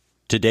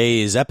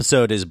Today's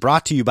episode is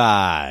brought to you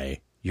by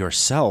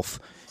yourself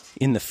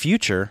in the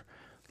future.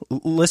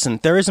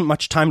 Listen, there isn't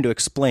much time to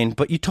explain,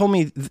 but you told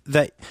me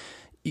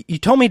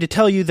to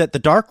tell you that the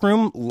dark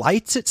room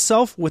lights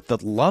itself with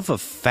the love of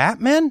fat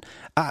men?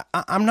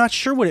 I'm not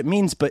sure what it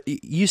means, but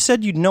you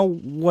said you'd know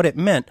what it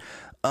meant.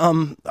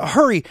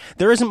 Hurry,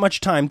 there isn't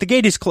much time. The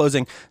gate is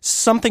closing.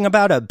 Something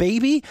about a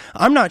baby?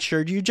 I'm not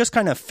sure. You just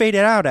kind of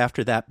faded out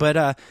after that,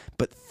 but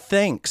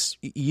thanks.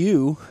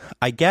 You,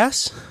 I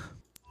guess?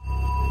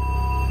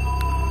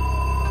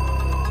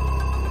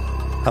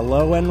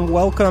 Hello and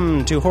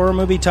welcome to Horror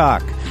Movie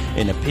Talk,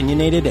 an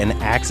opinionated and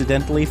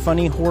accidentally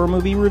funny horror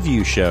movie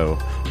review show.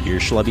 Your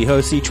schlubby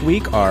hosts each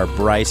week are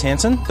Bryce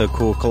Hanson, the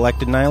cool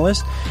collected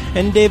nihilist,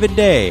 and David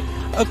Day,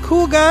 a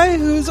cool guy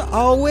who's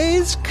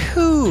always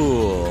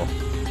cool.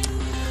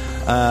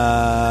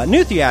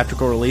 New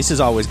theatrical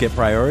releases always get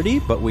priority,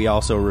 but we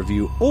also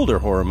review older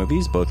horror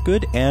movies, both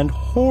good and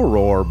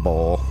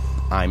horrible.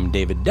 I'm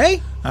David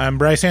Day. I'm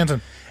Bryce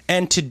Hanson.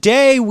 And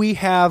today we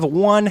have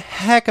one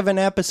heck of an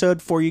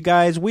episode for you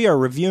guys. We are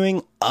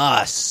reviewing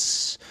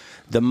Us,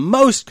 the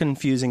most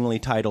confusingly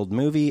titled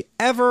movie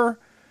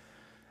ever.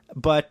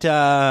 But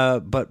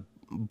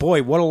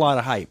boy, what a lot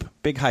of hype.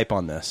 Big hype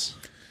on this.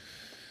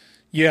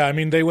 Yeah, I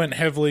mean, they went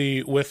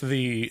heavily with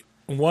the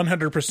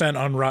 100%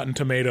 on Rotten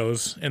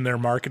Tomatoes in their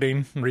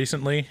marketing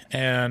recently,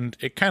 and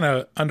it kind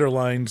of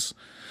underlines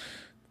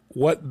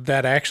what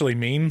that actually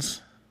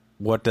means.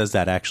 What does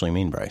that actually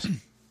mean, Bryce?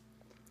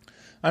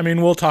 I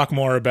mean, we'll talk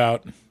more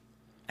about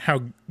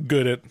how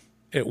good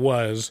it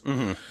was,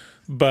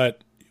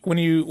 but when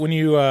you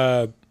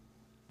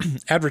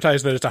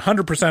advertise that it's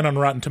 100% on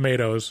Rotten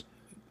Tomatoes,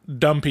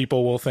 dumb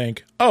people will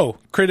think, oh,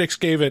 critics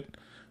gave it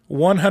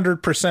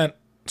 100%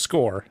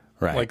 score.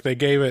 Right. Like they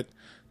gave it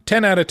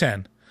 10 out of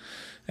 10.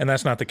 And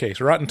that's not the case.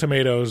 Rotten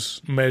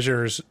Tomatoes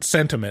measures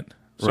sentiment.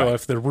 So right.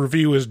 If the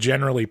review is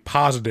generally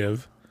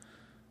positive,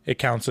 it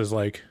counts as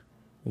like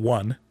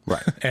 1.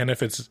 Right. And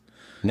if it's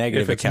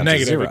negative, it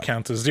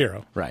counts as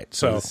 0. Right.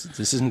 So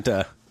this isn't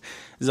this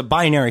is a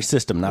binary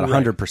system, not a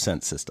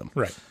 100% system.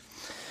 Right.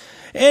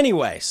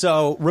 Anyway,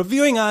 so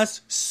reviewing Us,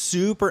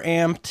 super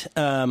amped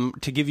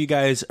to give you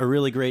guys a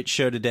really great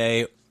show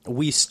today.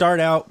 We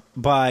start out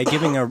by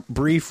giving a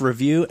brief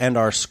review and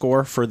our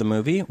score for the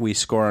movie. We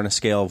score on a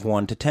scale of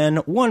 1 to 10,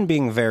 1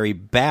 being very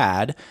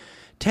bad,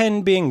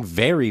 10 being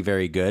very,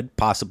 very good,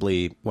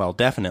 possibly, well,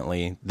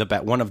 definitely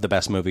one of the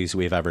best movies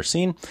we've ever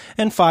seen,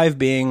 and 5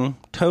 being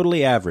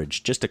totally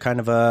average, just a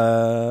kind of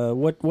a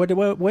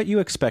what you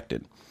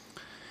expected.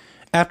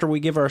 After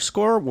we give our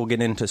score, we'll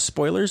get into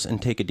spoilers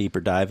and take a deeper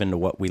dive into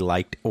what we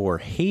liked or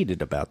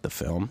hated about the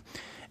film.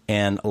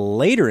 And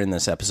later in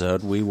this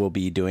episode, we will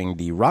be doing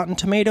the Rotten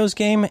Tomatoes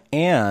game,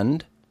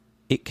 and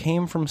it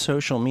came from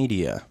social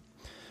media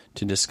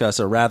to discuss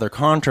a rather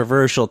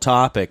controversial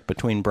topic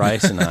between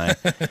Bryce and I.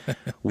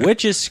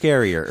 Which is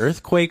scarier,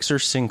 earthquakes or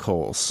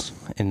sinkholes,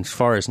 as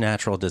far as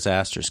natural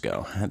disasters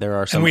go? There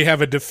are some. And we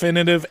have a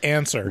definitive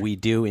answer. We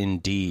do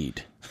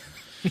indeed.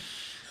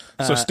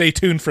 So stay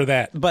tuned for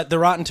that. But the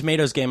Rotten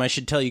Tomatoes game, I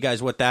should tell you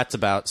guys what that's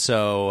about.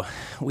 So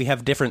we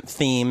have different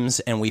themes,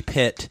 and we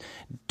pit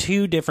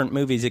 2 different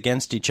movies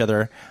against each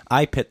other.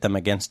 I pit them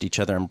against each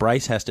other, and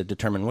Bryce has to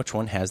determine which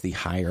one has the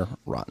higher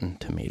Rotten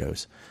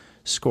Tomatoes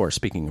score,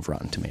 speaking of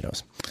Rotten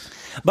Tomatoes.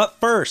 But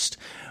first,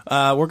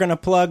 we're going to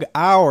plug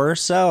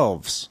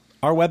ourselves.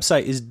 Our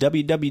website is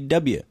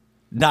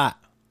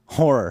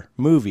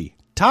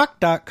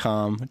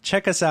www.horrormovietalk.com.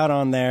 Check us out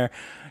on there.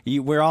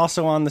 We're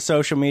also on the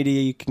social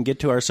media. You can get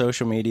to our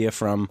social media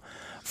from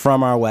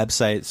our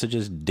website, so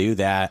just do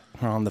that.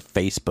 We're on the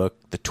Facebook,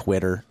 the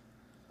Twitter,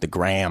 the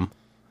Gram.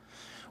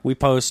 We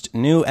post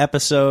new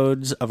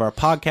episodes of our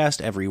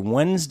podcast every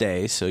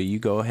Wednesday, so you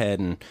go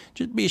ahead and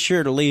just be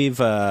sure to leave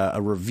a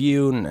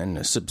review and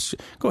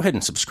go ahead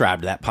and subscribe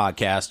to that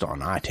podcast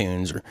on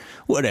iTunes or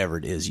whatever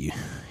it is you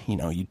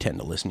tend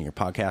to listen to your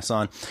podcasts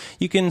on.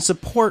 You can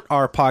support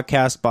our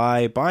podcast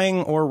by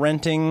buying or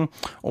renting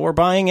or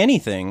buying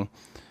anything.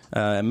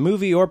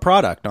 Movie or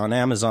product on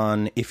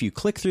Amazon. If you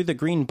click through the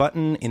green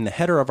button in the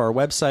header of our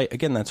website,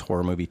 again, that's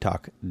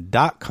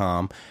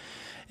horrormovietalk.com,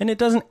 and it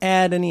doesn't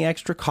add any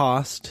extra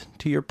cost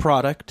to your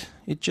product.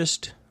 It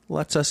just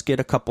lets us get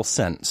a couple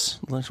cents.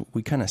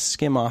 We kind of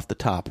skim off the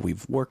top.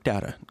 We've worked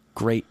out a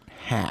great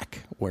hack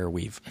where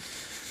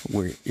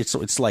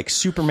it's like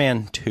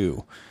Superman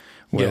 2,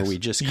 where we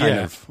just kind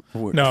of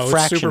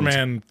it's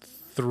Superman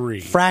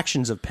 3,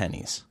 fractions of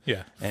pennies.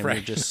 Yeah, and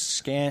we're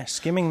just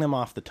skimming them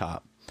off the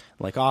top.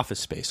 Like Office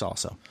Space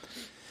also.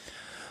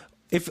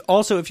 If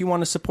you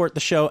want to support the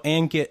show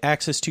and get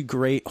access to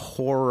great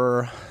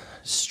horror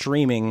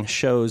streaming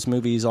shows,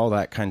 movies, all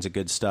that kinds of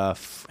good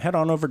stuff, head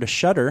on over to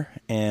Shudder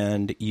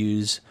and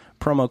use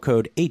promo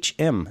code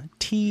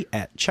HMT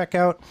at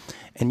checkout,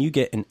 and you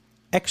get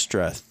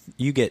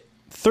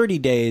 30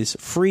 days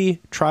free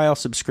trial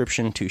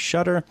subscription to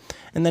Shudder.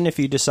 And then if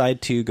you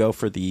decide to go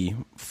for the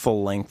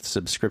full-length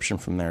subscription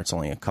from there, it's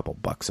only a couple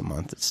bucks a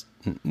month. It's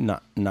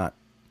not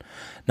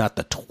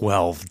the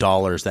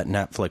 $12 that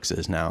Netflix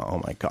is now.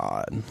 Oh my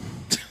God.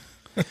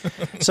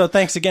 So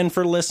thanks again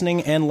for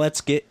listening, and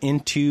let's get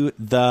into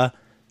the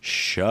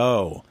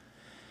show.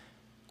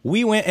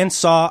 We went and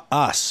saw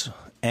Us,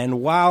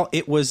 and while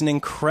it was an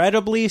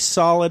incredibly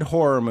solid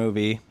horror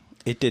movie,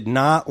 it did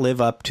not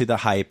live up to the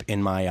hype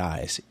in my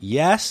eyes.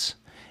 Yes,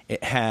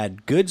 it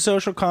had good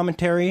social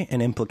commentary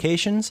and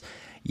implications.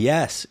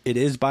 Yes, it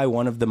is by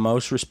one of the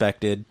most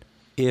respected,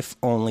 if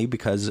only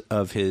because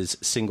of his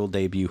single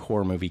debut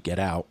horror movie, Get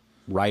Out,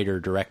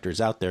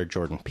 writer-directors out there,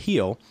 Jordan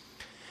Peele.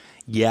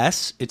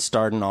 Yes, it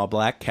starred an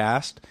all-black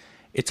cast.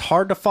 It's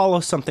hard to follow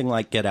something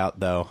like Get Out,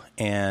 though,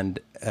 and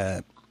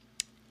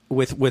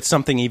with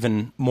something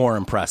even more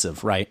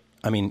impressive, right?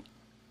 I mean,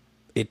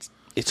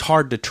 it's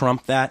hard to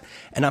trump that,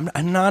 and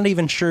I'm not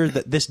even sure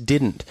that this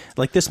didn't.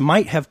 Like, this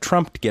might have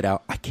trumped Get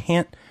Out. I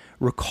can't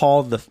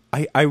recall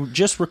I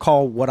just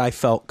recall what I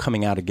felt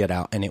coming out of Get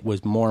Out, and it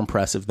was more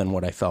impressive than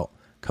what I felt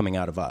coming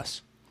out of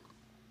Us.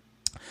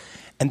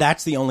 And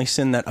that's the only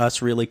sin that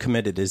Us really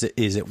committed, is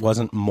it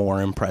wasn't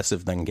more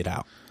impressive than Get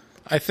Out.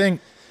 I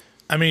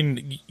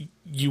mean,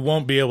 you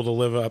won't be able to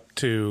live up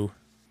to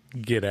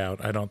Get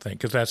Out, I don't think,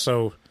 because that's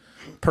so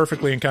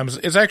perfectly encompassed.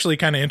 It's actually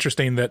kind of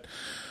interesting that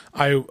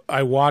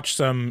I watched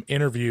some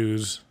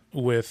interviews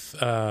with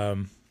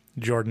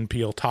Jordan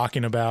Peele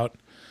talking about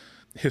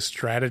his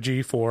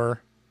strategy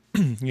for,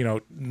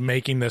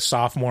 making this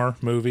sophomore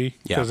movie,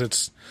 because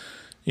it's,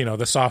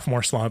 the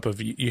sophomore slump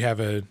of you have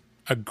a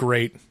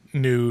great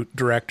new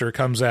director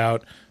comes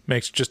out,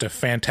 makes just a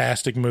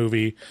fantastic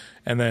movie,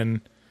 and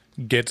then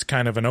gets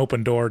kind of an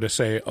open door to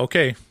say,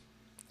 okay,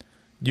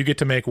 you get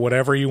to make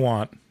whatever you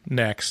want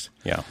next.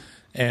 Yeah.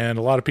 And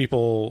a lot of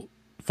people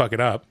fuck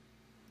it up.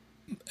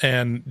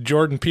 And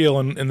Jordan Peele,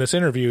 in this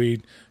interview,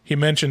 he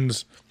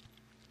mentions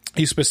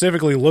he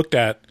specifically looked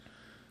at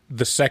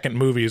the second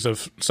movies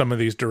of some of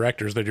these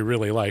directors that he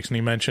really likes. And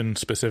he mentioned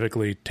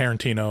specifically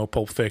Tarantino,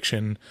 Pulp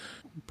Fiction,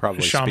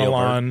 probably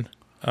Shyamalan,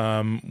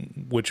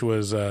 which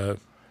was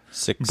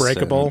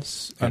Unbreakable.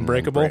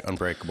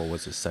 Unbreakable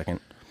was his second.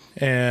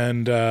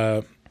 And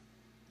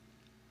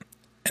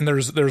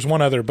there's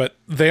one other, but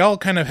they all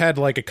kind of had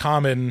like a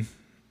common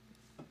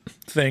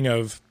thing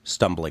of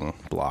stumbling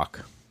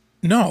block.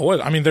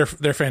 No, I mean they're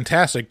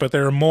fantastic, but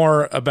they're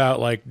more about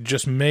like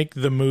just make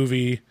the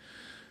movie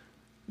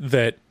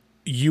that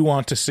you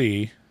want to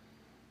see.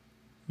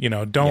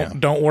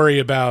 Don't worry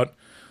about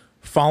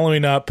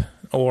following up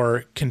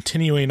or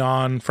continuing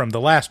on from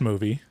the last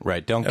movie.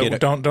 Right.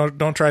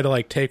 Don't try to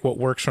like take what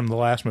works from the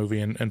last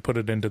movie and put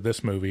it into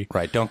this movie.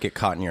 Right. Don't get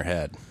caught in your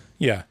head.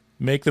 Yeah.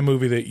 Make the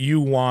movie that you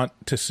want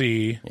to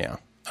see. Yeah.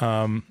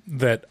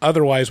 That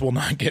otherwise will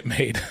not get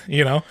made,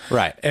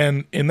 Right.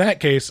 And in that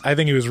case, I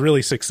think he was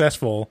really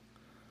successful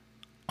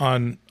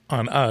on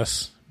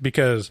Us,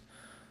 because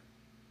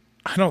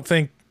I don't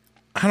think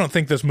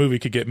this movie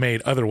could get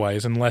made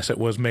otherwise unless it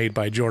was made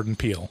by Jordan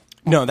Peele.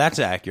 No, that's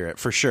accurate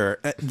for sure.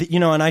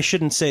 And I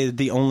shouldn't say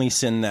the only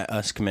sin that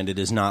Us committed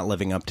is not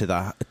living up to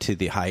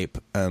the hype.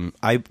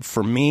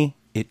 For me,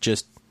 it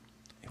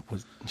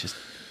was just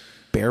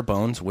bare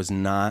bones was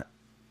not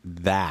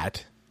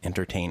that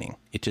entertaining.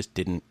 It just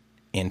didn't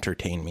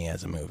entertain me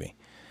as a movie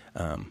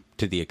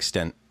to the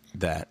extent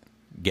that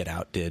Get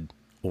Out did,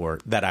 or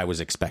that I was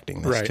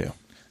expecting this to.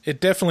 It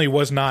definitely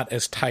was not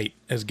as tight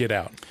as Get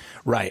Out.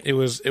 Right. It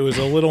was a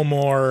little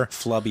more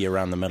flubby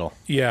around the middle.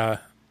 Yeah.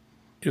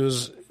 It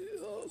was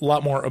a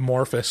lot more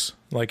amorphous.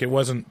 Like, it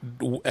wasn't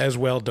as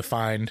well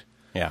defined.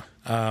 Yeah.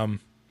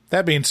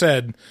 That being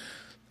said,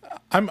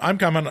 I'm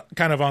coming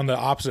kind of on the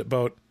opposite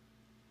boat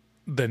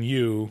than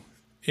you,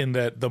 in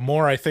that the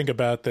more I think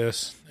about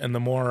this and the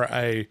more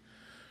I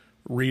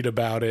read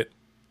about it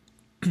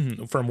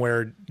from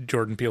where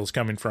Jordan Peele's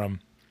coming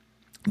from,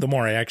 the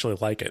more I actually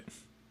like it.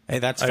 Hey,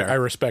 that's fair. I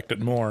respect it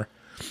more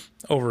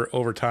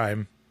over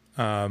time.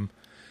 And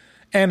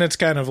it's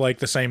kind of like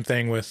the same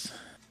thing with,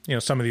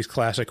 some of these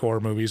classic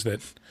horror movies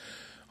that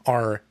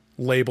are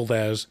labeled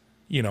as,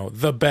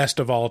 the best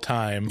of all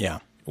time. Yeah.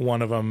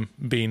 One of them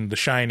being The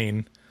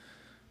Shining.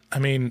 I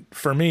mean,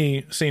 for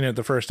me, seeing it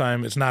the first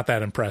time, it's not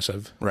that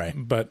impressive. Right.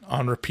 But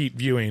on repeat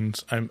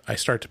viewings, I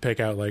start to pick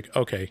out like,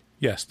 okay,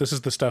 yes, this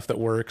is the stuff that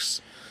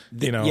works.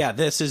 Yeah,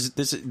 that's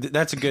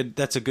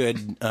a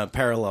good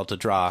parallel to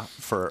draw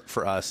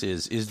for us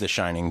is The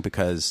Shining,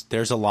 because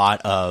there's a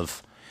lot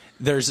of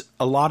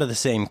the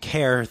same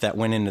care that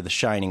went into The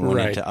Shining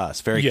went into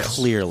Us very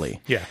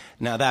clearly. Yeah.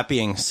 Now, that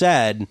being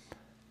said,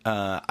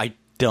 I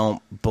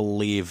don't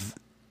believe.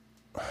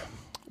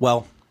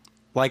 Well,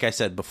 like I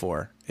said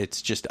before,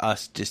 it's just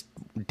Us just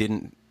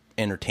didn't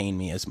entertain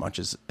me as much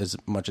as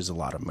a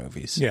lot of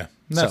movies. Yeah,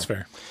 that's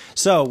fair.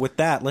 So with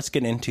that, let's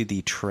get into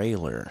the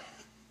trailer.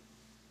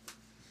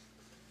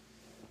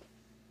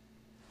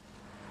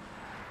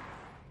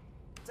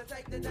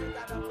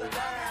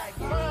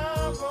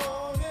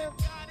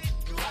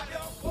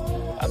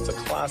 That's a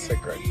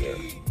classic right there.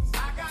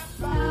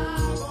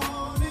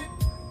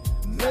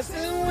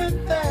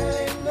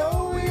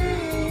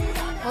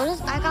 What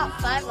does I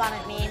Got 5 on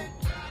it mean?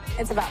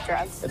 It's about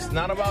drugs. It's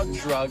not about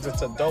drugs.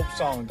 It's a dope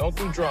song. Don't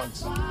do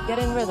drugs. Get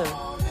in rhythm.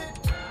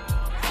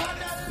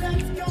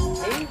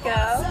 See?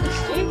 go.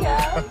 There you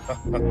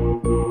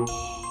go.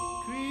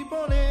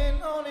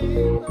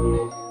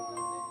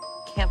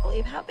 Can't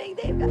believe how big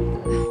they've got.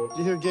 Did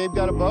you hear Gabe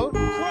got a boat?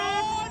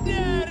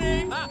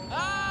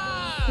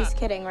 He's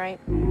kidding, right?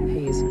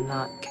 He's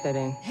not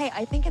kidding. Hey,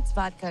 I think it's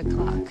vodka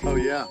o'clock. Oh,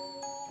 yeah.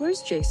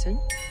 Where's Jason?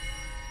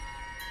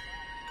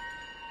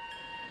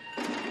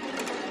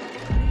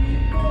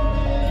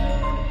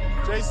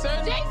 Jason?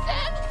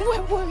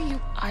 Where were you?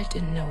 I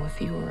didn't know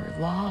if you were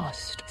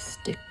lost.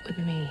 Stick with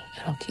me,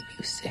 and I'll keep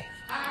you safe.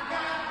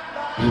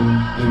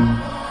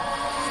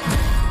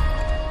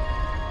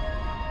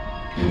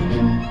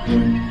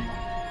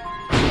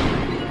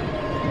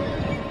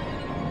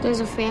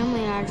 There's a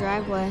family in our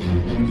driveway.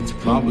 It's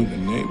probably the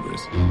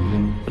neighbors.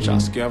 But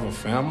y'all scared of a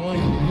family?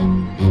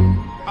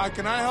 Hi,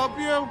 can I help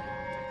you?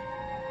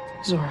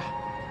 Zora,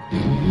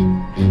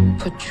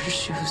 put your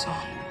shoes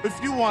on. If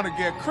you want to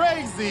get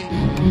crazy,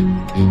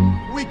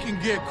 we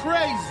can get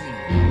crazy.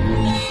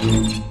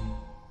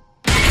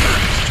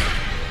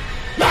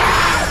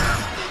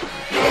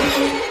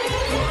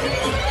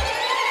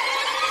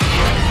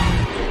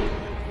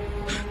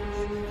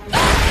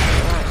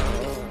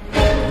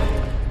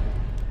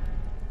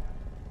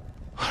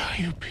 What are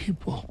you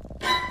people?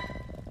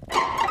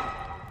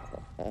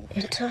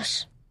 It's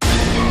us.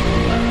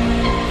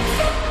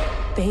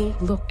 They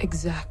look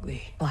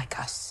exactly like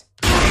us.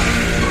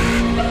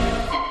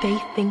 They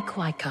think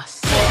like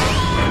us.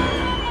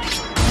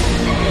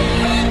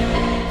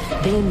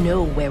 They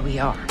know where we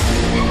are.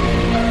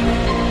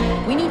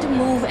 We need to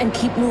move and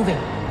keep moving.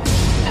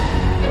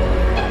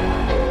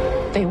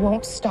 They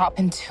won't stop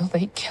until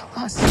they kill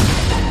us.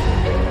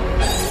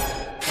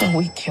 Or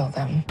we kill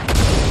them.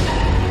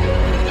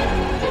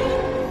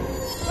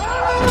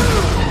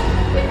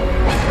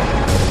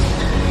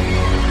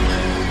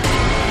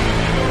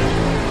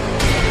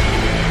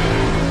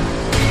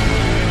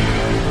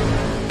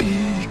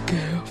 Be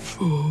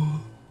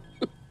careful.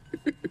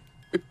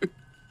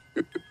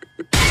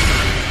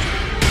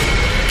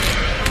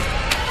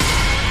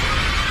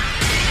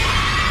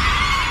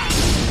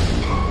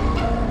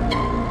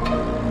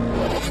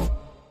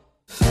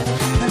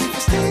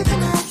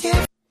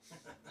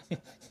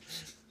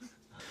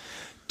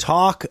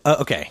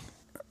 Okay,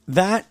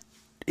 that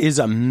is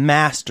a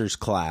master's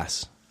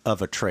class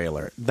of a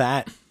trailer.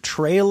 That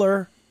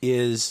trailer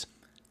is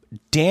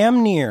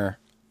damn near.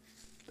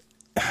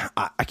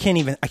 I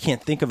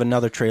can't think of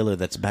another trailer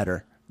that's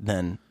better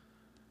than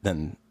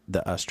the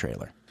Us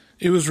trailer.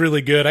 It was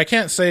really good. I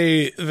can't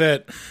say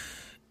that.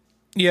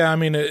 Yeah, I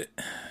mean,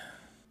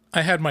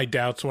 I had my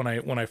doubts when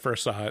I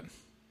first saw it.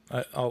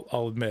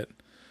 I'll admit,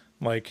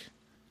 like,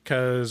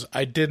 because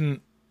I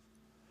didn't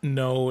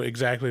know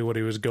exactly what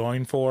he was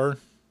going for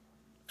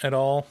at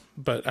all.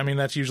 But I mean,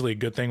 that's usually a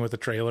good thing with a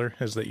trailer,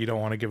 is that you don't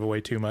want to give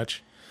away too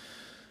much.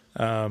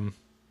 But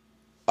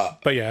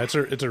yeah, it's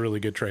a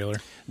really good trailer.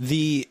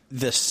 The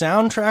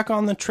soundtrack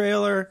on the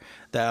trailer,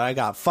 that I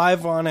got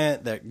 5 on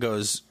it, that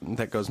goes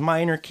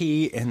minor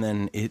key, and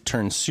then it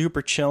turns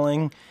super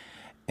chilling,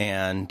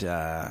 and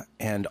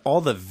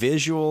all the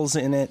visuals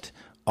in it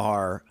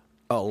are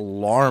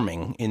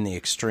alarming in the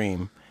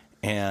extreme,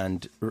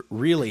 and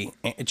really,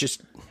 it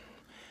just.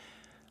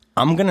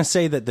 I'm gonna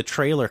say that the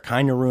trailer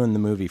kind of ruined the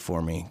movie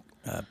for me.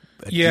 I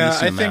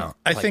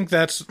think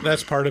that's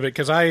part of it,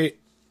 because I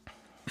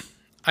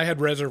had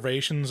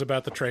reservations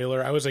about the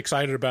trailer. I was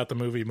excited about the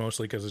movie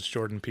mostly because it's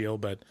Jordan Peele,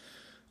 but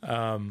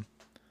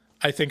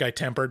I think I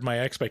tempered my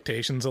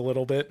expectations a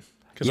little bit,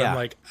 because I'm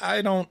like,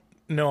 I don't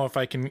know if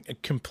I can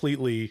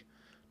completely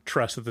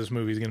trust that this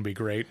movie is going to be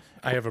great.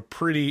 I have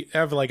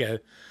like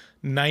a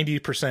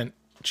 90%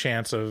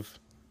 chance of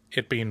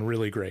it being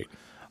really great.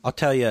 I'll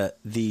tell you,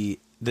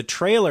 the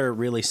trailer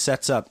really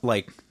sets up,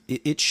 like,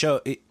 it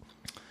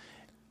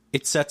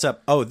sets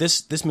up, oh,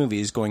 this movie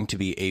is going to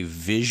be a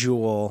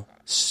visual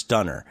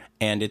stunner,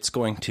 and it's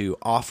going to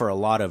offer a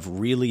lot of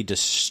really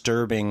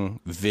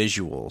disturbing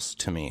visuals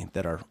to me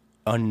that are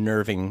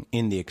unnerving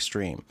in the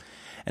extreme.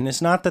 And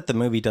it's not that the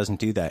movie doesn't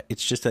do that,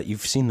 it's just that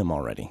you've seen them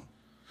already.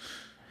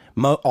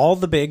 All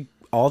the big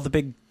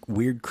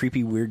weird,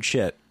 creepy, weird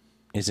shit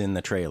is in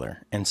the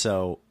trailer, and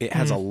so it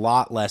has a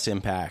lot less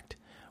impact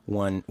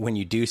when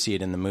you do see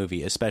it in the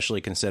movie, especially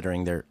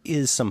considering there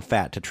is some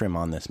fat to trim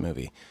on this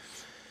movie.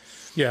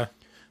 Yeah.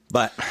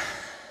 But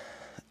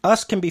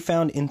Us can be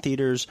found in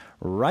theaters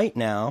right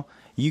now.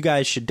 You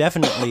guys should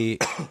definitely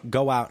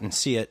go out and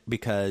see it,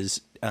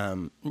 because,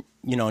 no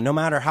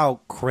matter how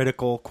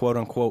critical, quote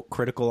unquote,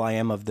 critical I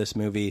am of this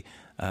movie,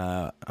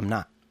 I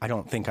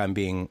don't think I'm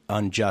being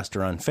unjust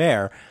or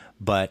unfair,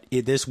 but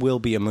this will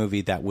be a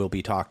movie that will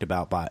be talked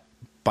about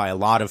by a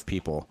lot of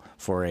people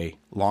for a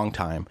long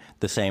time,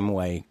 the same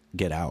way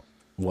Get Out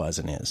was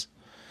and is.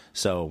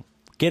 So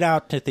get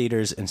out to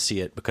theaters and see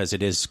it, because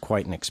it is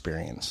quite an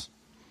experience.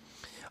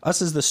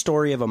 Us is the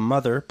story of a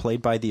mother,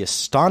 played by the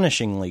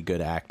astonishingly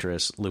good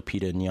actress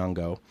Lupita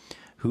Nyong'o,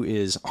 who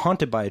is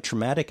haunted by a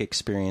traumatic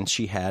experience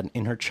she had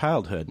in her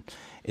childhood.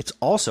 It's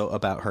also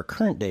about her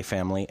current-day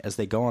family as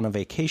they go on a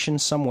vacation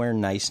somewhere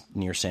nice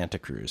near Santa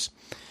Cruz.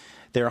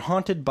 They are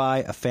haunted by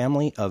a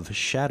family of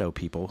shadow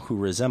people who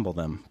resemble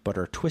them, but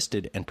are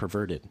twisted and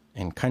perverted,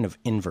 and kind of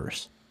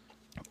inverse.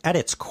 At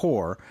its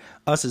core,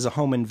 Us is a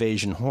home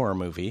invasion horror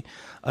movie.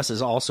 Us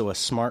is also a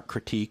smart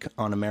critique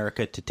on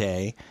America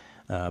today,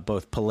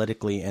 both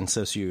politically and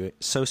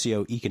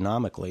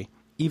socioeconomically.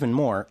 Even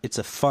more, it's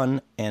a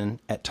fun and,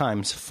 at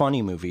times,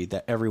 funny movie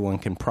that everyone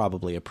can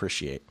probably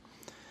appreciate.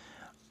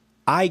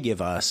 I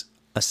give Us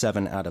a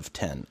 7 out of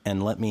 10,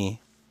 and let me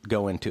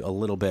go into a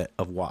little bit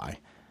of why.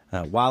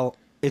 While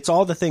it's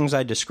all the things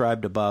I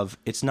described above,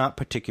 it's not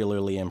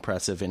particularly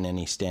impressive in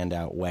any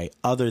standout way,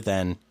 other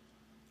than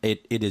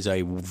it is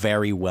a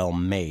very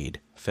well-made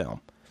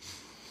film.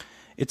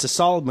 It's a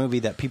solid movie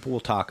that people will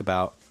talk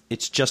about.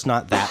 It's just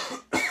not that.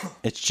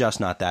 It's just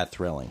not that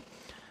thrilling.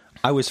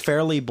 I was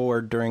fairly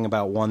bored during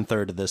about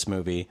 1/3 of this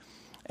movie,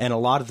 and a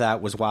lot of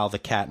that was while the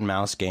cat and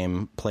mouse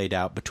game played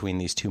out between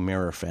these two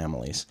mirror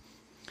families.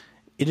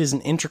 It is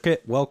an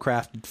intricate,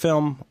 well-crafted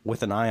film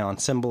with an eye on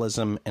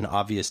symbolism and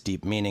obvious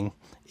deep meaning.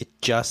 It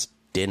just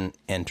didn't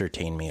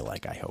entertain me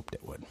like I hoped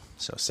it would.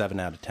 So 7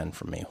 out of 10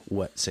 from me.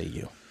 What say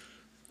you?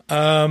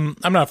 I'm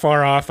not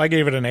far off. I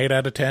gave it an 8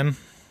 out of 10.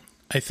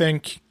 I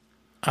think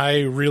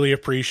I really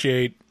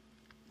appreciate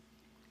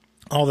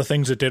all the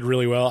things it did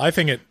really well. I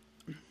think it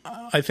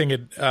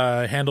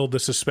handled the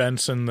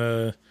suspense and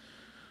the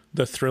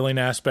thrilling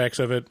aspects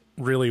of it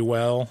really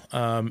well.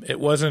 It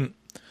wasn't,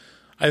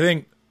 I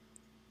think,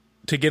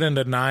 to get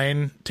into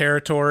 9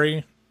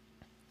 territory,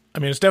 I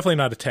mean, it's definitely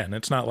not a 10.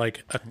 It's not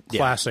like a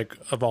classic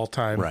of all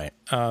time. Right.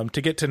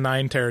 To get to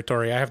 9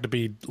 territory, I have to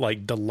be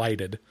like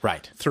delighted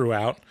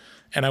throughout.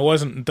 And I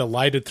wasn't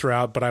delighted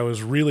throughout, but I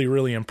was really,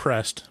 really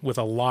impressed with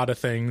a lot of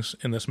things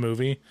in this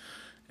movie.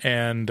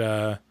 And,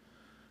 I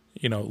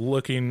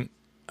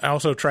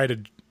also try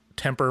to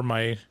temper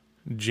my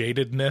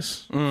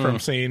jadedness from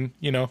seeing,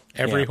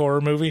 every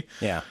horror movie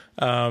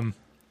that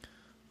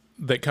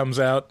comes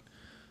out.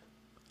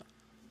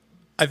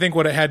 I think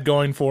what it had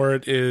going for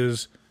it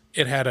is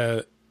it had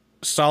a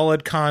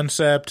solid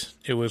concept.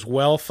 It was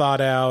well thought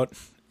out.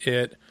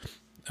 It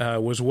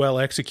was well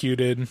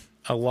executed.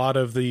 A lot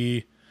of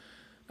the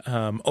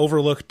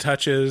overlooked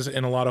touches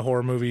in a lot of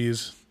horror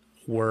movies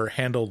were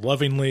handled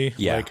lovingly.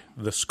 Yeah. Like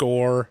the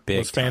score Big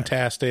was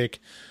fantastic.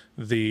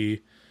 The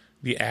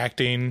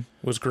acting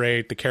was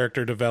great. The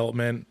character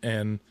development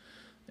and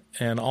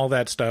all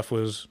that stuff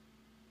was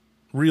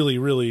really,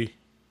 really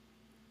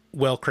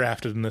well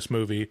crafted in this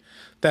movie.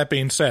 That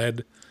being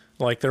said,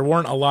 like, there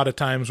weren't a lot of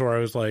times where I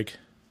was like,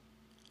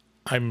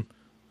 I'm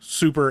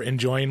super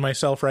enjoying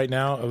myself right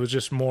now. It was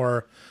just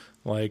more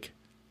like,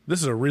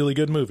 this is a really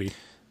good movie.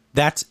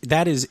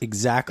 That is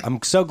exact.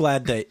 I'm so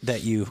glad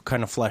that you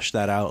kind of fleshed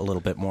that out a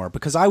little bit more,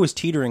 because I was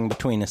teetering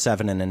between a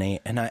 7 and an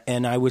 8,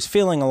 and I was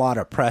feeling a lot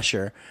of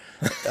pressure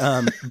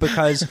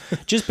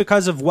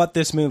because of what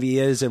this movie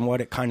is and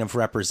what it kind of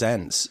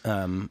represents.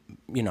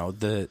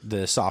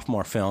 The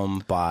sophomore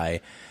film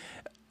by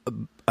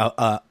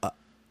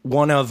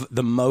one of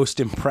the most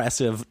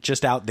impressive,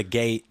 just out the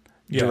gate,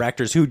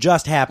 directors who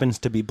just happens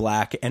to be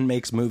black and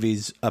makes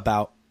movies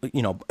about,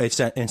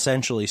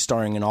 essentially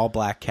starring an all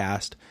black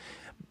cast.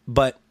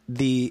 But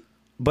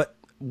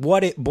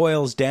what it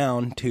boils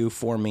down to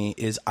for me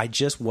is I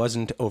just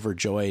wasn't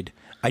overjoyed.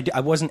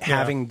 I wasn't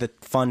having the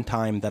fun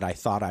time that I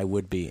thought I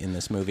would be in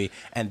this movie,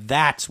 and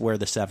that's where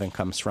the 7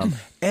 comes from.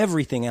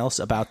 Everything else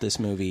about this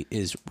movie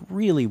is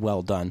really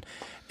well done,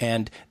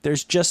 and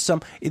there's just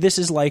this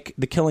is like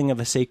the killing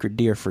of a sacred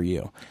deer for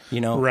you,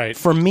 Right.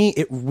 For me,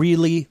 it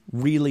really,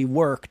 really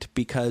worked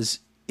because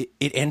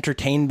it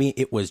entertained me.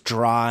 It was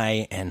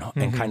dry and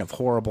kind of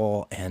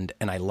horrible, and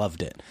I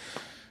loved it.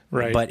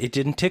 Right. But it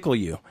didn't tickle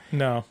you.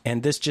 No.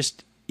 And this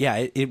just,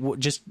 it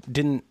just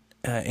didn't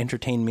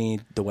entertain me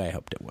the way I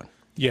hoped it would.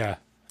 Yeah.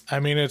 I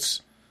mean,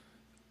 it's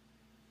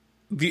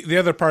the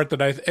other part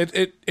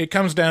that it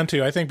comes down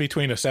to, I think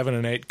between a 7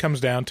 and 8, comes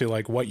down to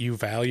like what you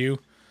value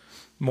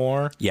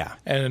more. Yeah.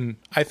 And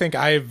I think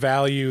I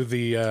value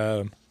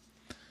the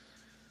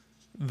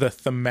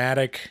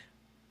thematic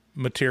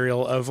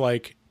material of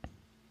like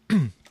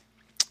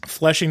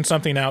fleshing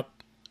something out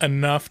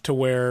enough to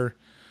where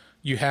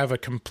you have a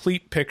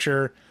complete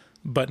picture,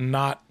 but you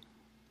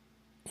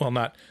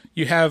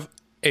have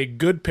a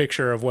good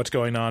picture of what's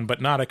going on, but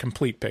not a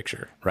complete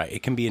picture. Right.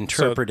 It can be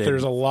interpreted. So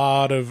there's a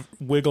lot of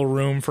wiggle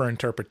room for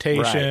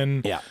interpretation.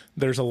 Right. Yeah.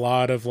 There's a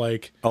lot of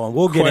like, and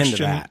we'll get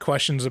into that.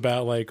 Questions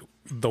about like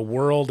the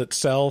world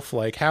itself.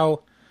 Like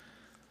how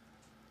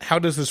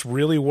does this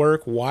really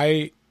work?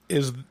 Why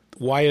is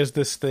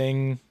this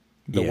thing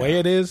the way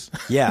it is?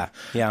 Yeah.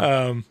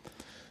 Yeah.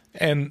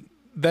 And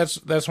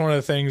that's one of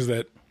the things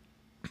that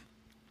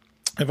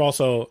I've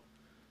also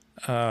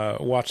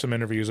watched some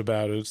interviews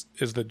about is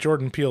that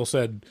Jordan Peele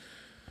said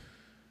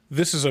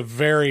this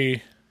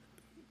movie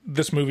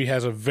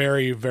has a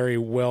very, very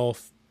well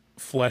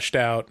fleshed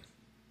out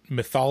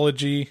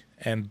mythology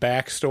and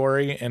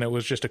backstory, and it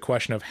was just a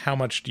question of how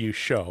much do you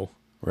show.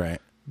 Right.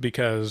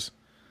 Because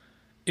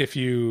if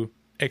you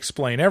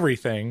explain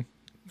everything,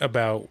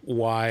 about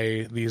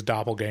why these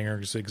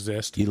doppelgangers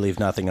exist. You leave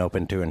nothing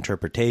open to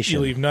interpretation. You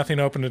leave nothing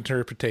open to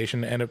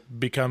interpretation, and it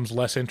becomes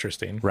less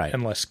interesting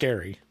and less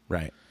scary.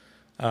 Right.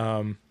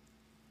 So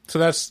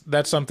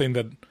that's something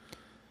that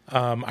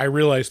I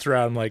realized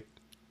throughout. I'm like,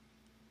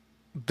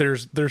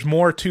 there's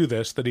more to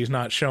this that he's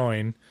not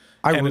showing,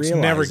 and it's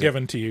never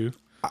given to you.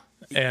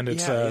 And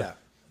it's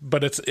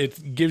but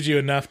it gives you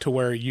enough to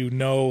where you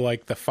know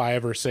like the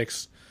 5 or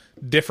 6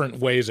 different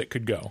ways it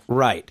could go.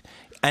 Right.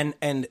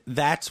 And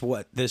that's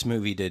what this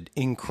movie did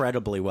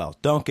incredibly well.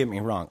 Don't get me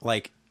wrong.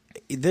 Like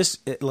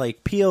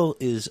Peele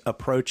is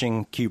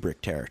approaching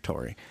Kubrick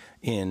territory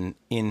in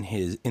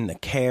the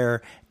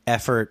care,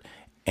 effort,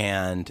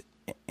 and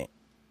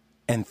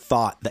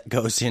thought that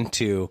goes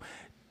into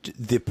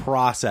the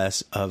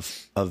process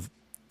of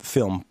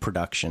film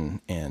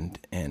production and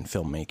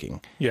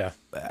filmmaking. Yeah.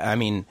 I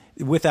mean,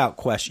 without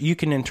question, you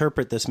can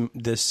interpret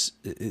this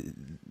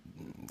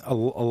a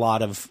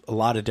lot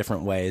of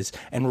different ways.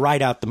 And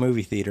right out the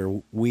movie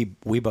theater, we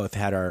both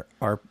had our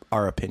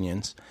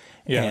opinions.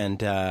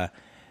 Yeah.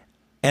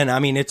 And I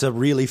mean, it's a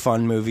really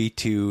fun movie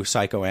to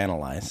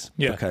psychoanalyze.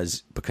 Yeah.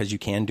 Because you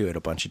can do it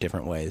a bunch of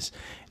different ways.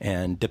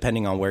 And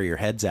depending on where your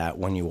head's at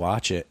when you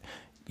watch it,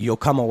 you'll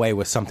come away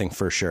with something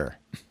for sure.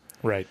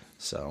 Right.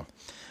 So,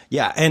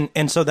 yeah,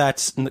 and so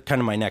that's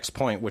kind of my next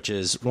point, which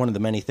is one of the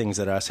many things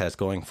that Us has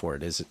going for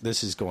it, is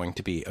this is going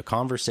to be a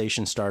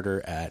conversation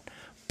starter at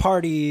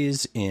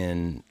parties,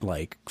 in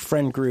like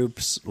friend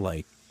groups.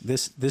 Like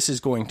this is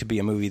going to be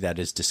a movie that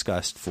is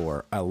discussed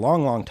for a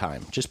long, long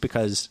time, just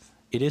because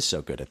it is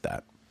so good at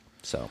that.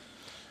 So,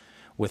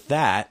 with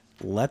that,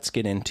 let's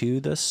get into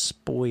the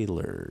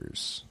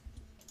spoilers.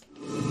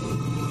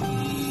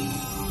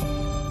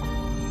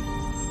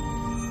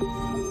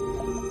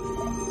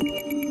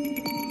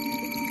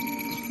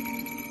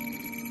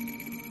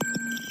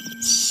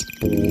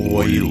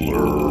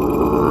 Spoilers.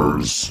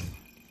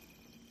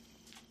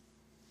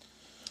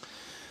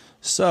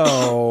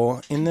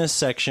 So, in this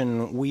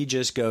section, we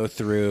just go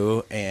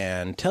through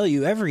and tell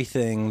you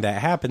everything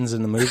that happens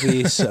in the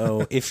movie.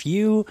 So, if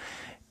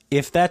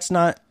that's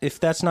not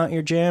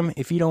your jam,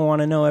 if you don't want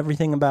to know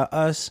everything about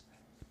Us,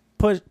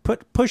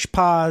 push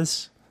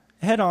pause,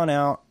 head on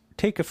out,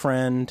 take a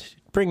friend,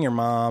 bring your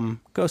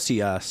mom, go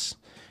see Us,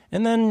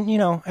 and then,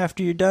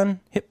 after you're done,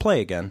 hit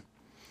play again.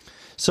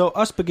 So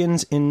Us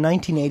begins in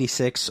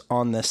 1986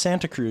 on the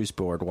Santa Cruz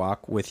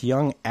boardwalk with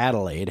young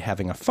Adelaide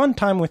having a fun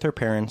time with her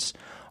parents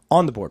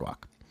on the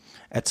boardwalk.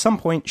 At some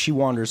point, she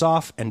wanders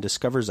off and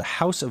discovers a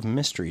house of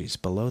mysteries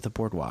below the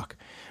boardwalk,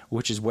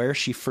 which is where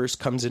she first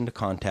comes into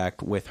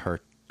contact with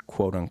her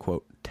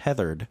quote-unquote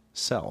tethered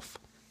self.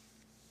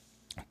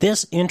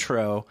 This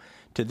intro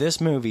to this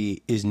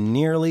movie is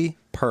nearly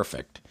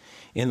perfect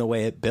in the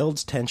way it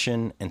builds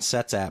tension and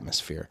sets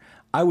atmosphere.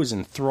 I was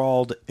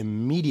enthralled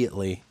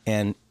immediately,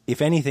 and if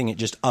anything, it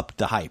just upped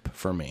the hype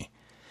for me.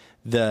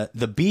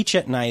 The beach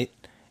at night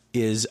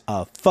is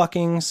a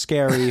fucking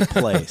scary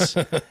place.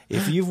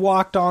 If you've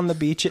walked on the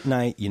beach at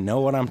night, you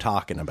know what I'm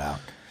talking about.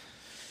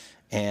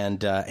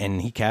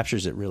 And he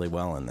captures it really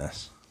well in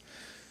this.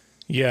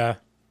 Yeah.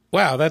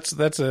 Wow, that's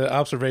an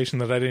observation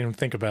that I didn't even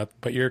think about,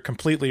 but you're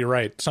completely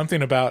right.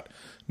 Something about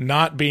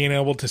not being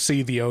able to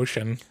see the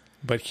ocean,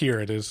 but here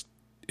it is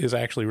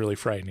actually really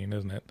frightening,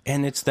 isn't it?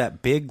 And it's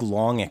that big,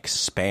 long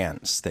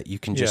expanse that you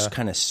can just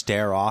kind of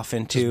stare off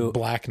into. Just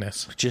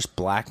blackness. Just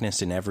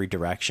blackness in every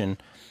direction.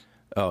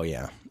 Oh,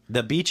 yeah.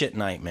 The beach at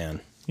night,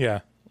 man. Yeah.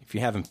 If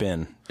you haven't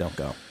been, don't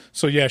go.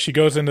 So, yeah, she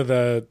goes into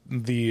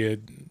the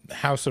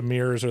House of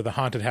Mirrors, or the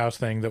haunted house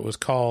thing that was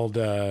called,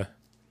 I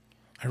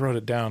wrote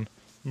it down,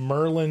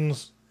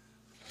 Merlin's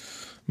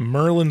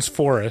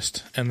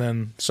Forest, and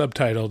then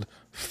subtitled,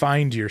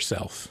 Find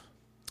Yourself.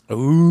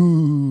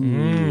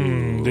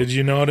 Ooh. Did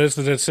you notice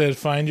that it said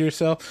find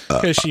yourself?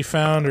 Because she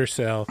found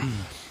herself.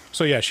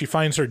 So, yeah, she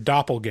finds her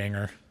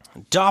doppelganger.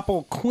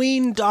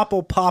 Queen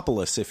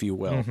Doppelpopolis, if you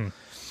will. Mm-hmm.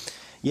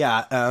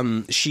 Yeah,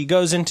 she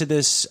goes into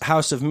this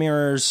House of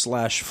Mirrors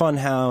 / fun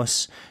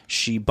house.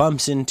 She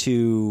bumps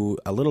into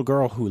a little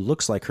girl who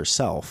looks like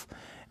herself.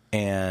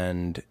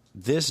 And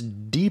this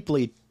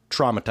deeply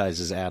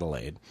traumatizes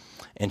Adelaide.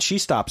 And she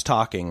stops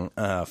talking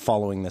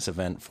following this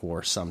event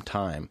for some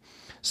time.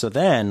 So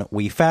then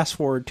we fast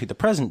forward to the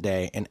present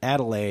day, and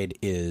Adelaide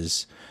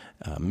is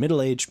a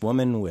middle-aged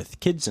woman with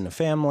kids and a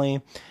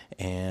family,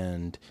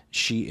 and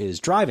she is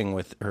driving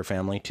with her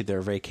family to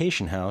their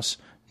vacation house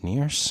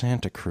near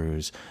Santa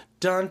Cruz.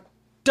 Dun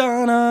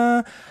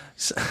dun.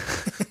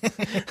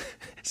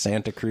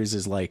 Santa Cruz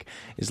is like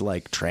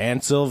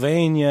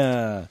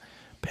Transylvania,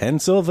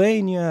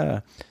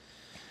 Pennsylvania.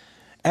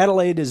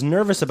 Adelaide is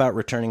nervous about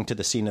returning to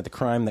the scene of the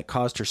crime that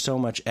caused her so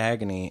much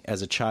agony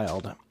as a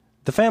child.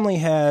 The family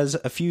has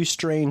a few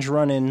strange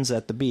run-ins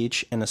at the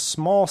beach and a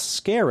small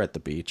scare at the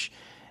beach,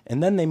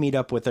 and then they meet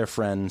up with their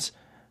friends,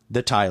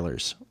 the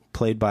Tylers,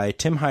 played by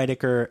Tim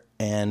Heidecker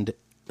and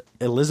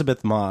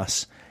Elizabeth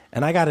Moss.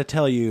 And I got to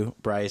tell you,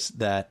 Bryce,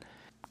 that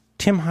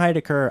Tim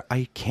Heidecker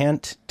I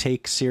can't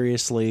take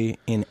seriously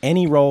in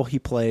any role he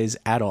plays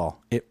at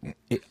all.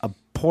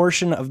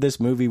 portion of this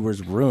movie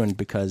was ruined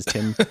because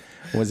Tim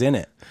was in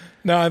it.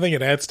 No, I think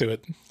it adds to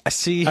it.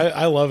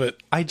 I love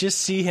it. I just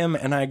see him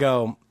and I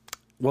go,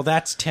 well,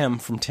 that's Tim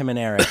from Tim and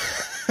Eric.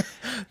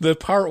 The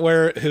part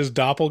where his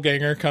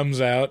doppelganger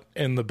comes out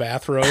in the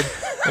bathrobe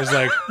is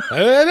like,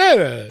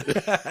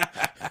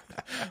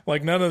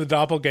 like none of the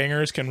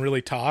doppelgangers can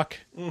really talk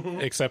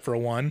except for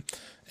one.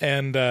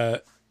 And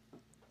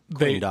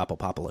Queen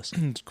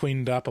Doppelpopolis.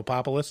 Queen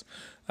Doppelpopolis.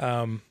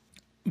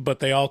 But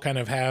they all kind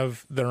of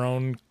have their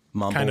own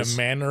Mumbles. kind of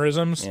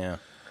mannerisms. Yeah.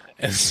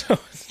 And so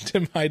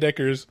Tim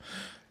Heidecker's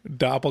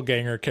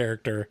doppelganger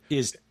character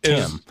Is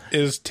Tim.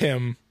 is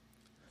Tim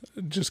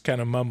just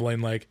kind of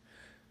mumbling like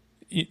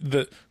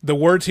the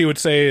words he would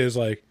say is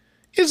like,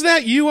 "Is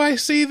that you I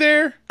see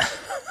there?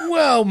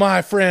 Well,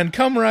 my friend,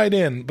 come right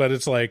in." But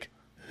it's like,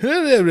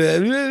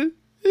 and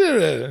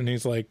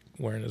he's like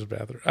wearing his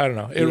bathrobe. I don't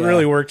know. It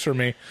really works for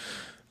me.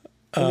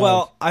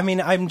 Well, I mean,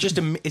 I'm just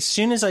as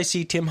soon as I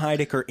see Tim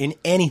Heidecker in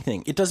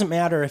anything, it doesn't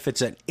matter if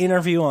it's an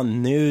interview on the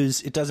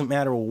news, it doesn't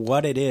matter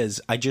what it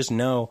is. I just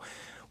know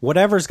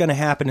whatever's going to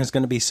happen is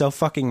going to be so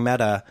fucking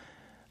meta,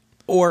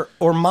 or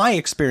my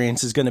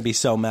experience is going to be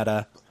so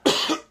meta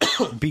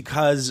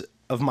because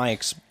of my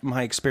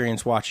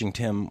experience watching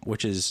Tim,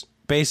 which is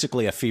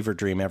basically a fever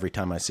dream every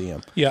time I see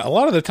him. Yeah, a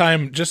lot of the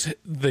time, just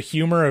the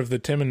humor of the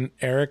Tim and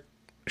Eric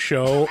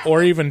show,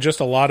 or even just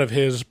a lot of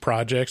his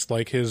projects,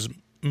 like his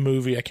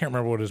movie. I can't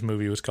remember what his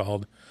movie was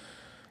called.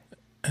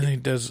 And he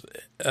does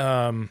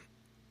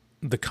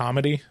the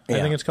comedy, I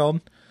think it's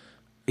called.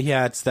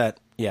 Yeah, it's that.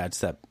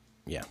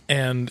 Yeah.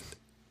 And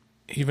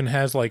he even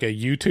has like a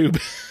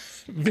YouTube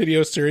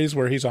video series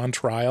where he's on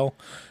trial,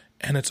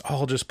 and it's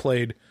all just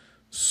played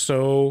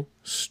so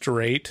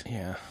straight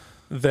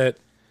that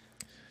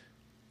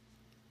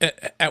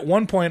at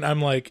one point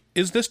I'm like,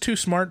 is this too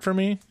smart for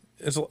me?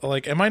 Is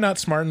like, am I not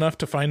smart enough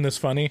to find this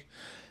funny?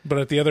 But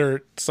at the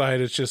other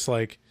side, it's just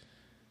like,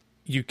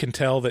 you can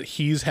tell that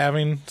he's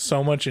having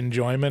so much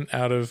enjoyment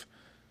out of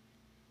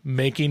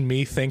making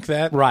me think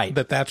that, right,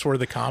 that that's where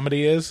the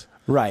comedy is.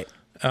 Right.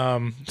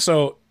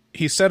 So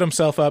he set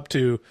himself up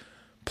to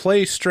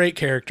play straight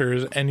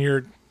characters, and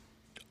you're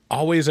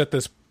always at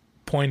this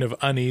point of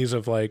unease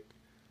of like,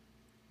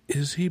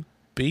 is he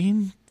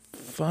being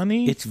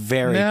funny? It's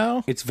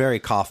very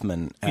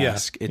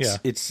Kaufman-esque. Yeah.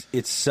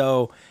 It's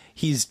so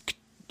he's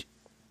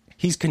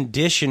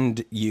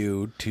conditioned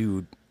you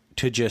to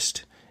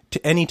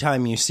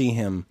anytime you see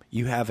him,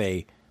 you have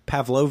a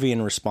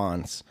Pavlovian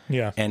response.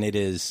 Yeah. And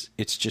it's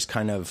just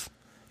kind of,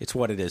 it's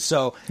what it is.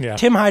 So yeah.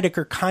 Tim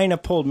Heidecker kind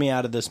of pulled me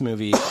out of this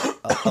movie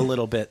a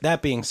little bit.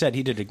 That being said,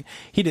 he did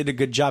a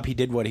good job. He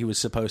did what he was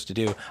supposed to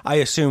do. I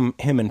assume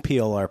him and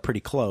Peele are pretty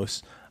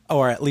close,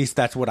 or at least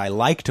that's what I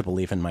like to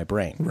believe in my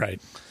brain.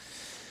 Right.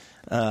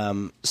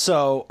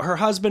 So her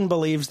husband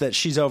believes that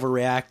she's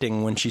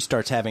overreacting when she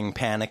starts having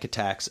panic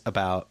attacks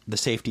about the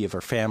safety of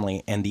her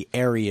family and the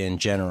area in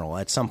general.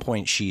 At some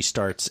point,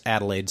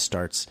 Adelaide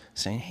starts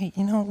saying, "Hey,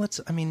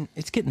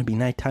 it's getting to be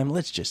nighttime.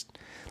 Let's just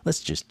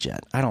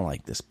jet. I don't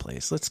like this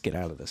place. Let's get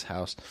out of this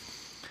house."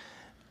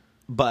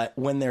 But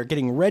when they're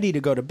getting ready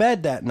to go to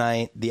bed that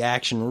night, the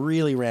action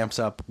really ramps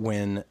up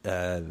when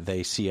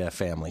they see a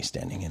family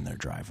standing in their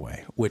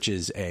driveway, which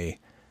is a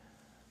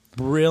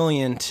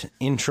brilliant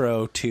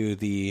intro to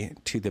the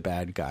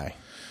bad guy.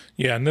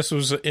 Yeah, and this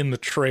was in the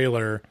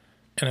trailer,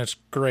 and it's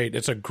great.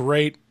 It's a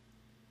great,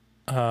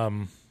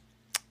 what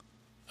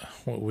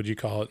would you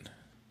call it?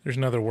 There's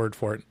another word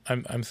for it.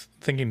 I'm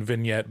thinking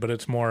vignette, but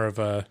it's more of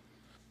a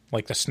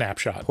like the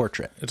snapshot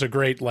portrait. It's a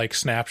great like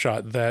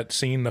snapshot, that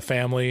seeing the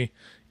family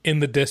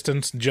in the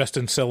distance, just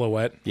in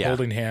silhouette,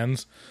 holding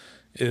hands,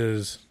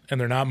 and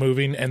they're not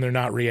moving and they're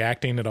not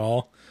reacting at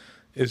all,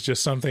 is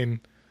just something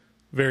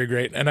very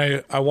great. And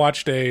I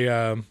watched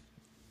a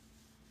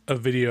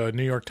video, a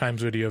New York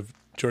Times video of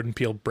Jordan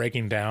Peele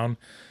breaking down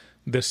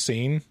this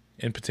scene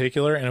in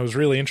particular, and it was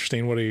really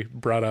interesting. What he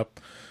brought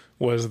up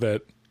was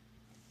that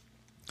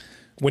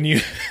when you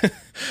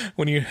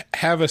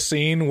have a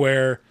scene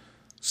where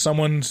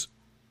someone's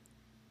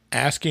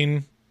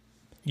asking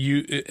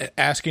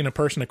a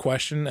person a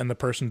question and the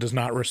person does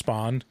not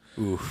respond,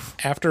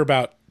 after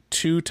about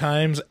 2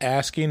 times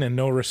asking and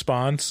no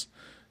response,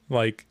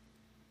 like,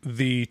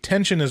 the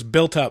tension is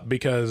built up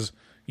because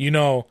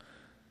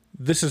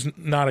this is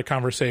not a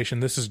conversation.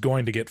 This is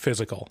going to get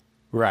physical.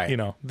 Right.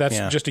 That's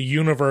just a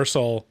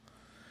universal.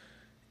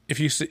 If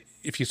you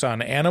saw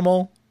an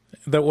animal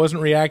that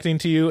wasn't reacting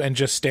to you and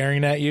just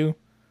staring at you,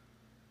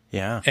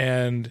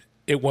 and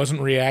it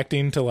wasn't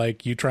reacting to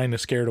like you trying to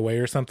scare it away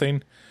or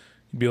something,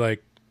 you'd be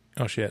like,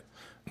 "Oh shit,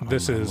 I'm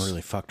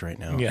really fucked right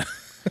now." Yeah,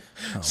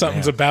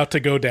 something's about to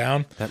go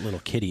down. That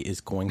little kitty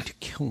is going to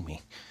kill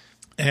me.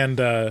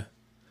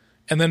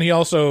 And then he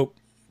also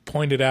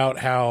pointed out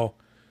how,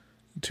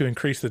 to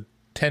increase the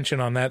tension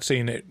on that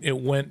scene, it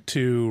went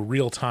to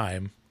real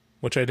time,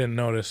 which I didn't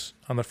notice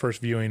on the first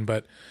viewing,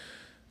 but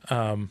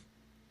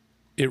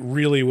it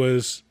really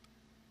was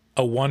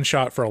a one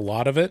shot for a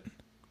lot of it,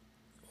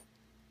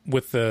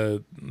 with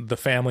the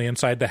family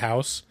inside the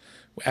house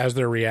as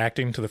they're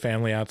reacting to the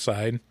family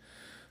outside.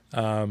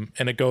 And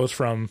it goes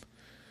from,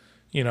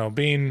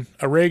 being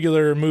a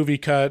regular movie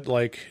cut,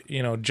 like,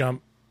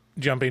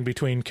 jumping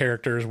between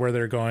characters where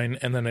they're going,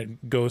 and then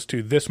it goes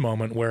to this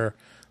moment where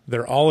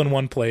they're all in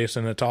one place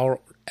and it's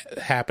all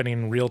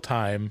happening real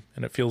time,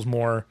 and it feels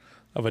more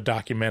of a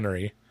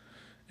documentary,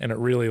 and it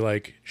really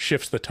like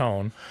shifts the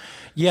tone.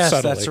 Yes,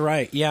 subtly. that's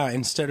right. Yeah,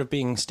 instead of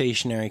being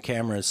stationary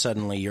cameras,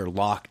 suddenly you're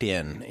locked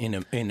in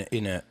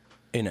a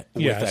Yeah,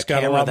 with it's a got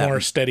a camera lot that, more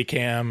steady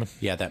cam.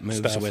 Yeah, that moves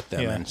stuff. with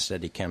them Yeah. and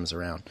steady cams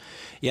around.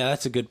 Yeah,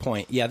 that's a good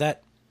point. Yeah,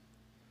 but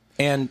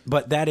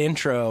that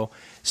intro.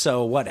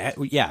 So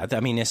what? Yeah, I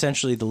mean,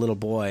 essentially, the little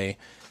boy,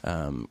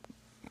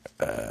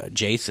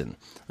 Jason,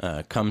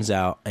 comes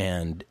out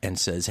and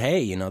says,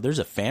 "Hey, there's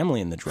a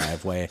family in the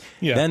driveway."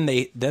 Yeah. Then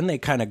they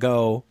kind of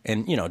go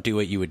and do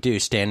what you would do: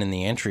 stand in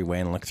the entryway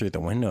and look through the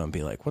window and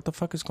be like, "What the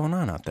fuck is going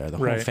on out there?" The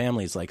whole Right.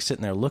 family's like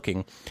sitting there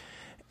looking,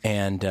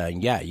 and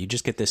you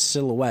just get this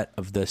silhouette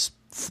of this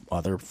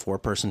other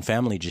 4-person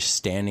family just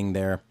standing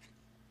there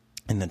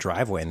in the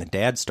driveway, and the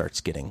dad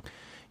starts getting,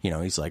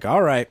 he's like,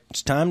 "All right,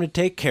 it's time to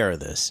take care of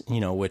this,"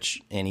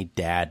 which any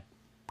dad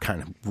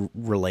kind of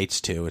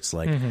relates to. It's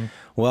like,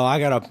 well, I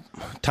got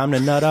time to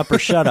nut up or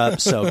shut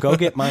up, so go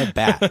get my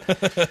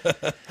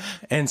bat.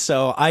 And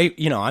so I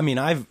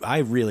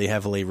really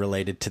heavily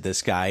related to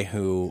this guy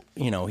who,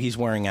 he's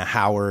wearing a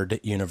Howard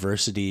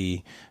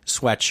University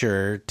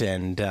sweatshirt,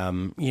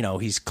 and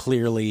he's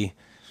clearly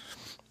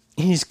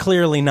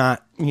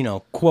not,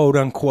 quote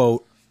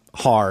unquote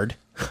hard,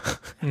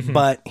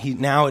 but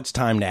now it's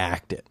time to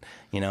act it.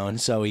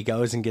 And so he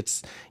goes and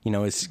gets,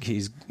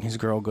 his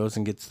girl goes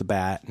and gets the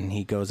bat, and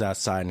he goes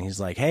outside and he's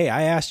like, "Hey,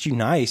 I asked you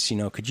nice,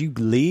 could you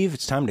leave?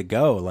 It's time to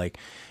go. Like,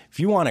 if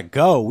you want to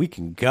go, we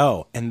can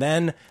go." And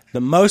then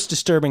the most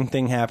disturbing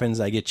thing happens.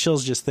 I get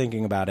chills just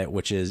thinking about it,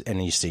 which is,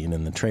 and you see it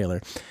in the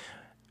trailer,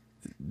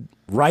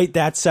 right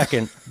that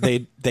second,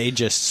 they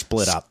just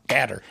split up.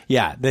 Scatter.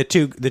 Yeah, the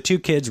two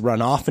kids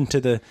run off into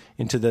the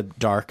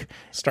dark.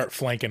 Start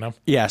flanking them.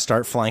 Yeah,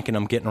 start flanking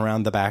them, getting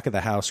around the back of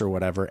the house or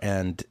whatever,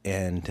 and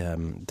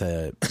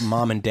the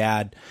mom and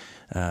dad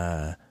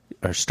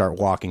or start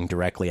walking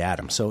directly at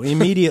him. So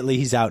immediately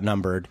he's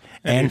outnumbered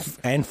and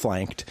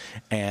flanked,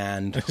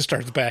 and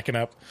Starts backing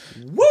up.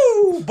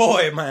 woo,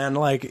 boy, man,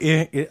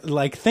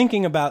 like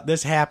thinking about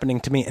this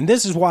happening to me, and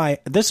this is why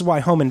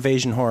home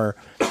invasion horror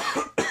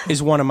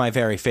is one of my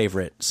very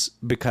favorites,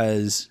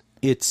 because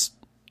it's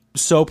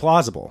so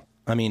plausible.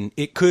 I mean,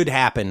 it could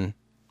happen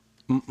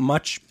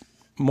much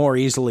more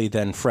easily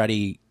than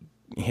Freddy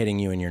hitting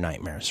you in your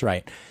nightmares,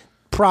 right?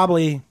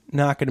 Probably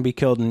not going to be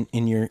killed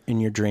in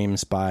your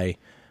dreams by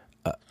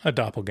A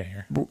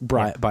doppelganger.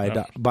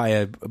 by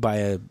a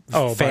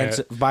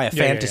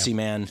fantasy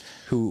man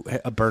who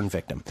a burn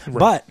victim. Right.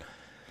 But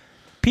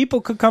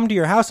people could come to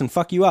your house and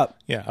fuck you up.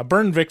 Yeah, a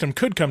burn victim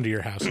could come to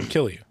your house and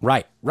kill you.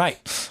 Right.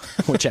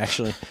 Which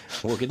actually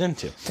we'll get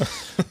into.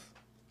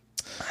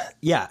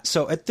 Yeah,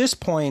 so at this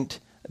point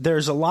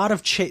there's a lot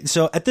of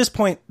so at this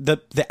point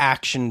the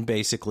action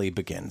basically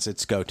begins.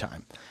 It's go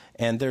time.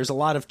 And there's a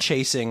lot of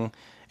chasing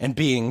and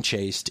being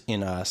chased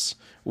in Us,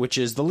 which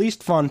is the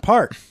least fun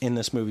part in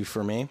this movie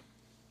for me.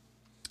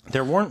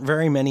 There weren't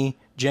very many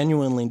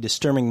genuinely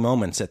disturbing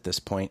moments at this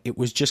point. It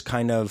was just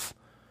kind of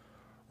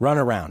run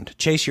around,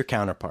 chase your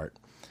counterpart.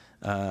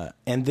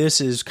 And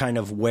this is kind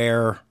of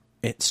where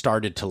it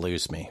started to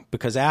lose me,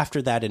 because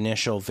after that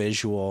initial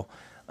visual...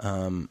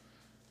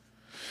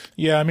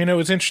 Yeah, I mean, it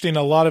was interesting.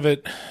 A lot of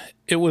it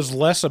was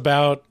less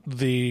about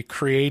the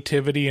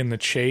creativity in the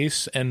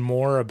chase and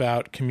more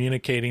about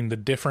communicating the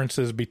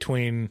differences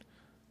between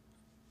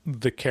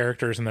the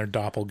characters and their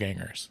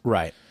doppelgangers.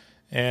 Right.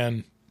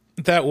 And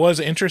that was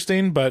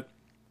interesting, but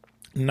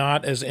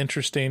not as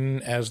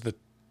interesting as the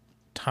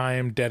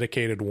time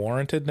dedicated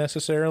warranted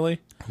necessarily.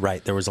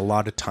 Right. There was a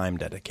lot of time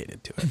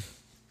dedicated to it.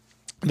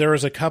 There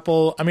was a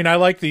couple. I mean, I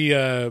like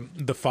the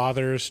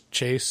father's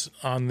chase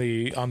on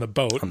the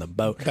boat. On the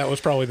boat. That was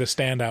probably the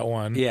standout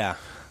one. Yeah.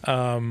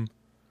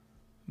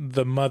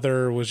 The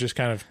mother was just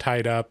kind of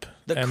tied up,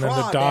 The and then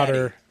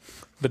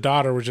the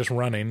daughter was just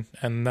running,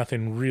 and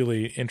nothing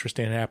really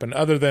interesting happened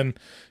other than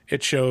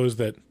it shows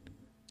that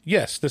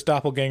yes, this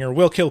doppelganger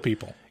will kill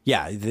people.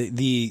 Yeah.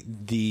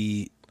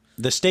 The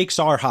stakes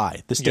are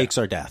high. The stakes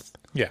are death.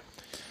 Yeah.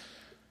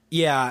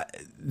 Yeah.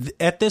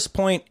 At this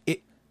point,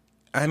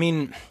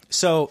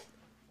 so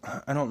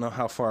I don't know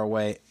how far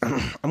away.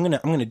 I'm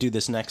gonna do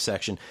this next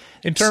section.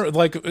 In terms,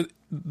 like,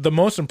 the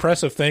most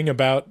impressive thing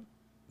about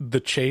the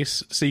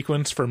chase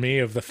sequence for me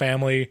of the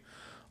family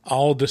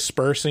all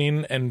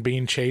dispersing and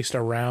being chased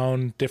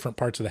around different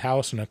parts of the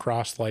house and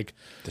across like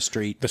the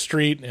street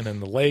and in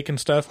the lake and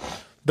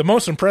stuff. The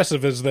most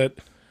impressive is that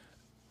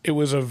it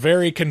was a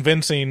very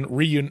convincing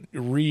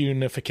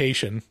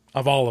reunification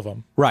of all of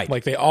them. Right.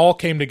 Like they all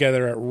came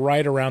together at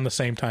right around the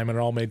same time and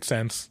it all made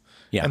sense.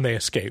 Yeah. And they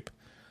escape.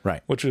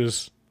 Right. Which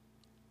is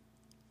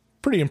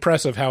pretty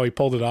impressive how he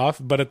pulled it off.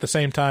 But at the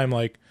same time,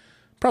 like,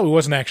 probably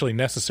wasn't actually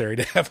necessary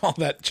to have all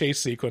that chase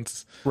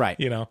sequence. Right.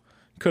 You know,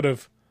 could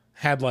have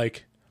had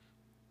like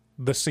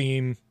the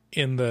scene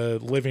in the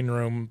living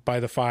room by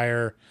the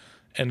fire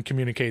and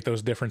communicate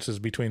those differences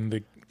between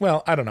the.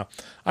 Well, I don't know.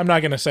 I'm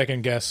not going to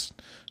second guess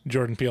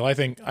Jordan Peele. I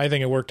think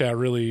it worked out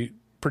really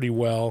pretty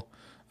well.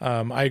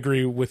 I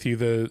agree with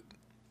you.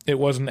 It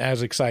wasn't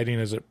as exciting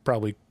as it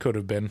probably could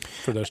have been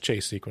for those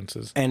chase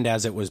sequences, and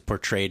as it was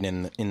portrayed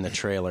in the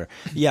trailer.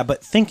 Yeah,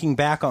 but thinking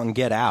back on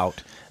Get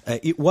Out,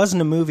 it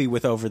wasn't a movie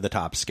with over the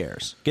top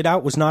scares. Get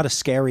Out was not a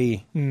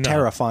scary,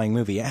 terrifying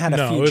movie. It had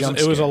a few jump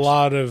scares. It was a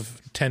lot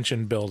of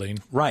tension building.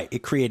 Right. It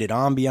created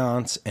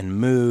ambiance and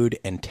mood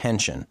and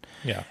tension.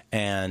 Yeah.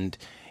 And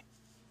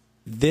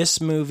this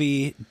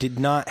movie did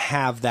not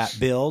have that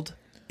build.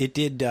 It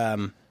did.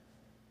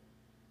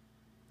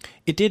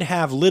 It did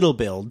have little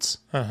builds,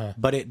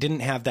 but it didn't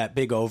have that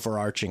big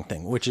overarching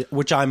thing,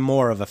 which I'm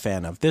more of a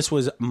fan of. This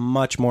was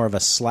much more of a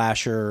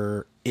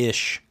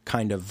slasher-ish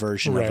kind of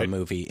version of a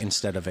movie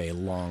instead of a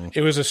long...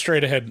 It was a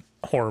straight-ahead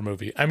horror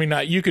movie. I mean,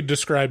 you could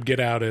describe Get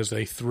Out as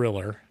a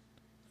thriller,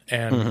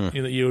 and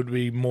you would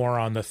be more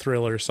on the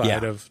thriller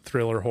side of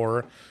thriller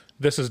horror.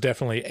 This is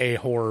definitely a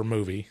horror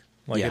movie.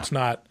 It's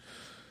not...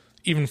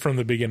 Even from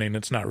the beginning,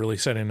 it's not really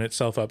setting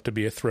itself up to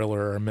be a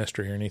thriller or a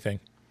mystery or anything.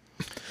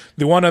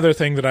 The one other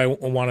thing that I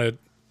want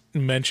to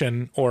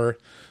mention or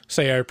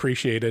say I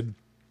appreciated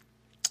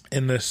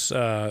in this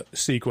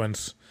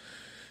sequence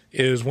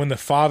is when the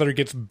father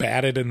gets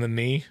batted in the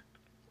knee.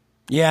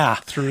 Yeah,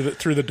 through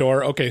the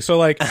door. Okay, so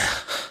like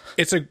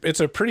it's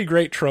a pretty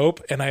great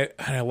trope, and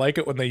I like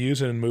it when they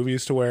use it in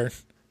movies to where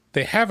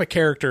they have a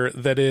character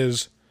that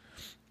is,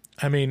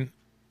 I mean,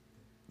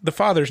 the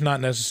father's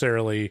not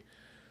necessarily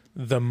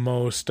the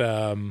most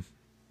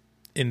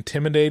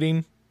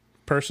intimidating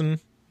person.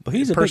 But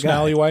he's a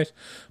personality wise,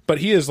 but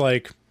he is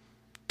like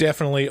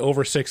definitely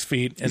over 6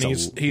 feet, and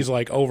he's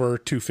like over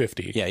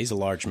 250. Yeah, he's a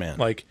large man.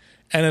 Like,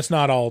 and it's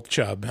not all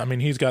chub. I mean,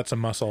 he's got some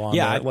muscle on.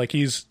 Yeah, like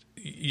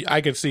I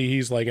could see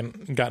he's like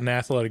got an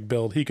athletic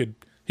build. He could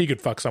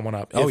fuck someone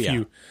up.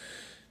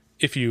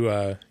 If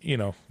you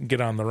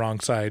get on the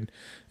wrong side.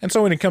 And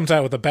so when he comes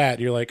out with a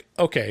bat, you're like,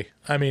 okay.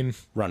 I mean,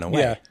 run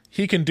away. Yeah,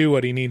 he can do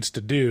what he needs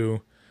to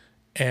do.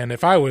 And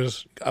if I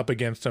was up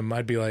against him,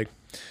 I'd be like,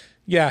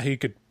 yeah, he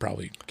could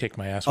probably kick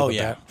my ass with a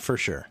bat. For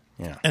sure.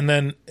 Yeah. And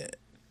then,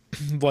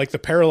 like, the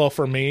parallel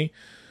for me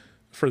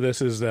for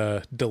this is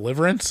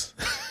Deliverance.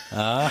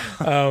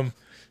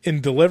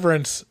 In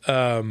Deliverance,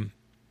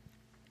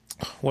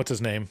 what's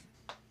his name?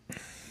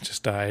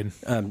 Just died.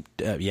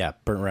 Burt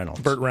Reynolds.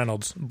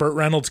 Burt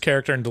Reynolds'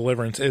 character in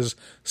Deliverance is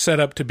set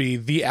up to be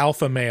the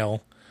alpha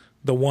male,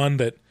 the one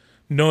that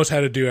knows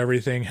how to do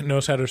everything,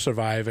 knows how to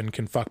survive, and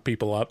can fuck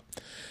people up.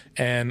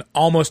 And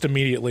almost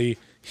immediately,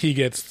 he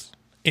gets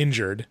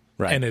injured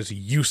and is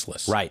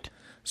useless. Right.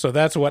 So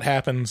that's what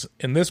happens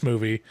in this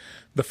movie.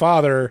 The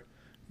father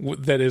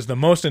that is the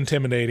most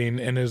intimidating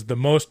and is the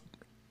most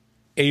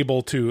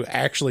able to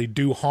actually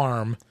do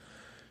harm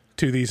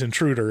to these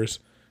intruders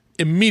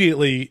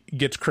immediately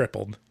gets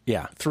crippled.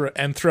 Yeah.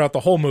 Throughout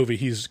the whole movie,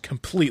 he's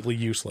completely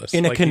useless.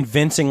 In a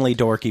convincingly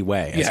dorky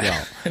way as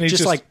well. And he's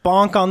just like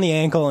bonk on the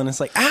ankle, and it's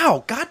like,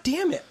 ow, god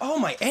damn it. Oh,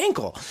 my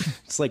ankle.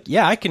 It's like,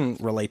 yeah, I can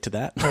relate to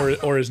that.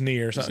 Or his knee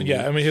or something.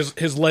 Yeah, I mean,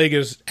 his leg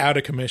is out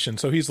of commission,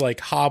 so he's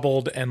like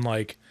hobbled and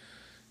like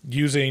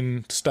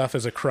using stuff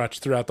as a crutch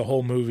throughout the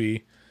whole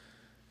movie.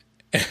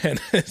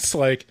 And it's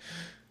like,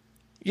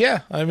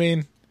 yeah, I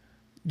mean,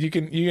 you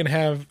can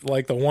have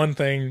like the one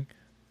thing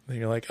that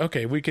you're like,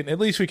 okay, we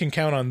can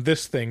count on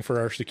this thing for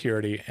our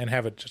security, and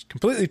have it just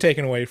completely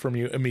taken away from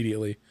you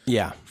immediately.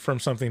 Yeah. From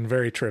something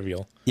very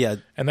trivial. Yeah.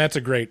 And that's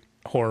a great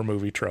horror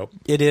movie trope.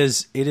 It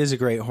is a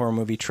great horror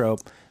movie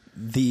trope.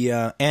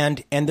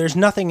 And there's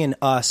nothing in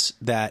Us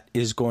that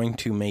is going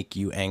to make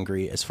you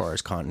angry as far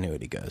as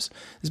continuity goes.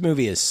 This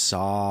movie is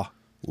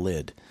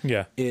solid.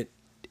 Yeah. It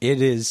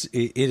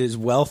is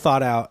well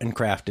thought out and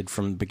crafted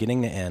from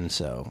beginning to end.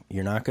 So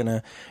you're not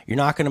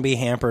gonna be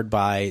hampered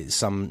by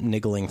some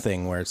niggling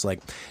thing where it's like,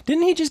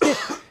 didn't he just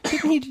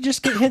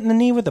get hit in the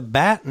knee with a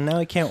bat and now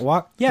he can't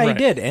walk? Yeah, he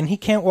did, and he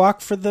can't walk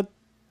for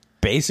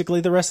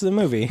basically the rest of the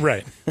movie.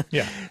 Right.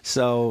 Yeah.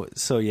 so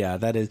yeah,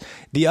 that is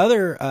the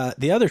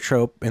other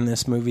trope in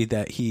this movie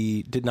that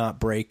he did not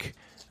break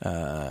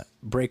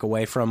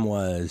away from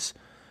was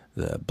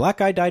the black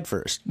guy died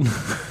first.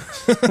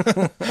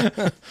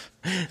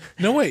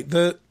 No, wait.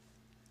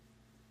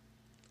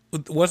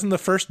 Wasn't the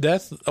first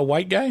death a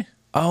white guy?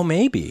 Oh,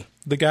 maybe.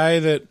 The guy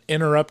that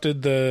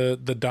interrupted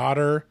the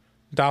daughter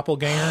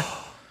doppelganger.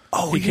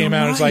 Oh, he came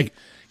out and was like,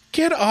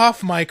 "Get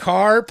off my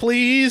car,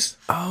 please."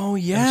 Oh,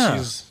 yeah. And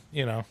she's,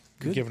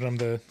 giving him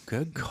the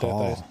good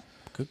call.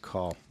 Good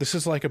call. This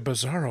is like a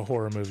Bizarro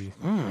horror movie.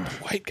 The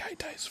white guy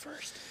dies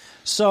first.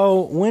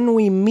 So when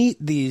we meet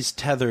these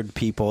tethered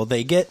people,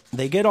 they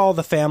get all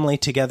the family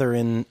together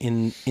in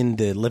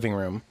the living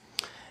room,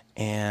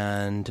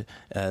 and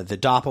the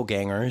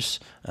doppelgangers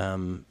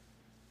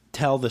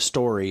tell the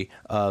story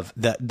of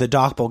the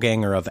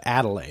doppelganger of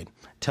Adelaide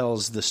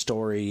tells the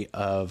story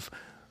of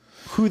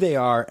who they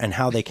are and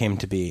how they came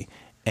to be.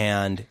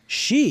 And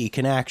she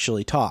can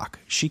actually talk.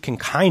 She can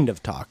kind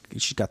of talk.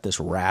 She's got this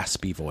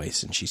raspy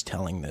voice, and she's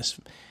telling this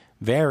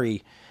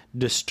very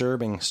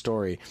disturbing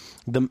story.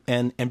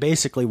 And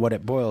basically what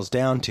it boils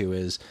down to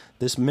is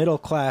this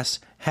middle-class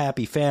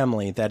happy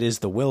family that is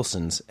the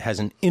Wilsons has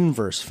an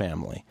inverse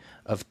family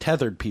of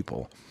tethered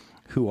people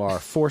who are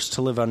forced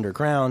to live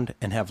underground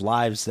and have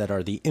lives that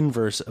are the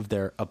inverse of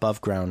their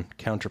above-ground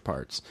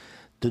counterparts.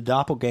 The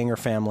doppelganger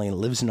family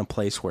lives in a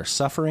place where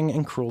suffering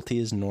and cruelty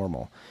is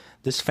normal.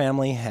 This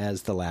family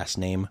has the last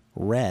name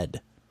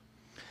Red.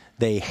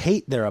 They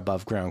hate their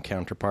above-ground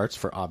counterparts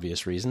for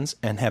obvious reasons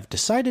and have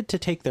decided to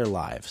take their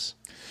lives.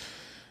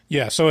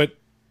 Yeah, so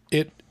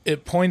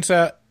it points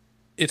out,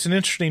 it's an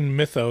interesting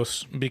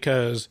mythos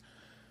because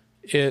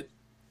it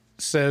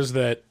says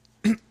that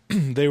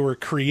they were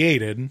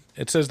created,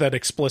 it says that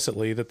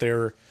explicitly, that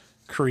they're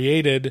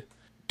created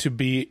to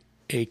be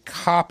a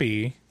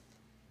copy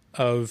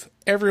of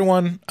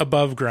everyone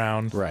above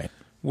ground. Right.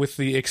 With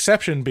the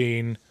exception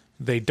being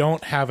they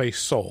don't have a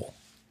soul.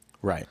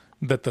 Right.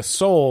 That the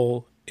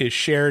soul is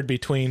shared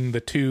between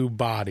the two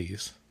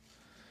bodies,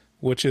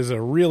 which is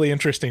a really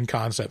interesting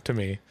concept to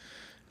me.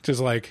 Just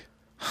like,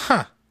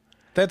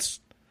 that's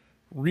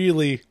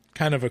really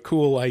kind of a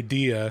cool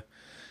idea,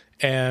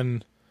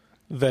 and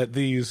that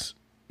these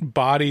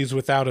bodies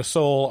without a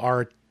soul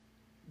are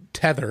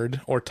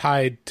tethered or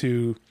tied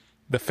to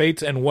the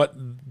fates and what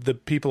the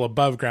people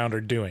above ground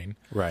are doing.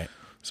 Right.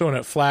 So when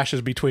it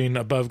flashes between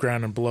above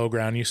ground and below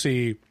ground, you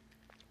see,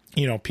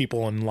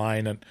 people in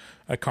line at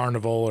a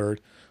carnival or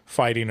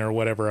fighting or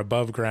whatever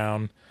above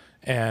ground,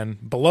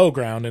 and below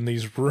ground in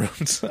these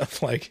rooms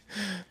of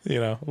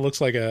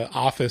looks like a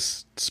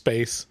office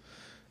space.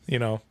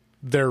 They're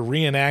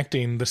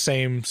reenacting the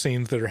same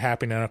scenes that are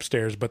happening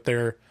upstairs, but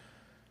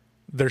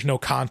there's no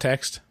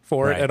context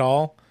for it at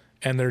all,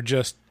 and they're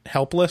just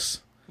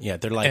helpless. Yeah,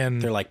 they're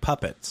like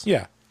puppets.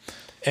 Yeah,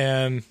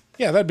 and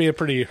that'd be a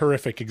pretty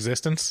horrific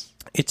existence.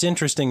 It's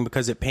interesting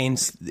because it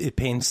paints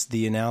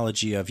the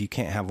analogy of you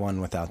can't have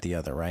one without the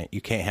other, right? You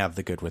can't have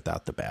the good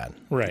without the bad.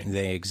 Right.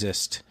 They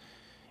exist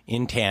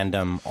in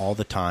tandem all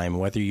the time,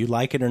 whether you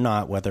like it or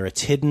not, whether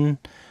it's hidden,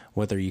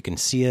 whether you can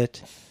see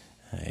it.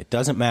 It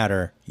doesn't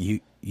matter.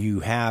 You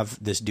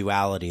have this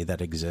duality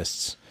that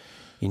exists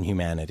in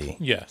humanity.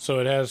 Yeah,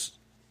 so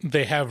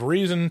they have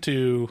reason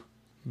to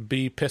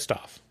be pissed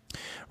off.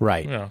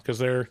 Right. Because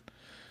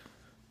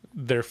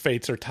their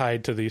fates are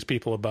tied to these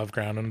people above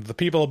ground, and the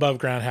people above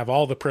ground have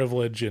all the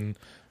privilege and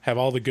have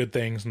all the good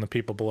things, and the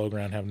people below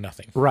ground have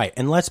nothing. Right.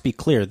 And let's be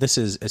clear, this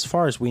is, as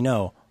far as we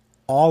know,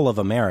 all of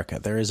America.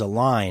 There is a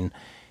line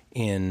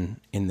in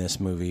this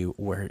movie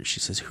where she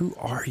says, "Who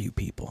are you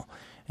people?"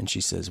 And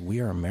she says, "We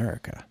are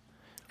America."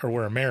 Or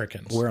we're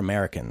Americans. We're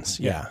Americans.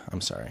 Yeah,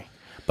 I'm sorry.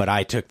 But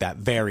I took that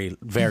very,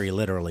 very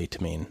literally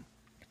to mean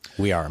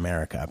we are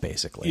America,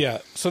 basically. Yeah.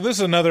 So this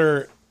is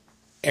another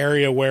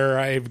area where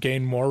I've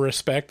gained more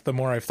respect the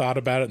more I've thought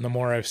about it and the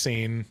more I've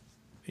seen,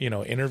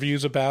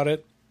 interviews about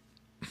it,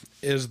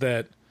 is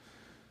that,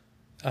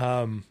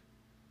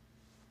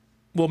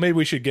 maybe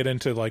we should get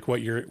into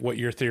what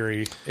your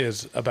theory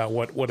is about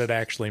what it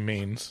actually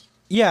means.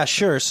 Yeah,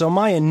 sure. So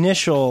my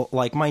initial,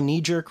 my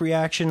knee-jerk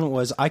reaction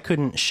was I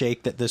couldn't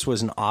shake that this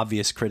was an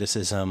obvious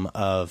criticism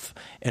of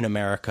an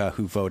America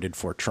who voted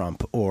for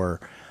Trump, or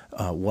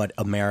what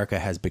America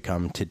has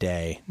become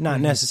today. Not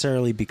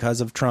necessarily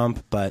because of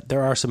Trump, but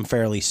there are some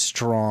fairly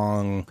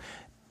strong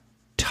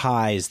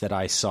ties that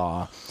I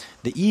saw.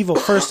 The evil,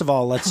 first of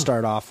all, let's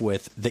start off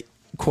with the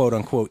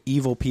quote-unquote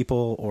evil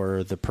people,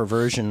 or the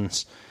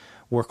perversions,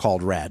 were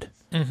called Red.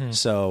 Mm-hmm.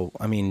 So,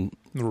 I mean,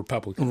 the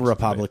Republicans,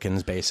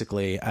 right?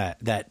 Basically,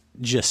 that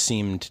just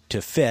seemed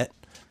to fit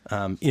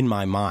in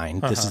my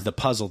mind. This is the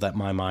puzzle that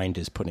my mind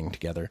is putting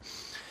together.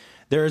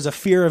 There is a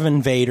fear of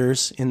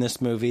invaders in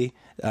this movie,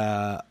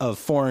 of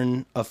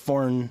foreign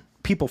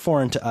people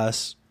foreign to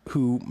us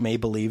who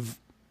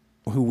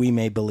we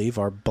may believe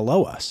are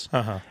below us.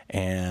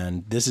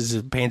 And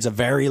this paints a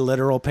very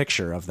literal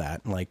picture of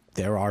that. Like,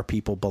 there are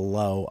people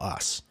below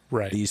us.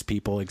 Right. These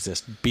people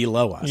exist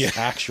below us,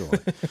 actually.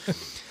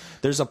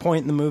 There's a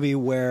point in the movie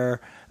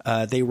where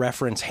they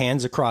reference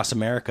Hands Across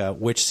America,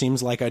 which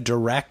seems like a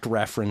direct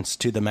reference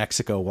to the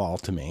Mexico Wall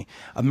to me.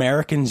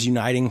 Americans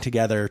uniting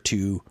together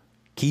to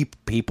keep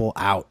people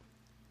out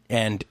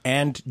and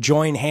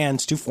join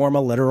hands to form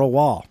a literal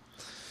wall.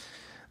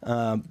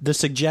 The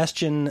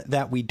suggestion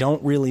that we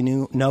don't really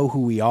know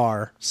who we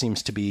are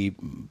seems to be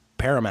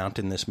paramount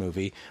in this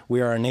movie.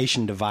 We are a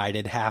nation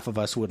divided. Half of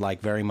us would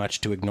like very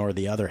much to ignore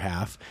the other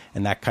half,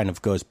 and that kind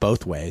of goes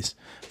both ways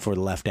for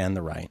the left and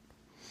the right.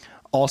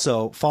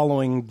 Also,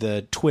 following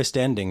the twist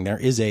ending, there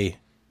is a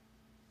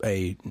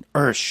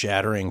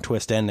earth-shattering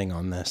twist ending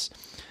on this.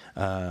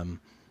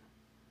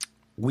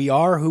 We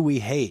are who we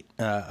hate.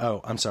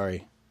 I'm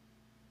sorry.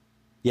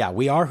 Yeah,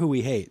 we are who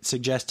we hate,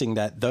 suggesting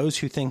that those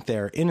who think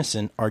they're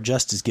innocent are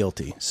just as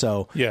guilty.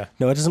 So,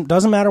 no, it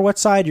doesn't matter what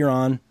side you're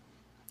on.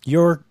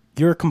 You're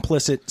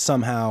complicit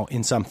somehow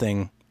in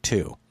something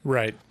too.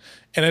 Right.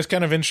 And it's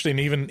kind of interesting,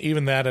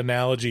 even that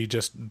analogy,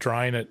 just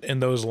drawing it in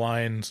those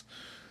lines,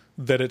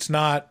 that it's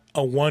not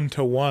a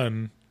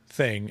one-to-one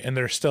thing, and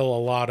there's still a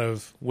lot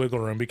of wiggle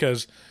room,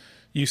 because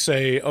you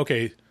say,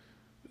 okay,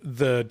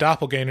 the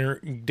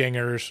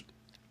doppelgangers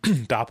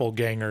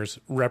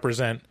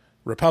represent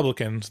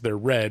Republicans. They're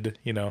red,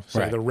 so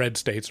Right. the red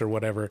states or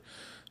whatever.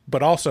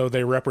 But also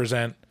they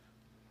represent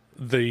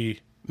the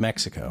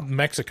Mexico.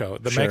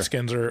 The Sure.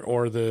 Mexicans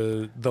or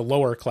the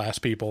lower class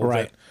people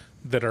Right.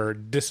 that are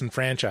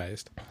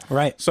disenfranchised.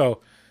 Right.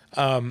 So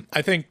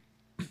I think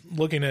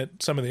looking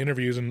at some of the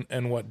interviews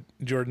and what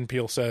Jordan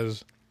Peele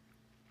says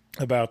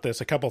about this,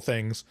 a couple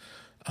things.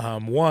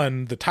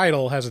 One, the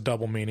title has a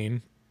double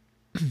meaning,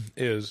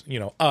 is,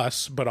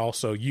 us, but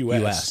also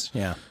U.S.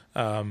 U.S.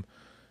 Yeah.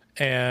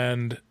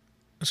 And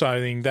so I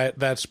think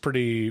that's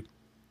pretty,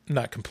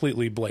 not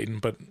completely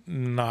blatant, but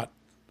not,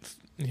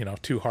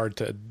 too hard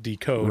to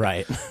decode.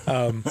 Right.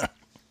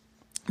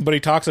 But he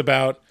talks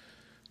about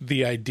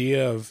the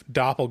idea of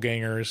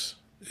doppelgangers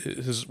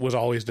was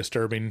always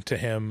disturbing to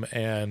him,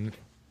 and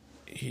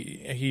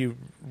he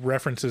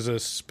references a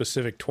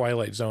specific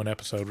Twilight Zone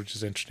episode, which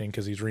is interesting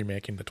because he's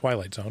remaking the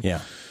Twilight Zone.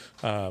 Yeah.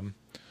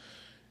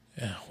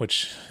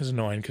 Which is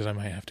annoying because I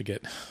might have to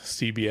get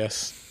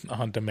CBS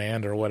on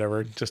demand or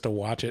whatever just to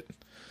watch it.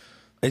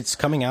 It's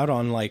coming out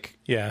on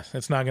Yeah,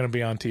 it's not going to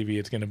be on TV.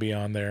 It's going to be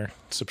on their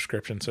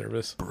subscription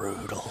service.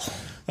 brutal.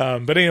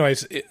 But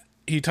anyways,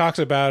 he talks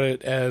about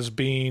it as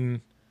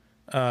being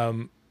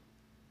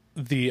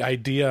the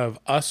idea of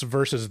us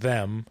versus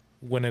them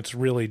when it's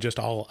really just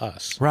all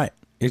us. Right.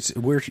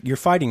 You're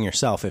fighting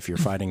yourself if you're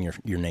fighting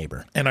your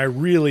neighbor. And I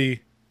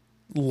really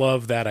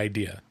love that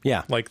idea.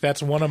 Yeah. Like,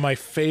 that's one of my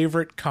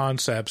favorite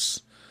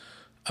concepts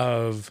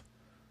of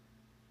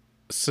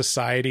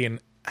society, and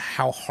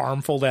how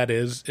harmful that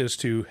is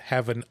to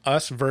have an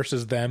us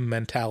versus them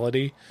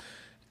mentality,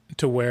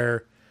 to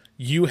where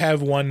you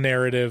have one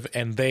narrative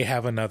and they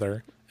have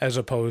another, as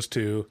opposed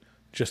to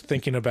just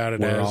thinking about it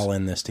We're as all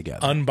in this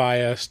together.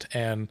 unbiased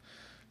and,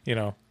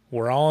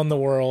 we're all in the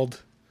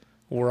world.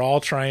 We're all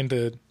trying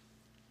to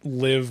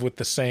live with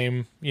the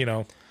same,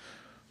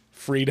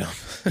 freedom.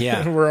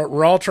 Yeah.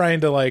 we're all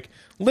trying to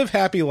live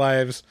happy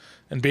lives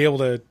and be able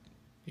to,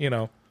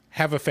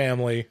 have a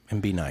family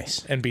and be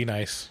nice. and be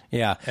nice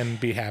Yeah. and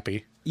be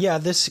happy. Yeah,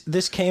 this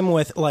came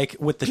with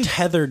with the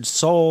tethered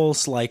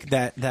souls,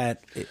 that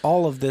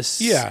all of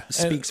this Yeah, and-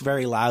 speaks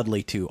very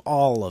loudly to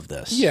all of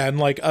this. Yeah,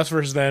 and us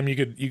versus them, you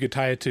could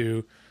tie it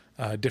to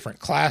different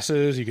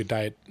classes. You could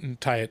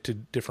tie it to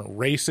different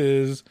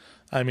races.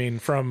 I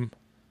mean, and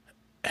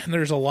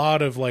there's a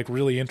lot of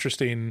really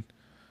interesting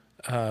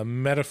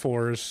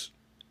metaphors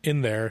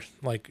in there.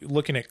 Like,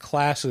 looking at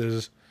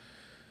classes,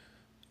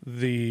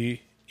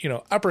 the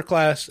upper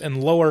class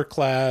and lower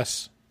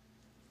class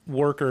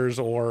workers,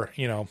 or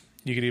you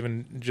could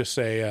even just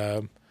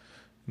say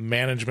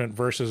management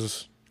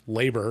versus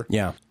labor.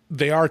 Yeah.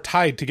 They are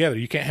tied together.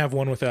 You can't have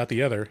one without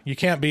the other. You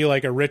can't be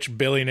like a rich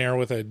billionaire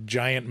with a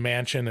giant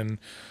mansion and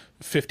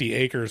 50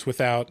 acres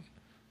without,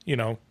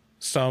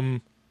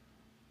 some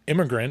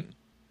immigrant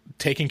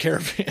taking care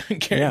of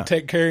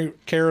take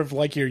care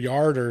of your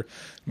yard or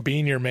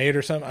being your maid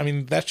or something. I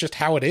mean, that's just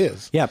how it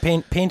is. Yeah,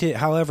 paint it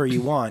however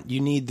you want. You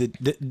need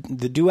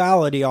the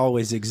duality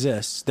always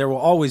exists. There will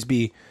always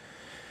be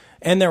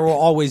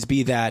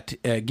that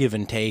give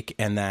and take,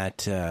 and that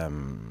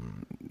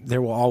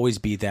there will always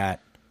be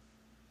that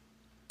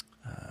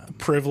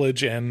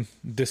Privilege and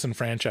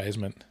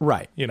disenfranchisement.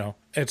 right.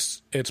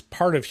 It's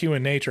part of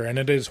human nature, and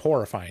it is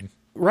horrifying.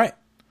 Right.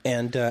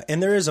 And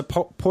there is a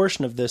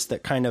portion of this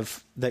that kind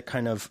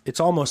of it's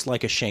almost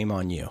like a shame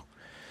on you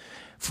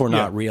for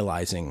not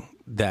realizing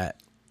that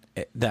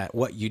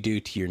what you do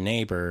to your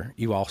neighbor,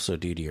 you also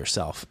do to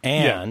yourself.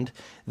 And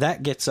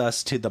that gets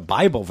us to the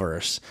Bible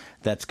verse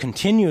that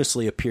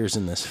continuously appears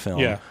in this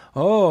film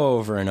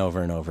over and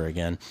over and over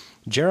again.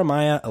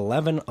 Jeremiah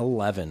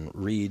 11:11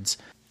 reads,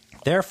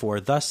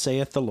 "Therefore thus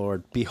saith the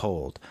Lord,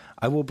 Behold,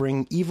 I will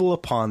bring evil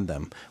upon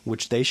them,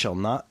 which they shall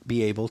not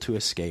be able to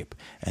escape.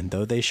 And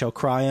though they shall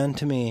cry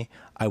unto me,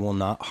 I will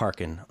not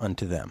hearken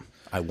unto them."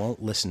 I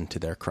won't listen to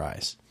their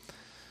cries.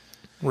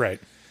 Right.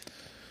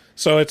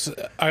 So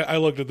I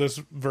looked at this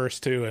verse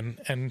too,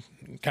 and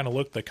kind of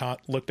looked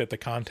at the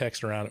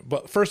context around it.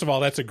 But first of all,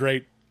 that's a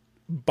great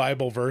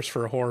Bible verse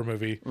for a horror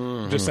movie.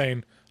 Just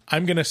saying,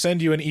 I'm going to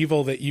send you an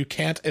evil that you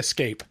can't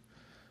escape,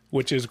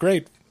 which is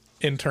great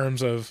in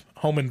terms of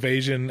home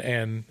invasion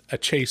and a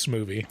chase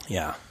movie.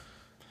 Yeah.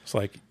 It's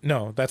like,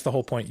 no, that's the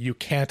whole point. You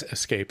can't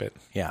escape it.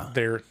 Yeah.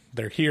 They're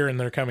here and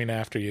they're coming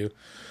after you.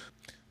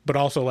 But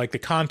also, the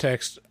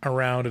context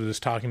around it is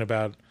talking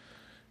about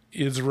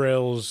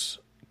Israel's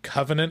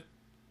covenant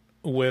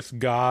with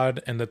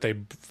God, and that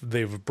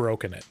they've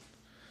broken it.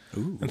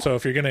 Ooh. And so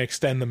if you're going to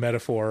extend the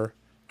metaphor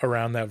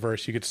around that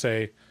verse, you could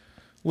say,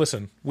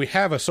 listen, we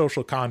have a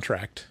social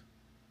contract,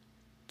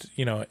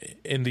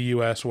 in the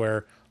U.S.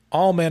 where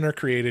all men are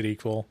created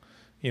equal.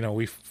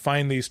 We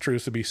find these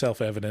truths to be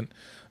self-evident.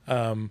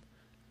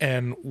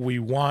 And we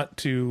want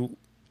to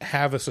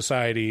have a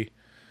society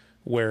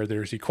where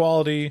there's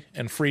equality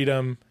and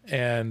freedom,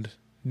 and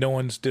no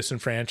one's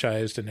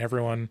disenfranchised, and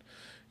everyone,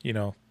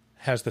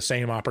 has the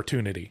same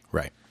opportunity.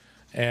 Right.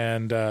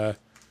 And I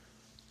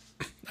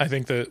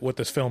think that what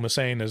this film is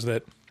saying is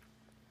that,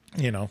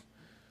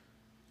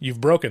 you've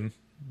broken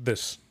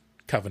this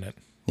covenant.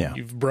 Yeah.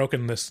 You've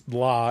broken this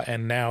law,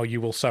 and now you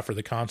will suffer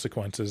the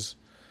consequences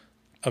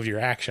of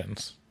your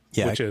actions.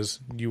 Yeah. Which is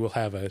you will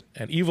have an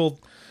evil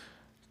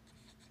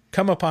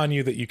come upon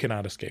you that you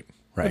cannot escape.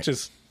 Right. Which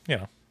is,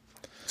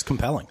 It's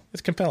compelling.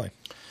 it's compelling.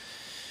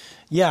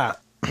 Yeah.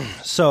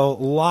 So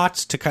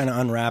lots to kind of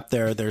unwrap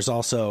there. There's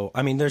also,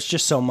 there's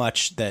just so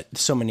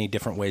many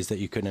different ways that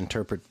you could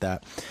interpret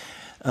that.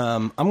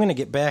 I'm going to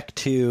get back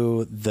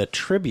to the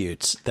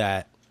tributes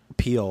that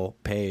Peele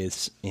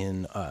pays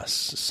in Us.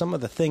 Some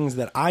of the things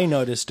that I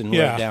noticed and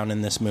wrote down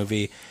in this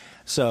movie.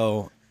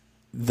 So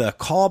the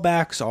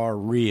callbacks are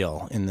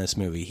real in this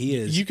movie. He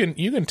is. You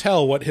can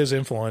tell what his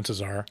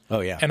influences are. Oh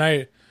yeah.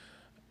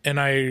 And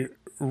I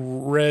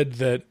read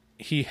that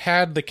he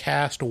had the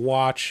cast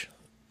watch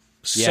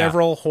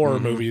several horror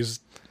movies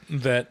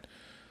that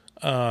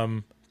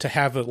to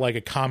have like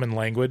a common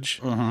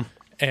language.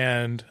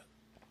 And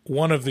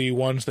one of the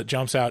ones that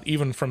jumps out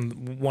even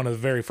from one of the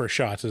very first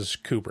shots is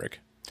Kubrick.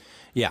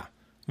 Yeah.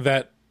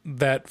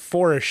 That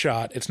forest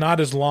shot, it's not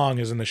as long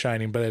as in The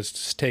Shining, but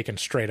it's taken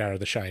straight out of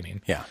The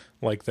Shining. Yeah.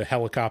 Like the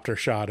helicopter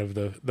shot of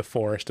the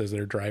forest as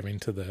they're driving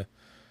to the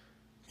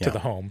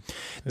home.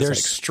 It's like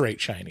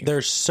straight Shining.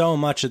 There's so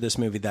much of this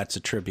movie that's a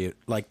tribute.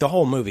 Like the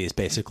whole movie is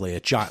basically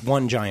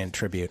one giant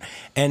tribute.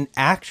 And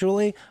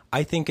actually,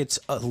 I think it's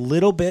a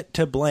little bit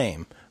to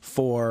blame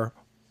for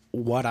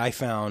what I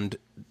found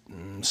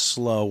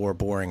slow or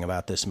boring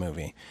about this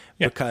movie.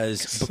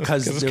 Because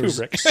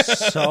there's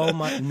so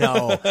much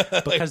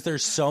because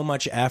there's so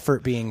much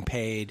effort being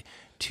paid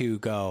to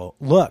go,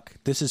 look,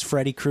 this is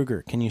Freddy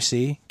Krueger. Can you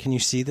see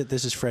that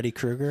this is Freddy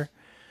Krueger?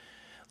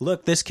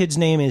 Look, this kid's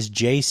name is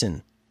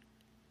Jason.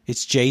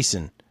 It's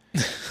Jason.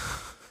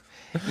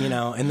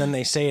 And then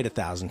they say it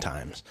 1,000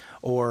 times.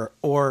 So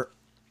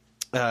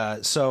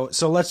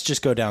let's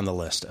just go down the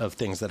list of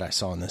things that I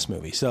saw in this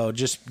movie. So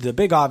just the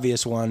big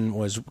obvious one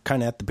was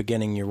kind of at the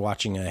beginning. You're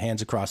watching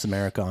Hands Across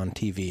America on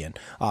TV, and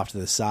off to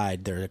the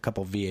side there are a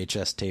couple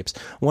VHS tapes,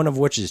 one of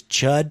which is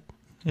Chud.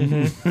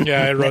 Mm-hmm.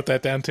 Yeah, I wrote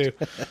that down too.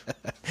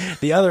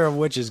 The other of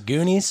which is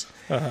Goonies.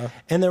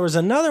 And there was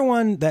another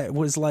one that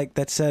was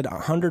that said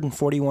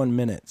 141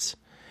 minutes.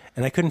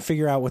 And I couldn't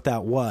figure out what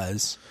that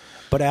was.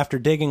 But after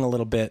digging a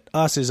little bit,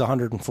 Us is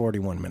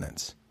 141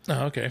 minutes.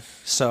 Oh, okay.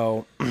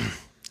 So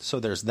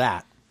there's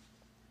that.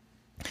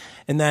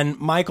 And then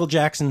Michael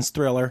Jackson's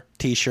Thriller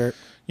t-shirt.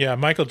 Yeah,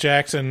 Michael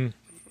Jackson,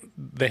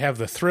 they have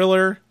the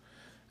Thriller.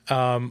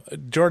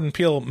 Jordan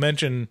Peele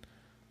mentioned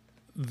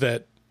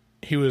that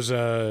he was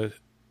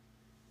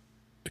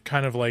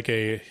kind of like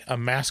a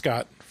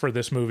mascot for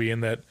this movie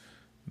in that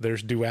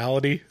there's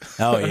duality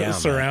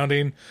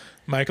surrounding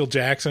Michael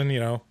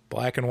Jackson,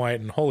 black and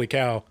white, and holy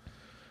cow,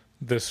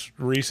 this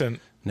recent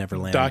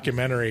Neverland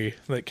documentary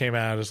that came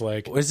out is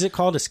like... Was it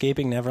called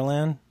Escaping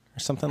Neverland or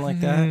something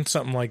like that?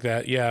 Something like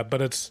that, yeah.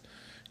 But it's,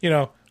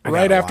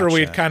 right after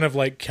we'd that. kind of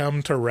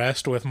come to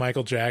rest with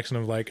Michael Jackson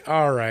of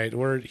all right,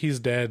 he's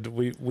dead.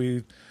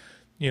 We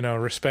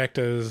respect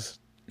his,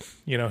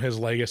 his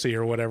legacy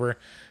or whatever.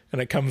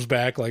 And it comes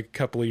back a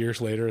couple of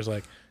years later is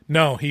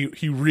no, he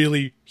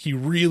really,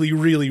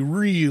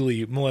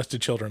 really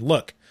molested children.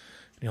 Look.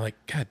 And you're like,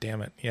 God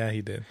damn it. Yeah,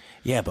 he did.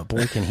 Yeah, but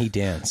boy, can he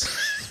dance.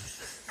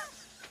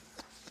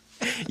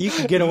 You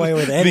can get away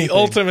with anything.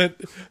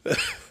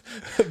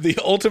 The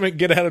ultimate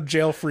get out of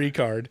jail free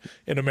card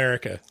in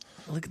America.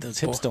 Look at those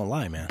hips don't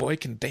lie, man. Boy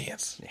can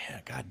dance.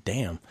 Yeah, god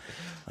damn.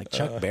 Like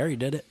Chuck Berry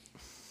did it.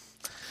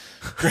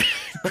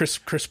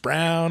 Chris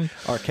Brown.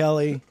 R.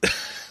 Kelly.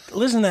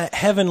 Listen to that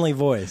heavenly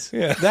voice.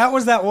 Yeah. That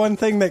was that one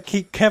thing that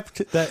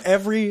that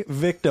every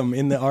victim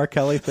in the R.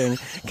 Kelly thing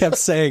kept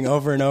saying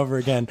over and over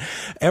again.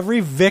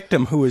 Every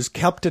victim who was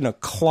kept in a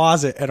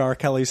closet at R.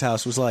 Kelly's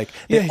house was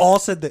they all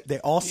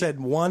said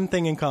one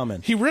thing in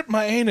common. He ripped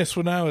my anus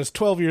when I was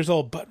 12 years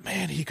old, but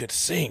man, he could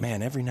sing.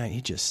 Man, every night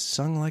he just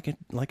sung like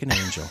an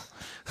angel.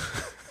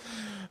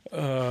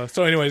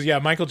 So anyways, yeah,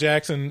 Michael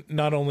Jackson,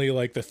 not only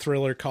the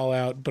Thriller call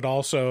out, but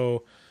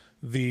also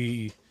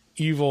the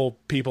evil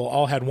people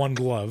all had one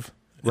glove.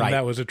 And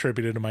that was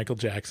attributed to Michael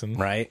Jackson.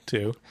 Right.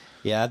 Too.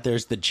 Yeah,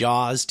 there's the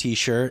Jaws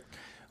t-shirt,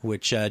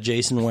 which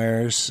Jason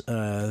wears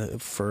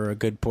for a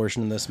good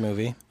portion of this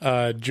movie.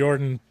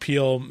 Jordan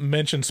Peele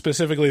mentioned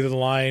specifically the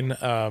line,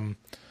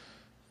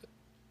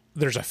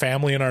 there's a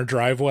family in our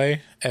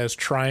driveway, as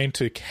trying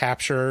to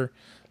capture,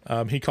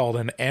 he called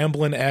an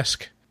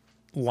Amblin-esque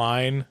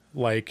line,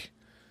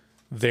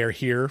 they're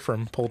here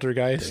from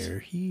Poltergeist. They're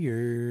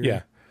here.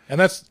 Yeah. And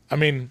that's,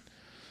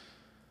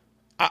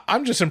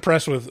 I'm just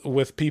impressed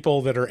with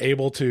people that are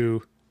able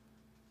to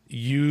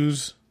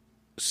use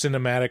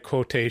cinematic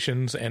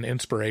quotations and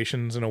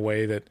inspirations in a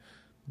way that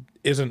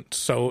isn't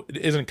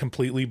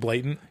completely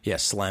blatant. Yeah,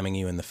 slamming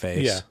you in the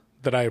face. Yeah,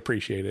 that I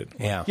appreciate it.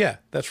 Yeah. Yeah,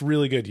 that's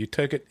really good. You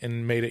took it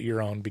and made it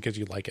your own because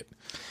you like it.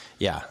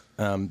 Yeah.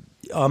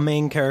 A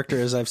main character,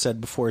 as I've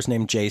said before, is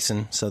named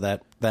Jason, so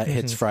that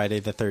hits Friday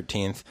the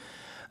 13th.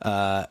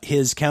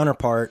 His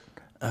counterpart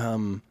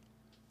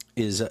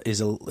is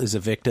a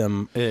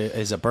victim,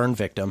 is a burn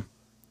victim,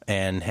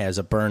 and has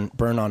a burn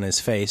on his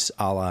face,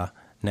 a la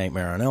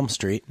Nightmare on Elm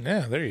Street.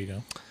 Yeah, there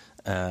you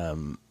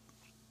go.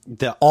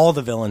 All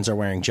the villains are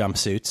wearing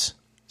jumpsuits,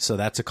 so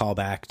that's a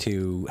callback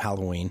to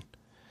Halloween.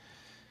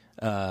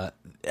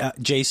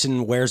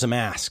 Jason wears a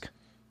mask,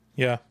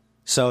 Yeah.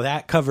 so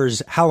that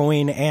covers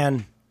Halloween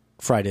and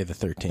Friday the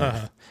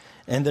 13th.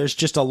 And there's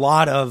just a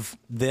lot of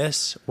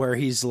this where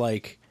he's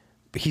like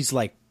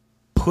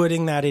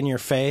putting that in your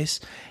face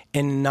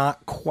in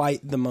not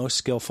quite the most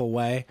skillful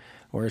way,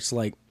 where it's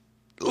like,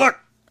 look,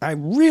 I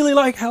really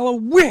like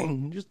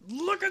Halloween. Just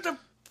look at the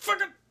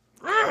fucking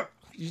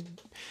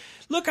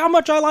look how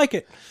much I like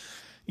it.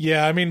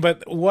 Yeah, I mean,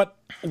 but what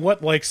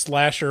like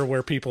slasher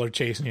where people are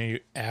chasing you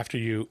after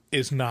you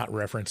is not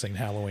referencing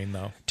Halloween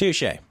though.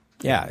 Touche.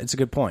 Yeah, it's a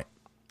good point.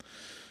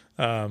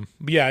 But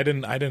yeah, I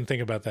didn't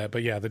think about that,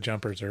 but yeah, the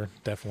jumpers are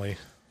definitely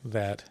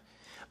that.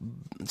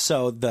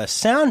 So the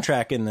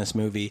soundtrack in this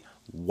movie,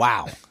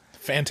 wow.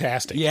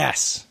 Fantastic.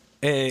 Yes.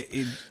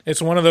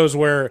 It's one of those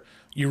where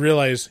you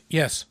realize,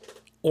 yes,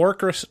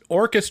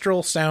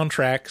 orchestral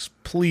soundtracks,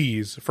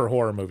 please, for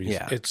horror movies.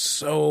 Yeah. It's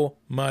so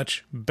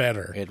much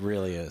better It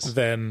really is.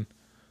 than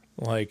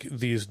like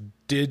these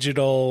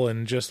digital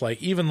and just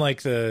like even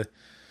like the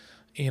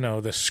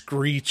the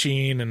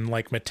screeching and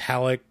like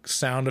metallic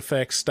sound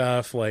effects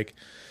stuff. Like,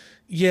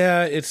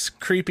 yeah, it's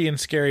creepy and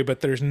scary, but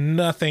there's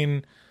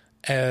nothing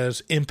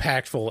as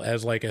impactful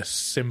as like a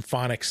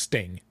symphonic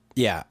sting.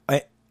 Yeah.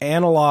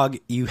 Analog,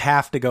 you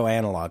have to go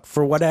analog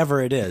for whatever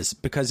it is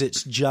because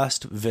it's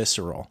just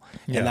visceral.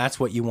 Yeah. And that's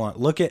what you want.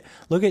 Look at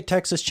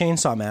Texas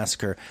Chainsaw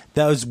Massacre.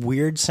 Those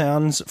weird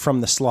sounds from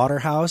the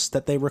slaughterhouse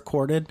that they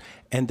recorded,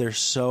 and they're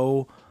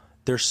so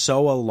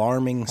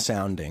alarming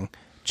sounding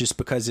just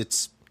because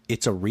it's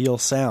a real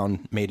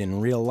sound made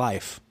in real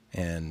life,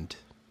 and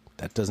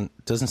that doesn't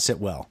sit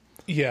well.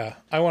 Yeah,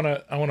 I want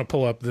to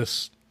pull up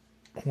this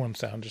one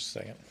sound just a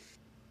second.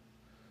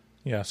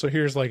 Yeah, so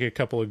here's like a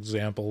couple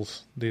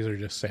examples. These are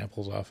just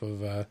samples off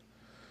of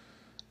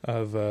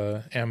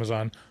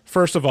Amazon.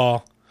 First of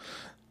all,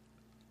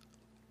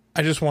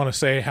 I just want to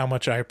say how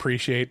much I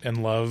appreciate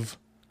and love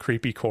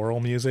creepy choral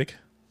music.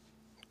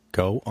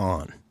 Go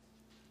on.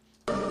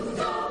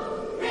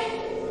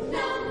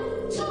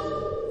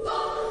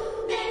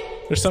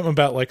 There's something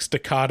about like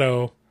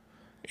staccato,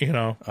 I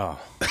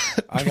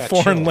got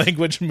foreign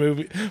chills.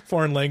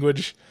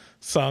 language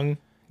sung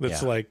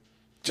that's Yeah. like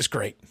just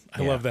great.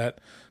 I Yeah. love that.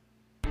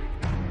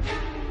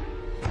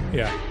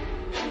 Yeah.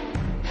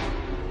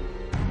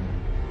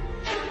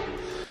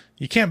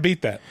 You can't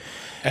beat that.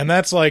 And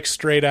that's like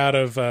straight out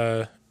of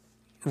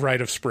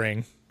Rite of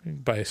Spring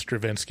by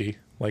Stravinsky.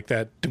 Like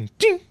that. Ding,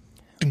 ding,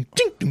 ding,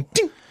 ding, ding,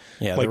 ding.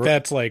 Yeah, Like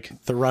that's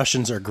like, the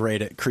Russians are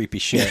great at creepy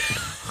shit.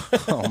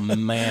 Oh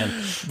man.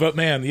 but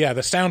man, yeah,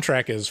 the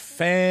soundtrack is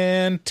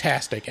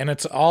fantastic, and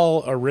it's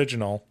all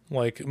original.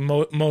 Like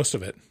most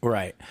of it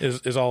Right.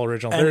 is all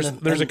original. And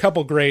There's a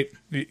couple great,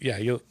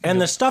 yeah. And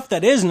the stuff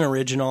that isn't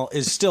original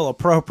is still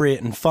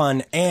appropriate and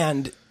fun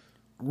and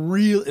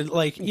real,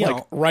 like, you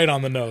know, right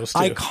on the nose too.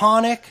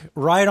 iconic,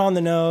 right on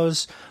the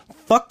nose.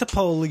 Fuck the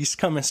police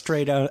coming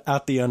straight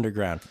out the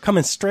underground.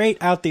 Coming straight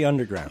out the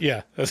underground.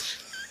 Yeah,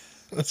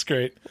 that's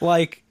great.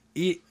 Like,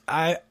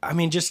 I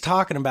mean, just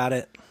talking about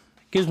it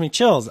gives me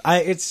chills.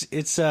 I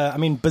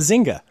mean,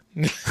 bazinga.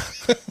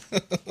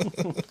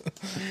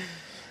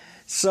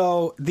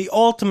 So the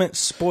ultimate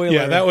spoiler.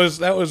 Yeah, that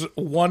was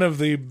one of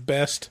the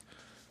best.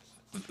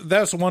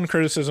 That's one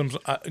criticism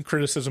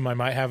I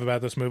might have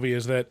about this movie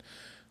is that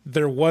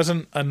there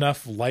wasn't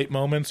enough light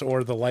moments,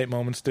 or the light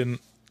moments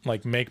didn't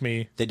like make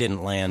me They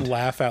didn't land.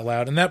 laugh out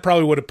loud, and that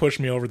probably would have pushed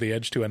me over the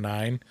edge to a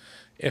 9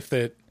 if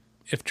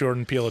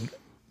Jordan Peele had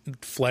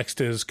flexed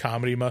his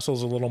comedy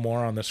muscles a little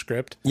more on the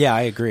script. Yeah,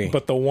 I agree.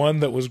 But the one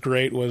that was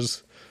great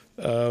was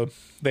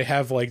they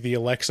have like the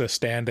Alexa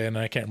stand-in.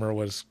 I can't remember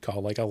what it's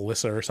called, like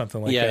Alyssa or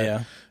something like that.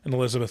 Yeah. And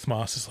Elizabeth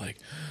Moss is like,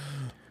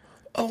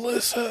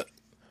 Alyssa,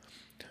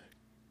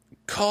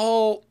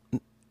 call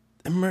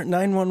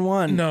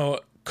 911. no,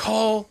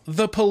 call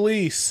the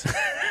police.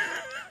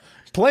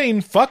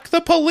 Plain fuck the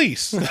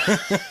police. And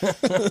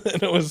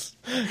it was,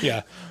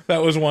 yeah,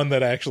 that was one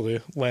that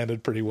actually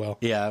landed pretty well.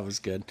 Yeah, it was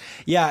good.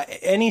 Yeah,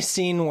 any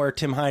scene where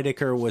Tim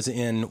Heidecker was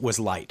in was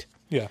light.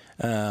 Yeah.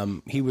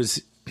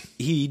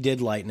 He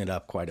did lighten it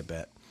up quite a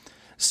bit.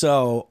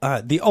 So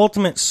the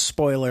ultimate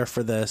spoiler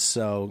for this,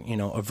 so, you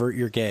know, avert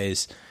your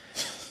gaze.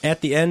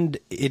 At the end,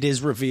 it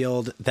is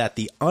revealed that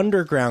the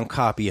underground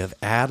copy of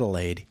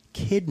Adelaide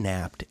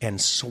kidnapped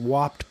and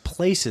swapped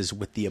places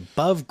with the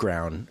above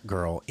ground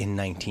girl in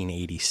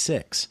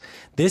 1986.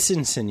 This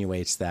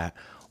insinuates that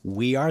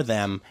we are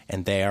them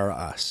and they are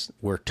us.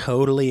 We're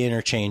totally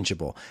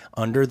interchangeable.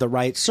 Under the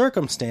right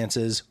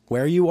circumstances,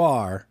 where you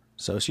are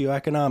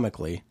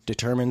socioeconomically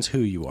determines who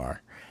you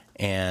are.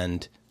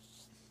 And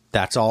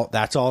that's all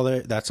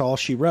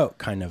she wrote,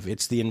 kind of.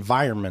 It's the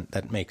environment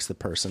that makes the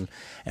person.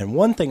 And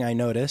one thing I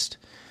noticed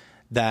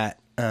that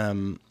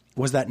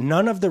was that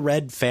none of the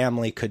Red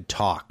family could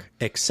talk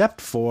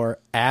except for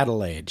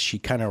Adelaide. She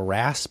kind of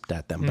rasped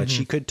at them, but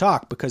she could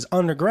talk because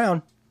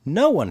underground,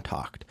 no one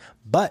talked.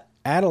 But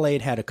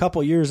Adelaide had a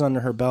couple years under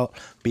her belt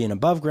being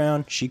above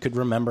ground. She could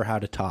remember how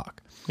to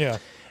talk. Yeah.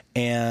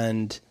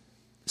 And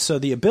so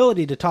the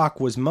ability to talk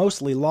was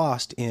mostly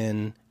lost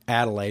in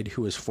Adelaide,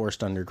 who was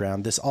forced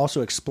underground. This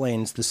also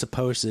explains the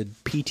supposed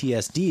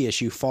PTSD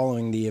issue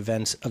following the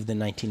events of the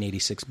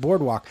 1986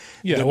 boardwalk.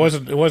 Yeah, it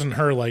wasn't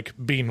her like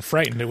being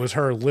frightened. It was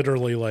her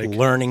literally like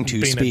learning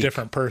to being speak. a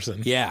different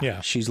person.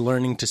 Yeah. She's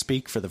learning to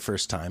speak for the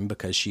first time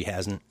because she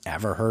hasn't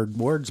ever heard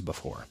words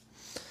before.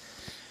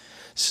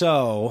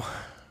 So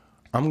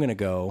I'm going to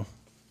go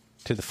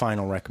to the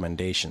final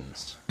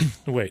recommendations.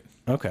 Wait.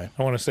 Okay.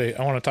 I want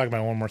to talk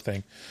about one more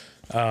thing.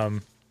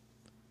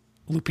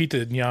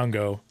 Lupita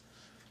Nyong'o.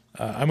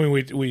 I mean,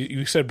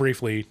 we said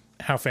briefly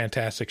how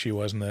fantastic she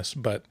was in this,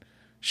 but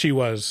she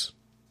was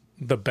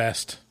the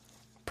best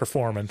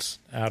performance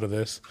out of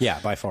this. Yeah,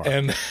 by far.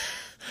 And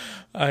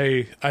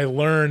I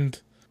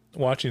learned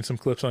watching some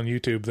clips on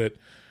YouTube that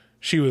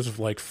she was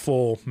like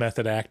full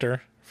method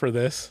actor for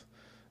this.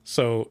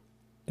 So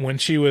when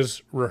she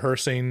was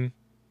rehearsing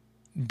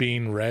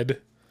being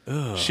Red,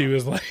 she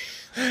was like,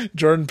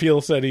 Jordan Peele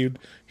said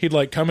he'd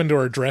like come into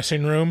her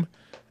dressing room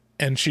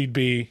and she'd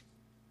be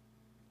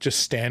just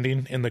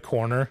standing in the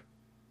corner,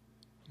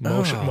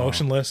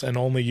 motionless and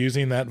only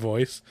using that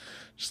voice.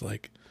 Just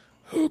like,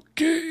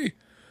 okay,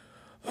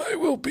 I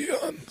will be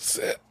on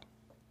set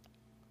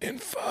in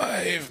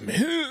 5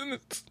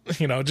 minutes.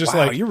 You know, just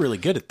wow, like, you're really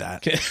good at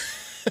that.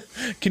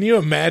 Can you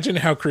imagine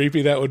how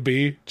creepy that would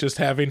be? Just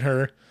having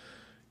her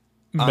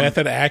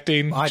method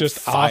acting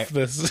just off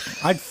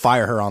this. I'd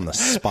fire her on the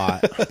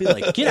spot. I'd be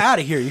like, get out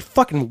of here. You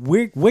fucking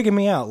wigging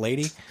me out,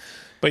 lady.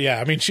 But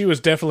yeah, I mean, she was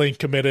definitely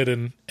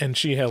committed, and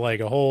she had like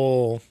a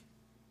whole,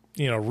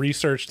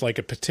 researched like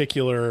a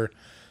particular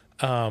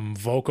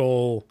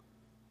vocal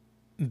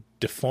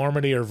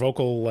deformity or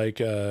vocal like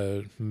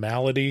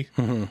malady.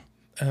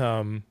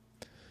 Mm-hmm.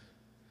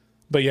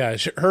 But yeah,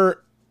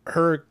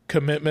 her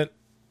commitment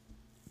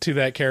to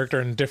that character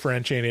and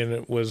differentiating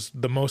it was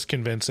the most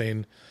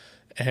convincing,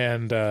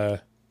 and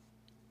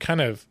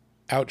kind of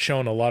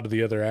outshone a lot of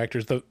the other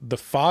actors. The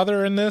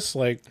father in this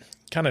like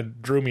kind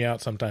of drew me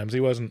out sometimes. He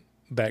wasn't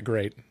that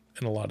great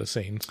in a lot of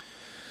scenes.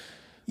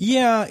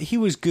 Yeah, he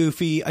was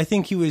goofy. I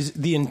think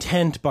the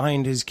intent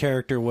behind his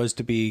character was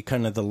to be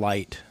kind of the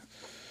light.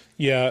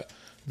 Yeah,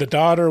 the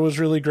daughter was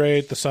really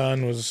great. The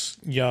son was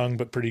young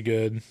but pretty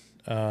good.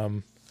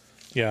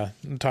 Yeah,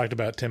 talked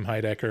about Tim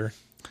Heidecker.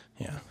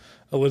 Yeah.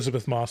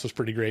 Elizabeth Moss was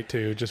pretty great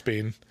too, just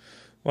being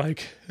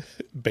like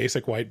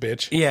basic white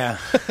bitch. Yeah.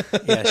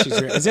 Yeah, she's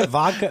great. Is it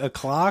vodka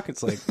o'clock?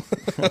 It's like,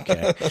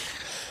 okay.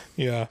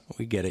 Yeah.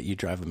 We get it. You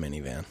drive a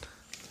minivan.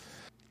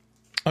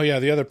 Oh yeah,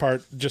 the other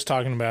part, just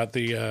talking about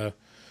the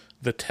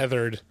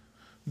tethered,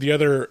 the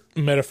other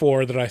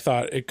metaphor that I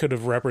thought it could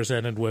have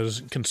represented was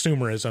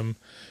consumerism,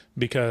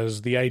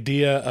 because the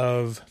idea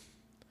of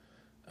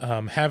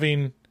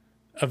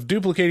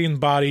duplicating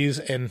bodies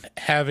and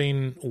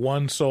having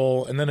one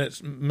soul, and then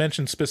it's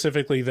mentioned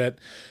specifically that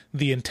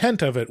the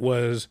intent of it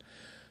was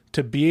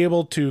to be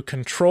able to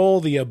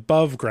control the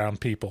above ground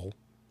people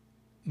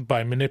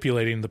by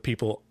manipulating the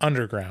people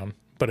underground,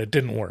 but it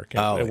didn't work.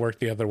 It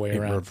worked the other way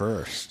around. It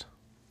reversed.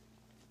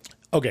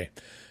 Okay.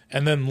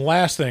 And then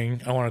last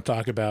thing I want to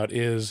talk about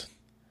is,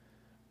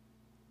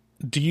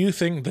 do you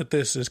think that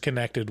this is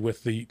connected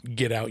with the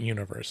Get Out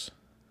universe?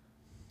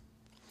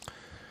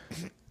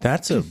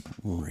 That's a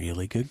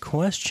really good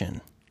question.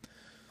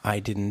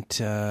 I didn't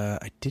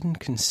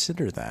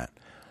consider that.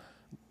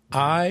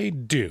 I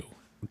do.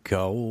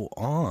 Go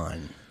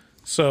on.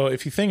 So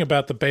if you think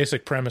about the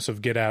basic premise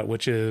of Get Out,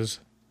 which is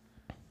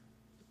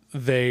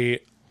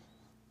they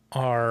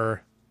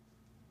are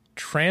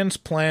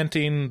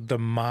transplanting the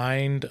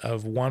mind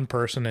of one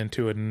person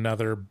into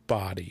another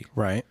body,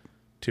 right,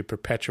 to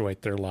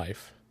perpetuate their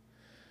life.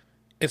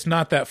 It's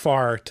not that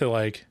far to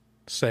like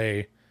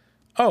say,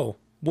 oh,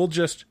 we'll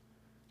just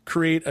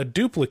create a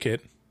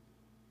duplicate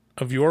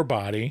of your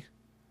body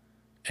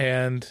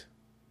and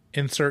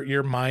insert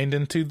your mind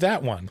into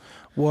that one.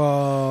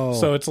 Whoa.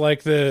 So it's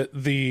like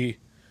the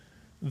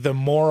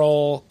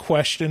moral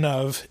question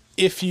of,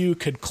 if you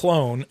could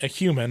clone a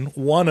human,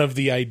 one of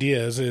the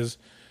ideas is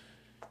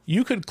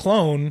you could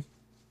clone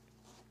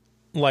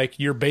like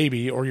your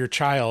baby or your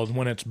child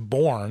when it's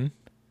born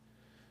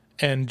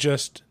and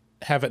just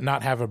have it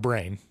not have a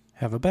brain.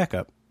 Have a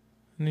backup.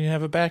 And you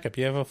have a backup.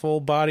 You have a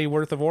full body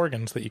worth of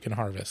organs that you can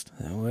harvest.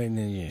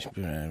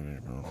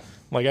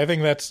 Like,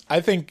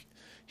 I think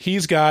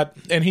he's got,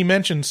 and he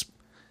mentions,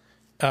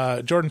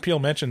 Jordan Peele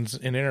mentions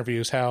in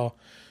interviews how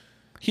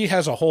he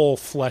has a whole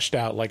fleshed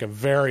out, like a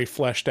very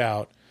fleshed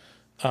out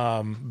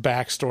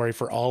backstory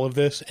for all of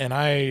this. And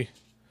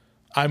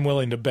I'm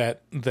willing to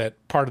bet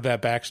that part of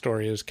that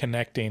backstory is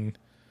connecting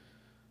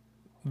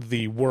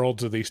the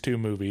worlds of these two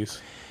movies.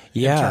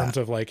 Yeah. In terms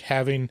of like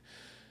having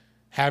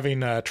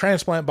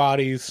transplant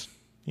bodies,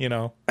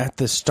 At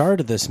the start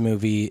of this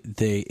movie,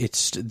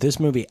 this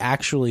movie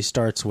actually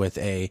starts with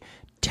a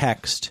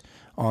text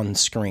on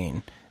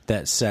screen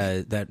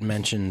that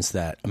mentions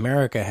that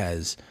America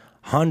has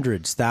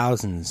hundreds,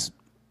 thousands,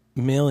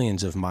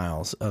 millions of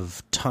miles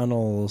of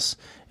tunnels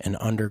and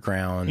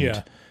underground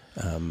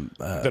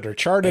that are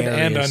charted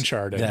and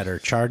uncharted. That are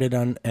charted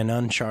and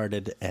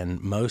uncharted,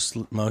 and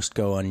most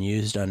go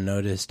unused,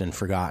 unnoticed, and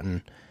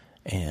forgotten.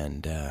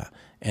 And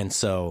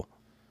so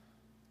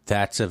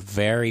that's a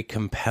very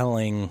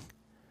compelling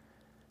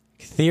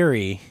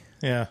theory.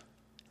 Yeah.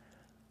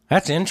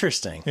 That's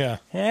interesting. Yeah.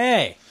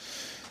 Hey.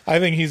 I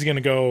think he's going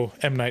to go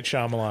M. Night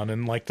Shyamalan,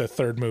 and like the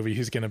third movie,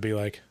 he's going to be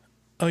like,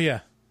 oh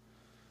yeah,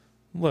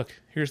 look,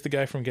 here's the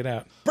guy from Get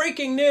Out.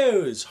 Breaking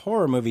news!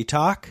 Horror movie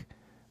talk.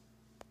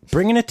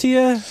 Bringing it to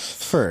you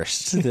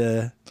first.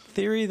 The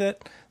theory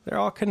that they're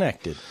all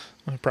connected.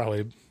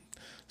 Probably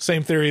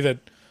same theory that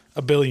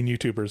a billion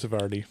YouTubers have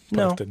already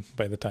posted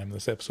by the time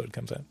this episode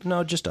comes out.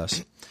 No, just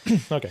us.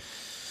 Okay.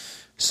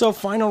 So,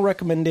 final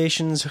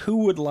recommendations. Who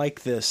would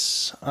like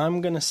this?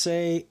 I'm going to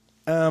say,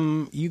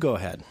 you go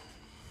ahead.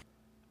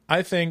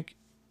 I think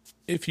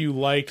if you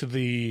liked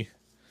the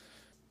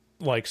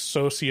like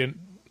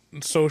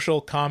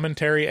social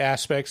commentary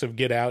aspects of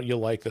Get Out, you'll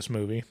like this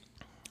movie.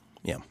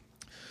 Yeah.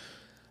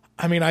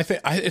 I mean, I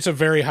think it's a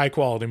very high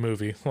quality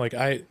movie. Like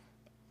I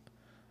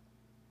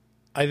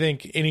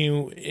think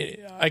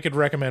I could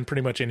recommend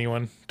pretty much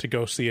anyone to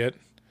go see it.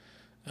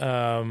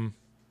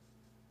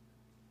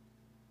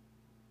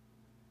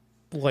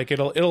 Like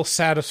it'll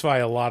satisfy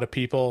a lot of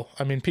people.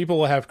 I mean, people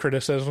will have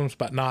criticisms,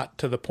 but not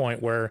to the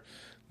point where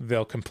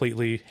they'll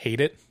completely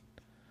hate it.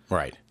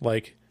 Right.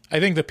 Like, I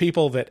think the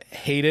people that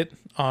hate it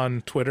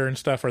on Twitter and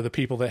stuff are the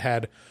people that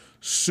had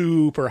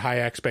super high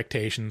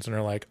expectations and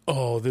are like,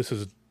 oh, this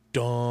is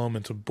dumb.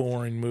 It's a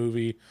boring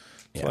movie.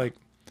 It's like,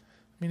 I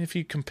mean, if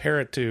you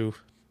compare it to,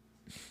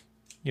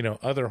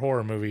 other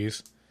horror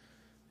movies,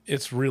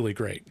 it's really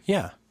great.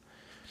 Yeah.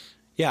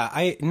 Yeah,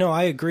 I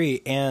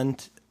agree.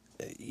 And,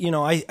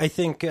 I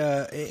think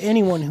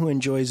anyone who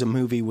enjoys a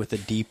movie with a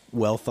deep,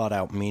 well thought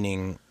out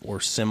meaning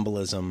or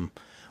symbolism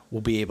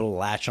will be able to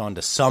latch on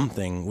to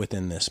something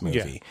within this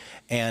movie.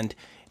 Yeah.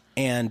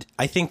 And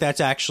I think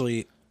that's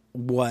actually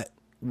what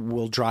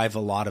will drive a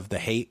lot of the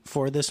hate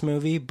for this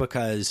movie,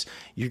 because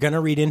you're going to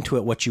read into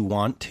it what you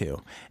want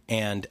to.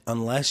 And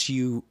unless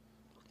you,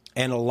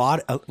 and a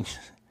lot of,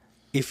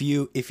 if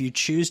you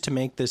choose to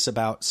make this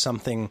about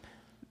something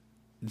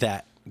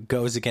that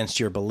goes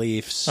against your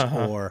beliefs,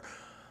 or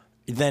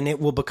then it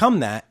will become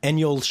that, and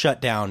you'll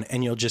shut down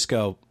and you'll just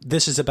go,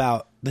 this is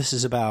about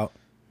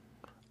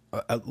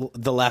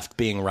the left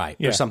being right,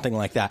 or something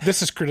like that.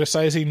 This is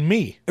criticizing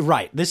me.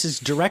 Right. This is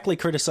directly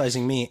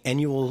criticizing me, and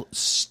you will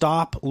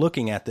stop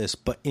looking at this.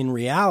 But in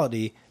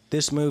reality,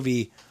 this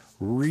movie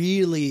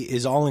really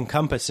is all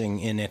encompassing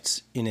in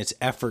its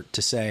effort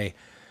to say,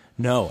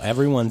 no,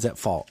 everyone's at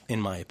fault, in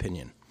my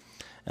opinion.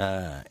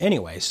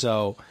 Anyway,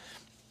 so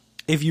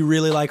if you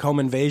really like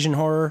home invasion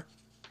horror,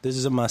 this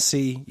is a must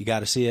see. You got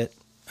to see it.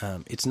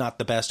 It's not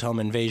the best home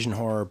invasion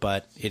horror,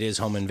 but it is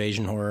home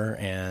invasion horror,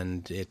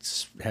 and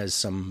has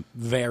some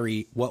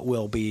what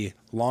will be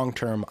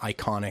long-term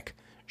iconic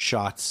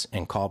shots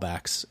and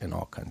callbacks and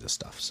all kinds of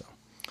stuff.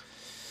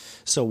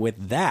 So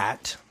with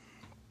that,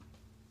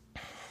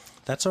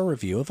 that's our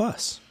review of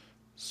Us.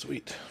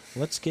 Sweet.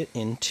 Let's get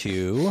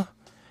into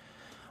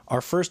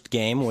our first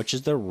game, which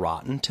is the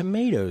Rotten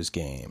Tomatoes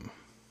game.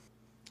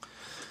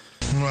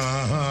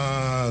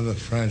 The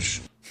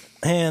French.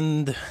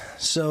 And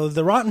so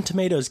the Rotten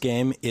Tomatoes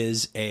game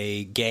is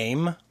a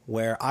game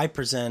where I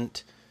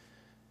present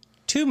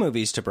two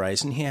movies to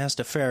Bryce, and he has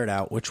to ferret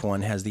out which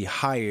one has the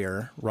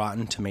higher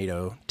Rotten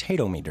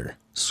Tomatometer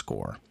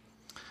score.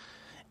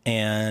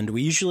 And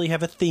we usually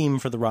have a theme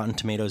for the Rotten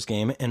Tomatoes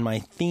game, and my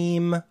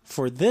theme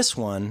for this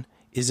one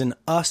is an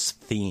Us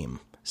theme.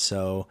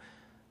 So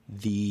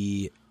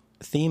the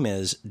theme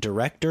is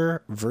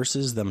director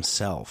versus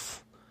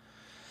themselves.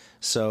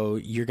 So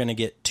you're going to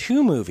get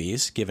two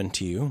movies given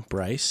to you,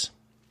 Bryce.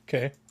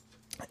 Okay.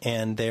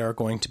 And they are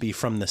going to be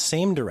from the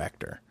same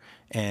director.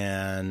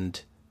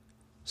 And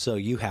so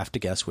you have to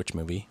guess which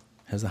movie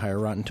has the higher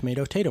Rotten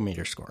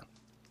Tomatometer score.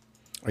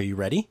 Are you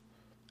ready?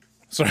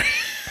 Sorry,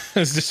 I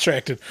was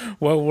distracted.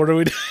 What are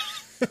we doing?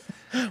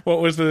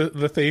 What was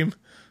the theme?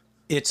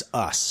 It's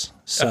Us.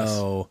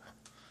 So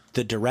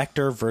the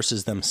director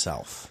versus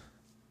themselves.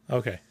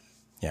 Okay.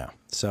 Yeah.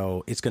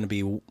 So it's going to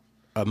be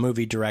a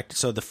movie directed.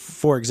 So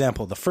for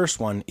example, the first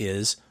one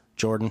is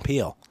Jordan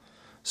Peele.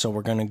 So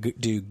we're going to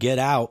do Get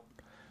Out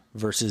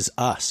versus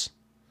Us.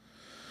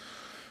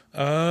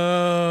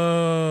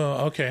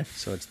 Oh, okay.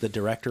 So it's the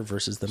director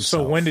versus themselves.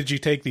 So when did you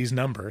take these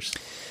numbers?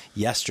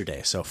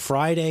 Yesterday. So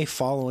Friday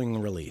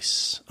following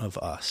release of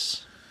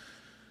Us.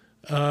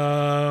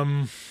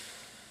 I'm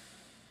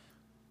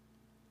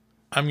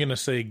going to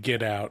say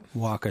Get Out.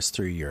 Walk us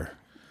through your...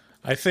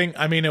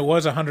 I mean, it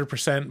was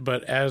 100%,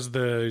 but as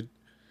the,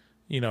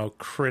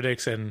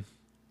 critics and...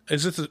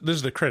 this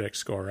is the critic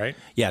score, right?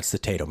 Yeah, it's the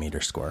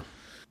Tatometer score.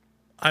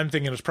 I'm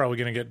thinking it's probably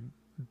going to get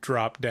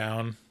dropped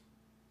down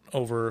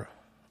over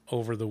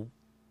the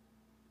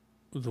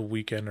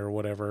weekend or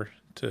whatever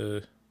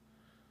to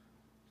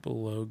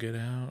below Get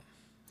Out.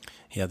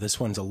 Yeah, this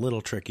one's a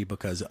little tricky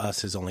because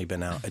Us has only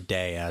been out a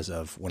day as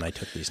of when I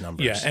took these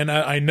numbers. Yeah, and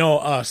I know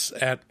Us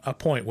at a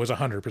point was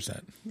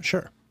 100%.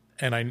 Sure.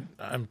 And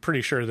I'm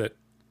pretty sure that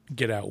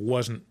Get Out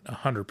wasn't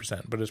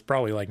 100%, but it's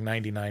probably like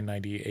 99,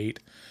 98.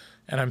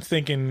 And I'm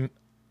thinking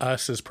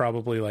Us is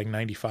probably like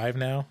 95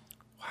 now.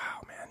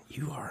 Wow, man,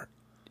 you're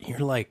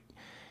like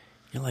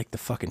the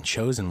fucking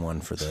chosen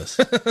one for this.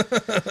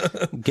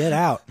 Get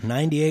Out,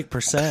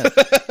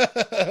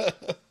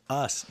 98%.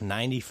 Us,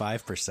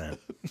 95%.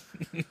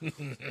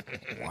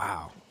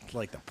 Wow,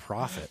 like the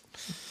prophet.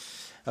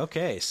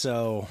 Okay,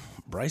 so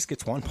Bryce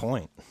gets 1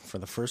 point for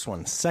the first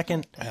one.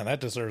 Second, Man,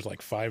 that deserves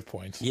like 5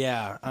 points.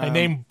 yeah, I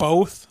named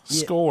both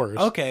scores.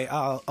 Okay,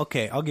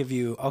 I'll give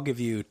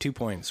you 2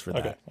 points for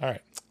that. Okay, all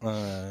right.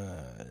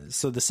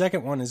 So the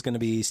second one is going to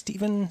be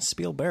Steven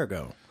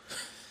Spielbergo.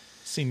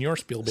 Senor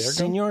Spielberg.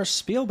 Senor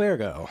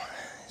Spielbergo.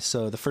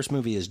 So the first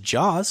movie is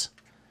Jaws,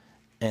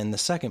 and the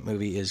second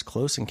movie is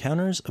Close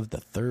Encounters of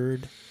the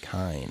Third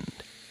Kind.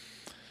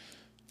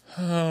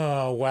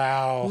 Oh,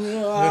 wow.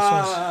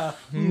 This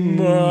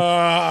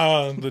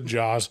one's... the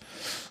Jaws.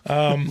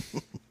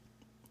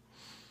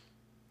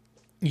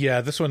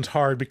 Yeah, this one's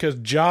hard because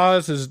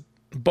Jaws is...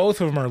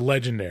 Both of them are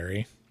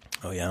legendary.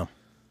 Oh, yeah.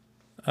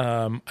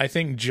 I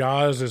think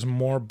Jaws is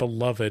more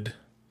beloved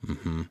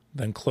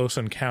than Close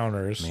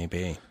Encounters.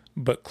 Maybe.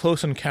 But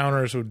Close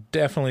Encounters would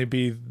definitely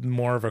be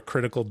more of a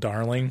critical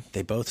darling.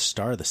 They both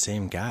star the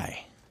same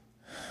guy.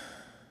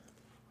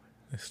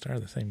 They star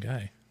the same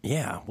guy.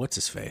 Yeah, what's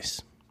his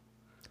face?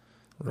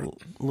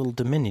 Little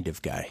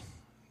diminutive guy.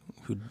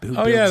 Who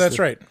Oh, yeah, that's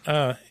right.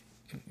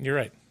 You're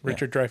right.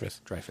 Richard Dreyfuss.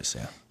 Dreyfuss,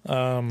 yeah.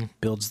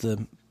 Builds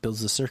the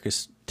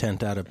circus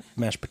tent out of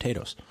mashed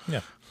potatoes.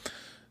 Yeah.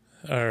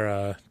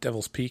 Or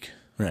Devil's Peak.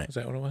 Right. Is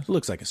that what it was?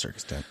 Looks like a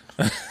circus tent.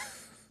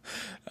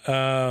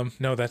 No,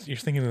 you're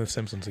thinking of The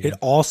Simpsons again. It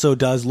also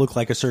does look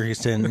like a circus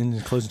tent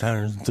in Close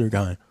Encounters of the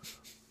Third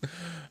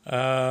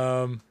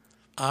Kind.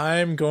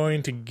 I'm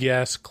going to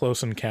guess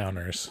Close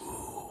Encounters.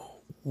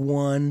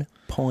 1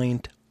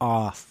 point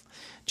off.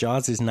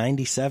 Jaws is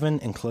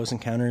 97 and Close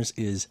Encounters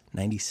is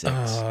 96.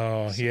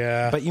 Oh,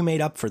 yeah. But you made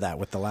up for that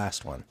with the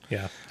last one.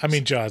 Yeah. I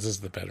mean, Jaws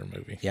is the better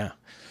movie. Yeah,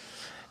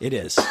 it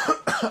is.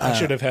 I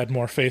should have had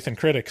more faith in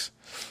critics.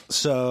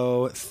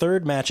 So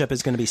third matchup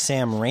is going to be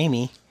Sam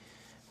Raimi.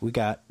 We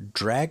got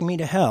Drag Me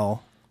to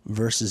Hell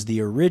versus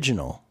the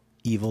original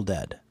Evil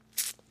Dead.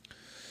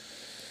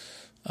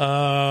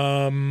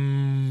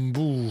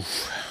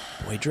 Oof.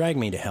 Boy, Drag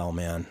Me to Hell,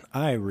 man.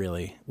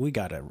 We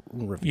got to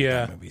review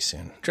that movie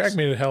soon. Drag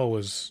Me to Hell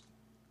was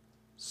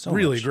So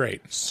really much-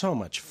 great. So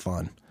much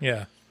fun.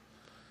 Yeah.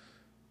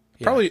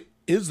 Probably,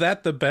 is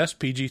that the best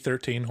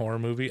PG-13 horror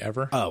movie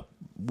ever? Oh,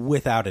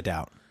 without a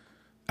doubt.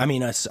 I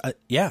mean,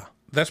 yeah.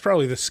 That's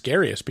probably the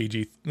scariest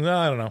PG. No,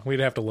 I don't know. We'd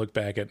have to look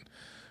back at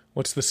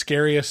what's the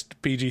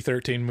scariest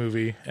PG-13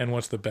 movie and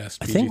what's the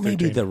best I PG-13 think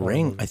maybe The horror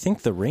Ring. movie. I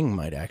think The Ring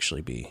might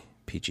actually be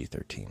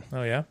PG-13.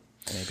 Oh, yeah?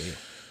 Maybe.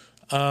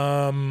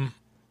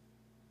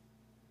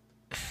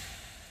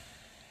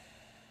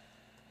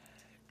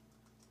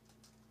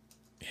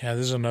 Yeah,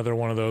 this is another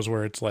one of those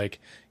where it's like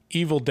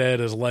Evil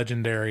Dead is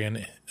legendary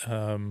and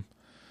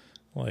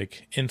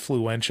like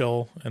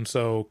influential, and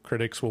so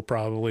critics will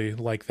probably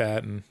like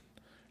that, and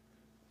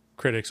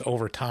critics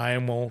over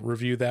time will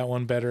review that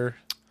one better.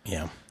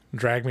 Yeah.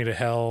 Drag Me to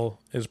Hell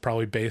is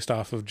probably based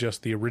off of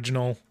just the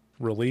original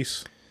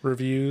release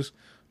reviews.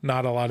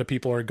 Not a lot of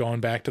people are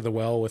going back to the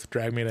well with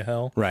Drag Me to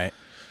Hell. Right.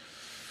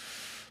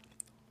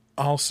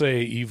 I'll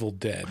say Evil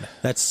Dead.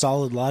 That's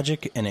solid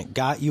logic, and it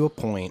got you a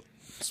point.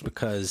 It's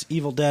because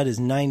Evil Dead is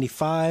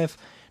 95,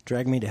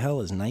 Drag Me to Hell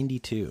is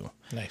 92.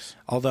 Nice.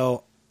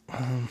 Although,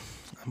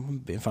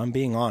 if I'm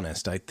being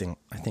honest, I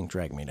think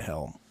Drag Me to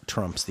Hell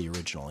trumps the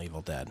original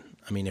Evil Dead.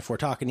 I mean, if we're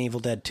talking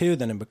Evil Dead 2,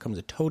 then it becomes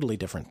a totally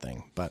different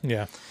thing. But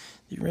Yeah.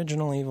 the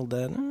original Evil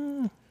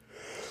Dead.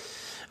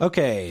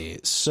 Okay,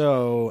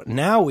 so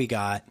now we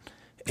got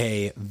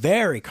a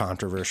very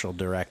controversial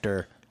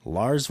director,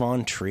 Lars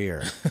von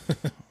Trier,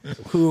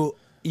 who,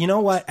 you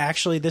know what?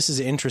 Actually, this is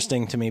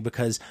interesting to me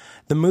because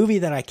the movie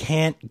that I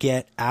can't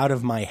get out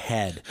of my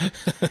head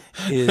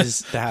is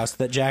The House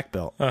That Jack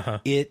Built. Uh-huh.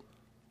 It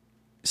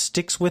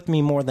sticks with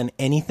me more than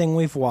anything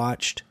we've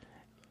watched.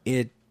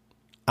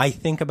 I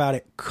think about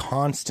it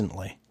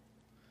constantly.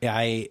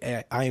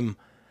 I'm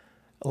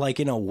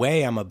like, in a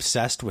way, I'm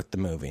obsessed with the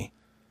movie.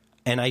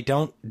 And I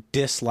don't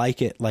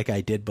dislike it like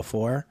I did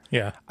before.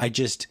 Yeah. I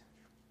just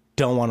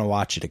don't want to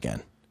watch it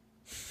again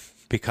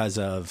because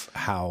of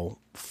how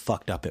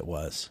fucked up it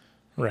was.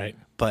 Right.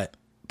 But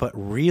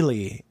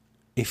really,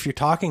 if you're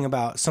talking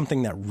about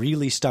something that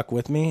really stuck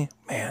with me,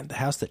 man, The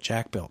House That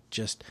Jack Built,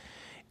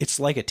 it's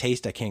like a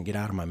taste I can't get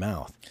out of my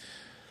mouth.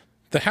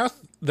 The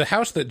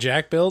house that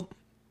Jack built,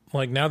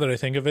 like, now that I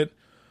think of it,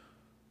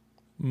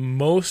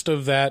 most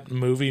of that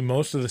movie,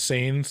 most of the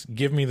scenes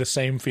give me the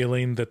same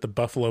feeling that the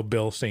Buffalo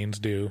Bill scenes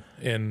do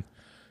in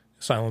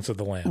Silence of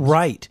the Lambs.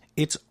 Right.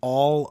 It's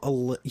all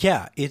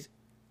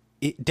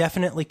it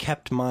definitely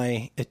kept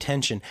my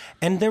attention.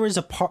 And there was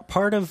a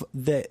part of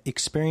the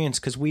experience,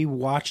 because we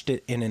watched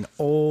it in an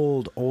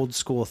old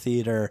school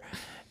theater,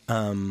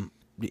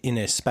 in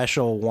a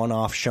special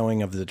one-off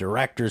showing of the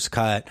director's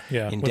cut.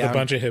 Yeah, with a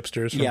bunch of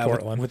hipsters from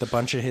Portland. With a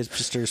bunch of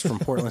hipsters from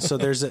Portland. So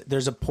there's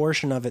a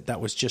portion of it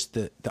that was just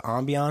the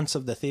ambiance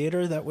of the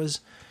theater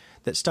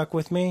that stuck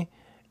with me.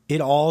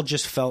 It all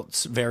just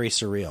felt very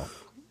surreal.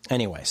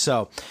 Anyway,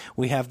 so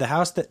we have The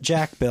House That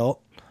Jack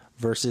Built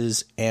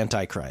versus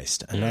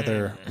Antichrist,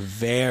 another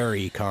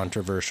very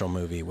controversial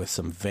movie with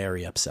some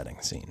very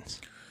upsetting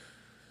scenes.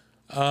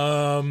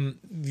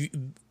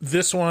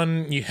 This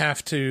one, you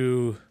have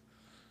to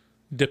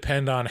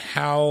depend on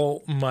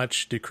how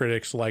much do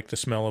critics like the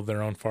smell of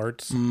their own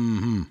farts.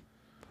 Mm-hmm.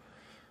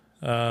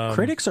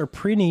 Critics are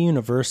pretty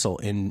universal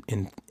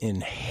in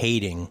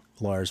hating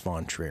Lars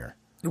von Trier.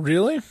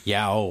 Really?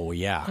 Yeah. Oh,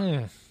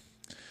 yeah.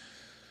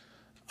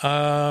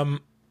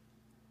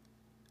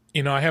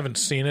 You know, I haven't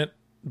seen it,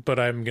 but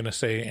I'm going to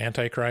say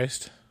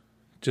Antichrist,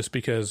 just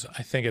because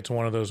I think it's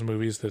one of those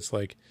movies that's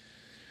like,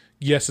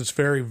 yes, it's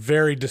very,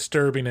 very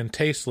disturbing and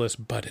tasteless,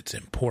 but it's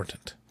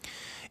important.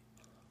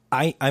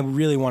 I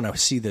really want to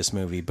see this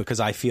movie because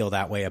I feel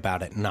that way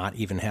about it, not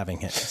even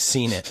having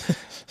seen it.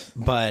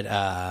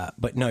 But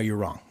no, you're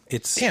wrong.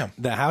 It's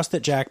The House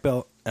That Jack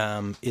Built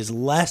is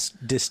less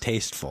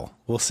distasteful.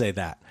 We'll say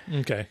that.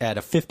 Okay. At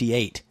a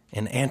 58,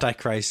 and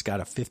Antichrist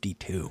got a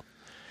 52.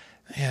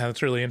 Yeah,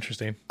 that's really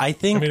interesting. I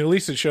mean, at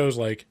least it shows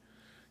like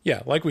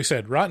we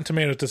said, Rotten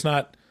Tomatoes does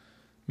not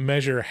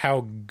measure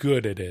how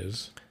good it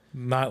is.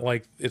 Not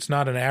like it's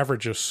not an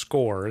average of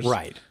scores.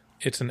 Right.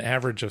 It's an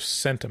average of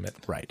sentiment.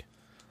 Right.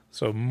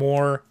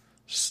 So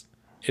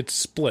it's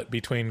split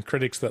between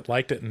critics that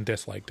liked it and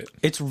disliked it.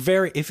 It's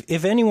very,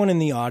 if anyone in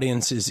the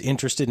audience is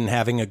interested in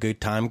having a good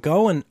time,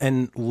 go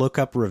and look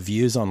up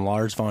reviews on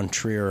Lars von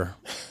Trier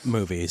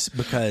movies,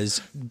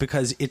 because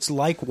it's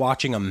like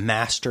watching a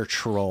master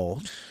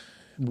troll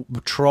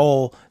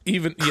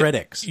even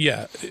critics.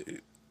 Yeah.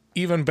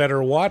 Even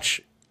better,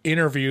 watch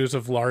interviews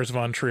of Lars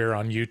von Trier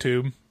on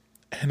YouTube,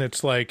 and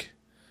it's like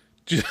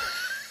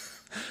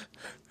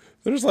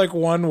there's like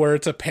one where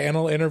it's a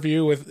panel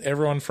interview with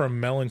everyone from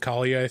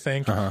Melancholia, I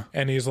think. Uh-huh.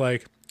 And he's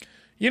like,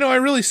 I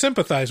really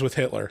sympathize with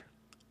Hitler.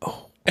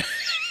 Oh.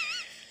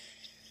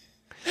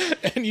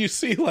 And you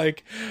see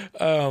like...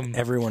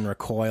 everyone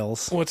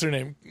recoils. What's her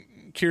name?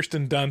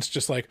 Kirsten Dunst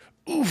just like,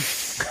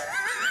 oof.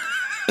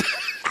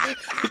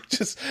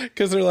 Just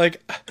because they're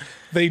like,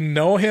 they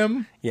know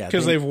him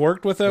because they've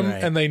worked with him,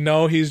 right. And they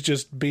know he's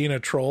just being a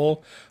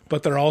troll,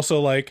 but they're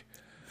also like,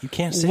 you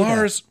can't say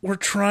Lars, we're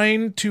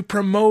trying to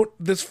promote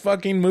this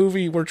fucking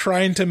movie. We're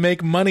trying to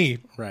make money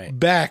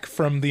back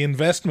from the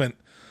investment.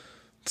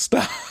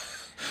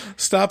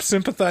 Stop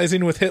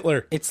sympathizing with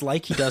Hitler. It's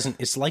like he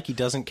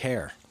doesn't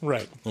care.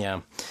 Right.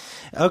 Yeah.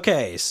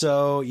 Okay,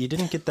 so you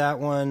didn't get that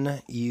one.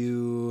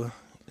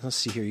 Let's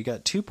see here. You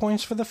got 2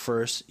 points for the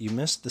first. You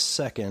missed the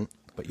second,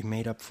 but you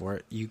made up for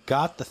it. You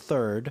got the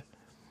third,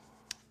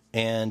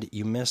 and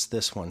you missed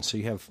this one. So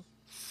you have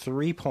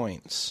 3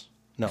 points.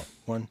 No,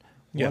 one.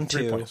 Yeah, 1,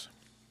 3 2, points.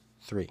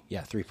 3.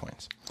 Yeah, 3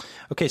 points.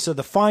 Okay, so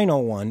the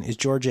final one is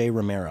George A.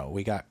 Romero.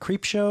 We got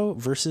Creepshow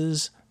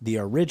versus the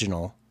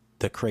original,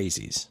 The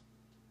Crazies.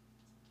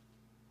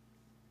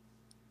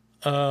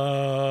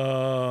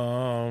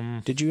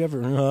 Did you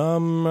ever...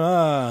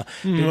 The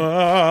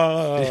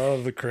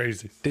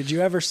Crazies. Did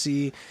you ever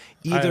see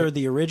either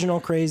the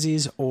original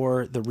Crazies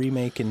or the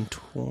remake in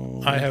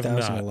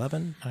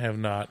 2011? I have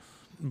not.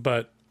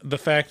 But... the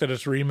fact that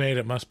it's remade,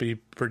 it must be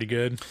pretty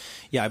good.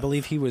 Yeah, I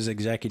believe he was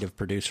executive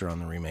producer on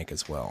the remake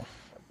as well.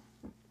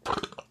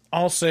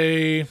 I'll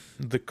say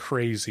The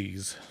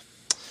Crazies.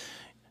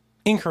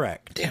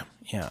 Incorrect. Damn.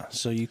 Yeah,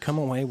 so you come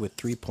away with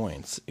 3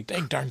 points.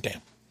 Dang darn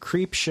damn.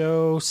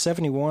 Creepshow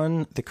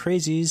 71, The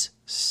Crazies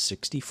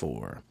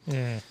 64.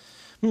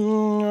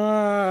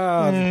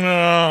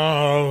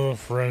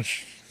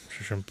 French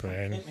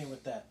champagne. Hit me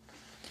with that.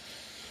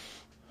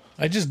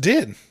 I just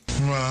did.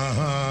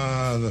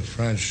 The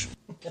French.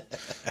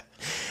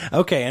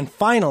 Okay, and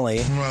finally...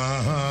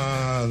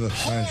 the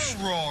French.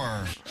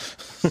 Roar.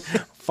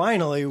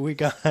 Finally, we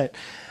got...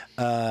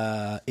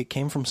 it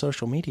came from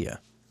social media.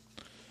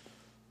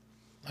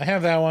 I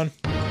have that one.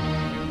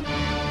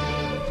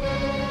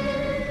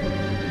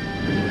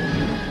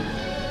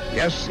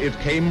 Yes, it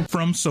came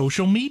from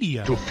social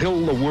media. To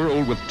fill the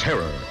world with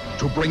terror,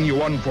 to bring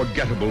you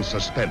unforgettable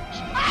suspense.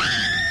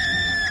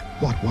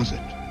 What was it?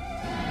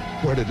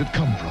 Where did it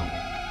come from?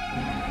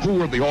 Who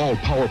were the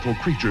all-powerful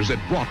creatures it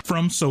brought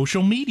from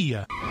social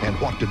media? And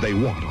what did they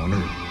want on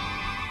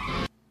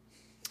Earth?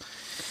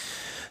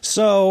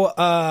 So,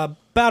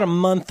 about a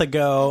month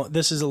ago,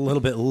 this is a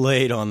little bit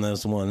late on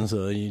this one,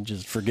 so you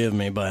just forgive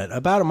me, but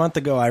about a month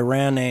ago, I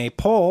ran a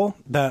poll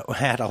that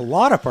had a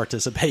lot of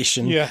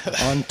participation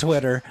on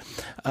Twitter,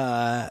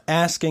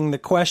 asking the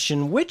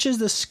question, which is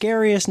the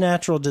scariest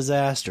natural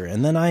disaster?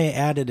 And then I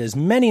added as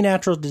many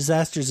natural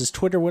disasters as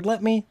Twitter would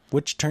let me,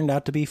 which turned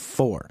out to be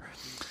 4.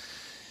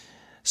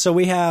 So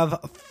we have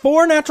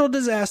 4 natural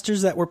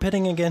disasters that we're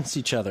pitting against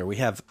each other. We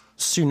have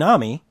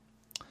tsunami.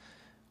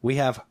 We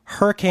have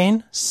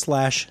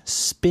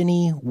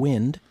hurricane/spinny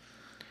wind.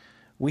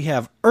 We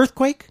have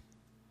earthquake.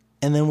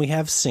 And then we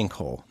have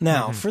sinkhole.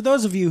 Now, for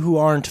those of you who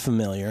aren't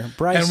familiar,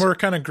 Bryce... And we're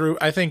kind of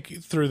I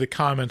think through the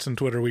comments on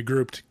Twitter, we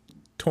grouped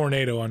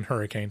tornado and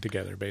hurricane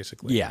together,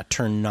 basically. Yeah,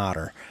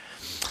 tornado.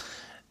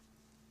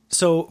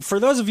 So, for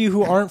those of you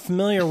who aren't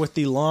familiar with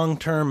the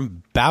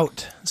long-term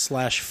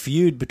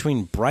bout/feud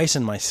between Bryce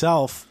and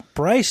myself,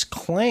 Bryce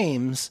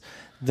claims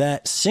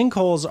that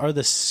sinkholes are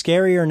the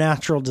scarier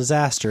natural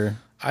disaster.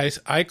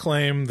 I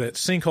claim that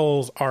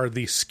sinkholes are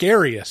the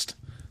scariest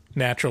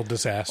natural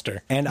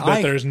disaster. And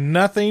that there's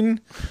nothing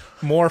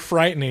more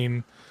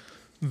frightening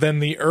than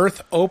the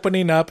earth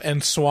opening up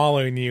and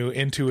swallowing you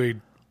into a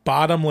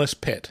bottomless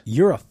pit.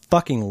 You're a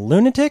fucking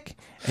lunatic,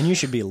 and you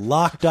should be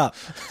locked up,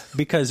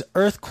 because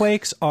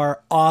earthquakes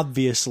are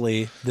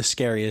obviously the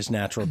scariest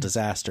natural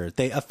disaster.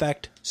 They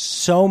affect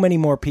so many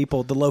more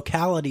people. The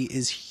locality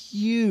is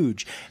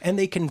huge, and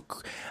they can,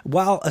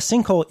 while a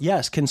sinkhole,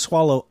 yes, can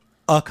swallow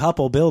a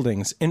couple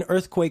buildings, an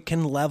earthquake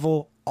can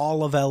level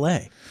all of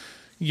LA.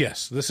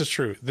 Yes, this is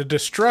true. The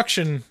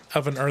destruction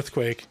of an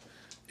earthquake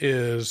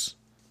is,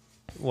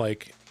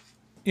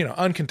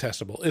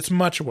 uncontestable. It's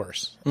much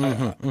worse.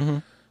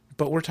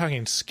 But we're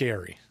talking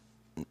scary.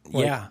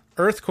 Yeah.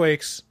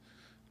 Earthquakes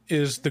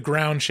is the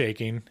ground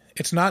shaking.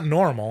 It's not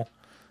normal,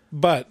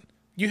 but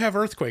you have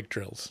earthquake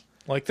drills.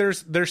 Like,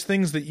 there's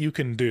things that you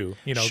can do.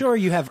 Sure,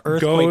 you have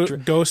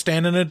earthquake go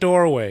stand in a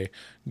doorway.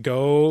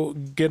 Go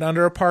get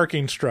under a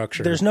parking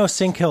structure. There's no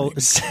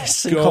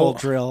sinkhole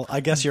drill. I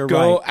guess you're right.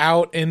 Go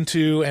out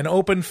into an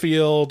open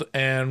field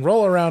and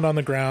roll around on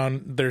the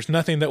ground. There's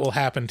nothing that will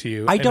happen to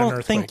you. I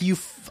don't think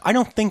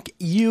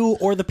you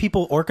or the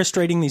people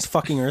orchestrating these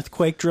fucking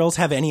earthquake drills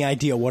have any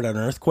idea what an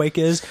earthquake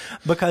is,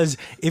 because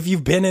if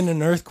you've been in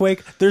an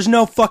earthquake, there's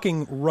no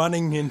fucking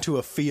running into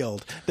a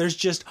field. There's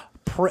just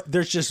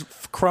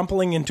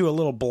crumpling into a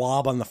little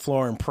blob on the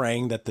floor and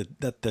praying that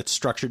the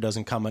structure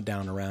doesn't come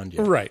down around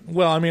you. Right.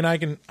 Well, I mean, I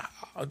can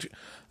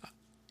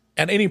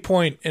at any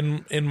point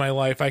in my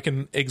life I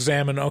can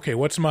examine, okay,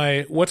 what's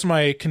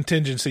my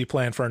contingency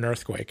plan for an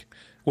earthquake,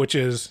 which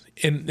is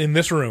in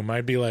this room.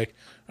 I'd be like,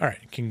 all right,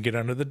 I can get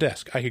under the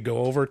desk. I could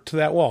go over to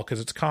that wall because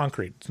it's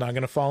concrete. It's not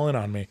going to fall in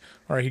on me.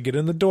 Or I could get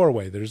in the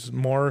doorway. There's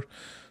more,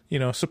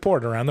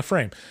 support around the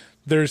frame.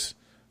 There's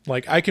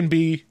I can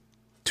be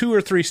 2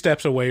 or 3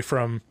 steps away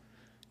from,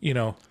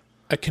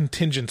 a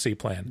contingency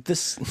plan.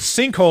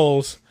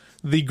 Sinkholes,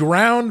 the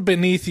ground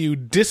beneath you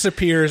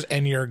disappears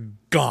and you're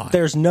gone.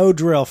 There's no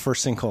drill for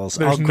sinkholes.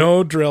 There's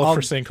no drill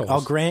for sinkholes.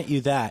 I'll grant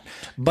you that.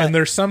 But and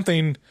there's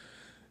something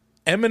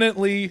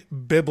eminently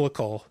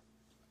biblical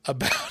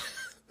about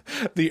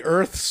the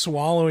earth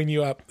swallowing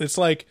you up. It's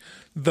like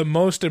the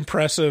most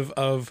impressive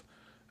of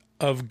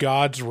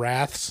God's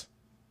wraths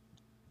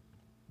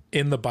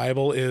in the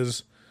Bible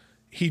is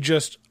he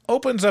just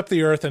opens up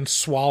the earth and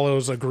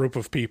swallows a group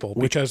of people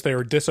because they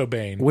were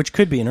disobeying. Which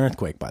could be an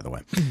earthquake, by the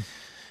way.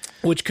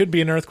 Which could be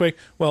an earthquake.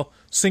 Well,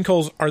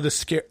 sinkholes are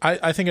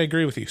I think I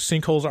agree with you.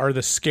 Sinkholes are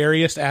the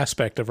scariest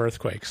aspect of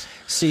earthquakes.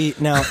 See,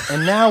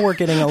 now we're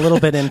getting a little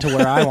bit into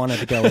where I wanted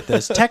to go with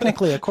this.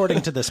 Technically,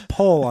 according to this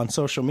poll on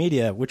social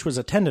media, which was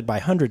attended by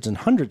hundreds and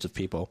hundreds of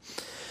people,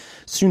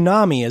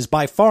 tsunami is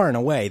by far and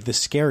away the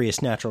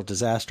scariest natural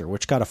disaster,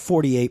 which got a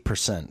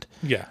 48%.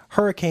 Yeah.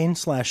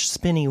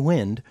 Hurricane/spinny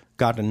wind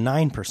got a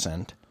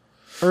 9%.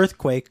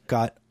 Earthquake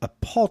got a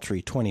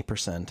paltry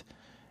 20%.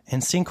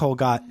 And sinkhole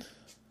got,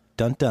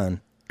 23%.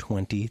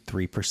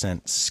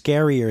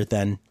 Scarier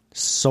than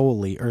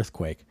solely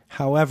earthquake.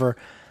 However,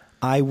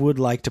 I would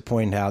like to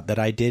point out that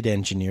I did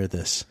engineer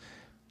this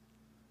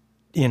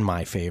in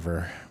my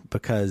favor,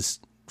 because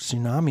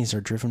tsunamis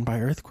are driven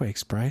by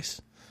earthquakes, Bryce.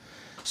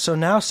 So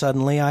now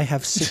suddenly I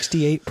have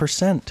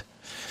 68%.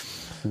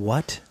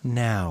 What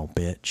now,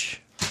 bitch?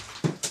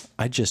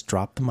 I just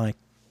dropped the mic.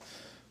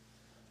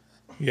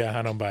 Yeah,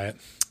 I don't buy it.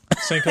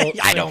 Sinkholes.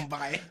 I don't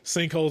buy it.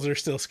 Sinkholes are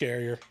still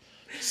scarier.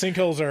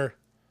 Sinkholes are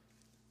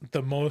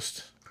the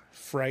most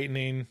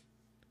frightening.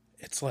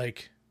 It's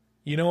like,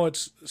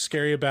 what's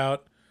scary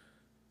about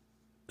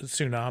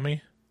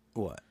tsunami?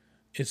 What?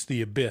 It's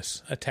the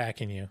abyss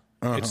attacking you.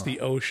 It's the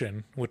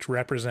ocean, which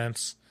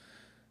represents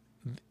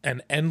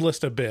an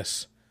endless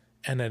abyss,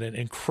 and then it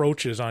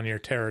encroaches on your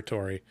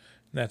territory.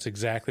 And that's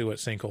exactly what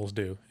sinkholes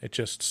do. It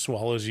just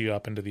swallows you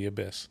up into the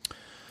abyss.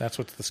 That's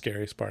what's the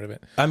scariest part of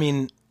it. I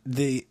mean,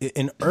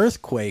 an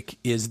earthquake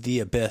is the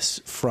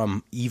abyss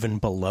from even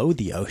below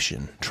the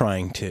ocean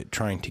trying to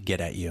get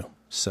at you.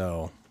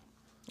 So,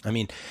 I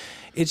mean,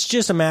 it's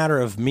just a matter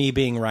of me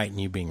being right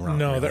and you being wrong.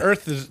 No, really.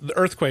 the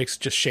earthquake's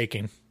just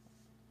shaking.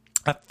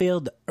 I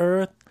feel the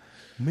earth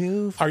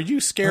move. Are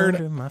you scared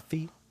under my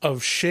feet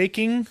of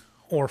shaking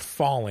or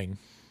falling?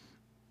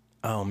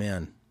 Oh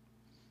man,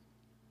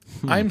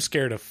 I'm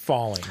scared of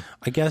falling.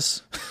 I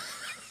guess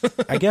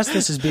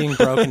this is being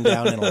broken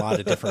down in a lot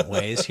of different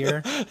ways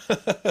here.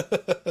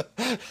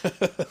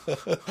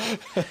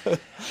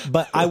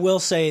 But I will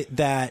say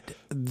that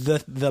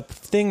the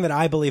thing that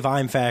I believe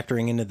I'm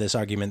factoring into this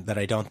argument that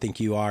I don't think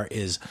you are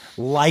is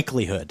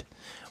likelihood.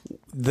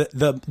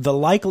 The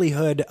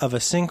likelihood of a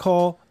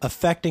sinkhole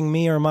affecting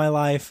me or my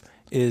life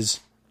is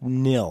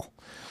nil,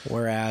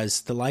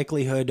 whereas the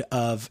likelihood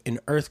of an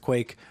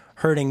earthquake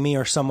hurting me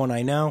or someone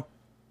I know,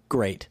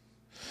 great.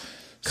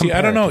 See,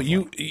 I don't know.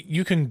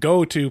 You can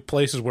go to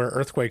places where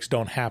earthquakes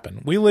don't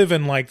happen. We live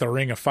in like the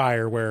Ring of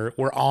Fire where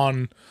we're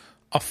on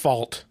a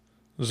fault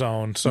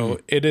zone, so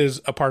it is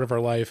a part of our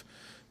life.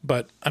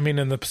 But I mean,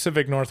 in the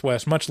Pacific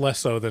Northwest, much less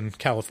so than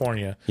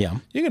California. Yeah,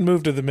 you can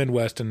move to the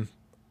Midwest and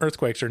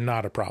earthquakes are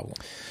not a problem.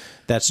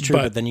 That's true,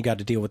 but then you got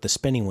to deal with the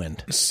spinning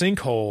wind.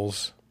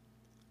 Sinkholes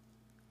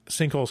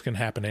can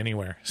happen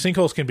anywhere.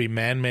 Sinkholes can be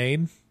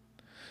man-made.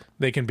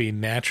 They can be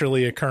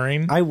naturally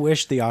occurring. I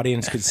wish the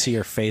audience could see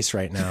your face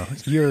right now.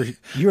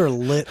 You're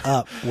lit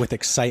up with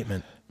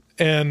excitement.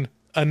 And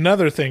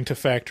another thing to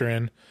factor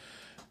in,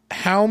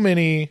 how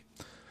many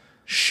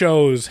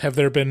shows have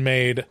there been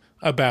made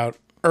about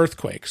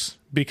earthquakes?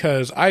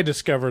 Because I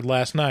discovered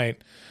last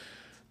night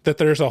that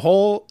there's a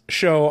whole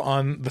show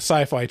on the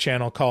Sci-Fi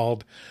Channel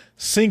called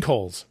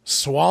Sinkholes,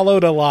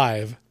 Swallowed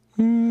Alive.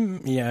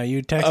 Yeah,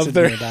 you texted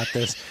me about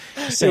this.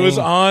 It was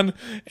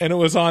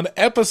on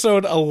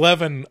episode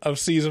 11 of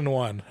season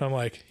 1. I'm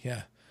like,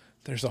 yeah,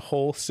 there's a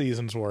whole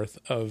season's worth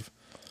of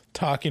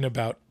talking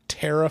about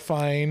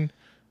terrifying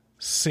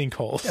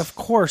sinkholes. Of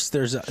course,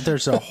 there's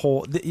a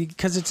whole,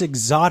 because it's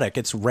exotic,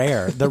 it's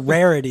rare. The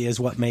rarity is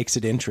what makes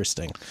it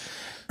interesting.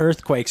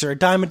 Earthquakes are a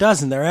dime a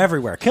dozen. They're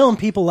everywhere, killing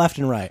people left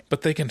and right.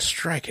 But they can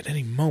strike at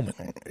any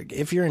moment.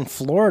 If you're in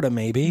Florida,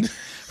 maybe.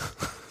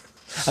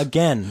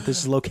 Again, this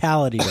is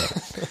locality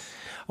based.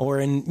 Or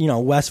in,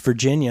 West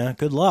Virginia,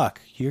 good luck.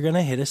 You're going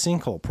to hit a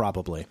sinkhole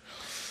probably.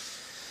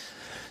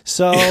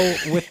 So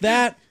with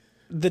that,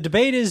 the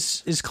debate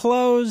is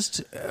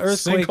closed.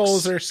 Earthquakes.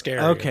 Sinkholes are scary.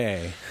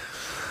 Okay.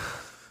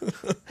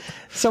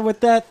 So with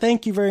that,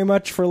 thank you very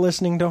much for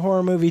listening to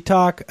Horror Movie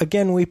Talk.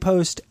 Again, we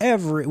post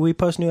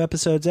new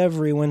episodes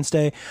every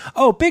Wednesday.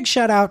 Oh, big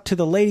shout out to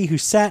the lady who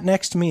sat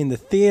next to me in the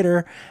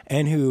theater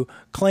and who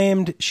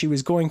claimed she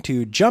was going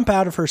to jump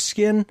out of her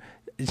skin,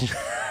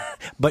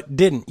 but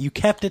didn't. You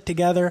kept it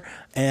together,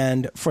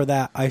 and for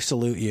that, I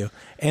salute you.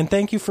 And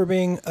thank you for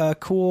being a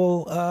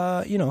cool,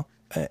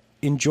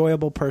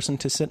 enjoyable person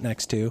to sit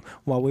next to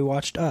while we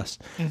watched us.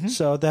 Mm-hmm.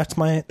 So that's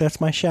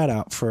my shout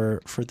out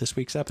for this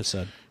week's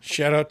episode.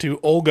 Shout out to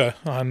Olga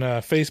on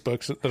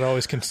Facebook that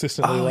always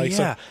consistently likes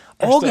our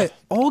stuff.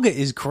 Olga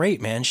is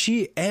great, man.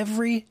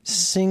 Every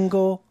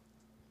single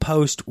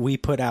post we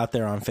put out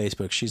there on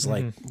Facebook, she's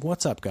like,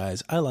 "What's up,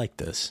 guys? I like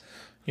this."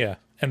 Yeah,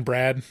 and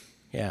Brad.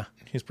 Yeah,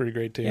 he's pretty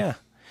great too. Yeah.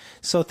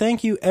 So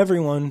thank you,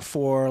 everyone,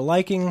 for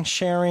liking,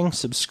 sharing,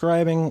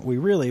 subscribing. We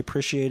really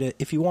appreciate it.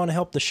 If you want to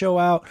help the show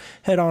out,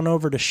 head on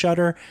over to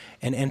Shudder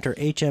and enter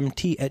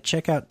HMT at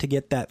checkout to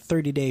get that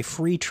 30-day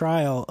free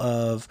trial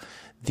of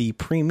the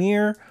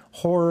premier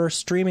horror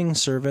streaming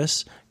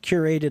service,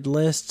 curated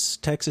lists,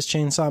 Texas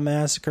Chainsaw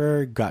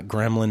Massacre, got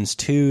Gremlins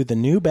 2, the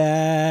new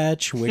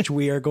batch, which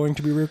we are going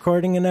to be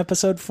recording in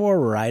episode 4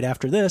 right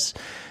after this.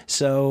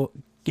 So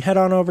head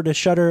on over to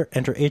Shudder,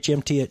 enter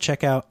HMT at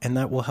checkout, and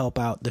that will help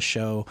out the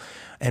show.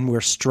 And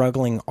we're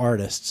struggling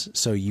artists,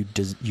 so you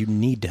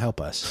need to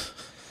help us.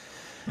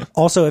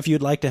 Also, if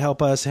you'd like to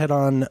help us, head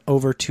on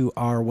over to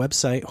our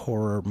website,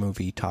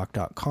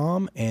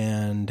 horrormovietalk.com,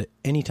 and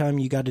anytime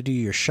you got to do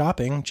your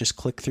shopping, just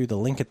click through the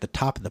link at the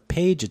top of the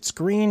page. It's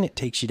green. It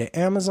takes you to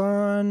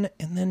Amazon,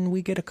 and then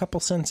we get a couple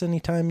cents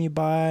anytime you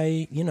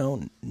buy,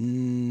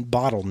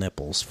 bottle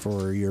nipples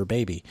for your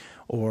baby,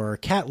 or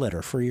cat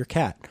litter for your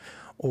cat,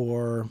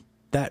 or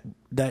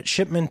that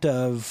shipment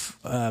of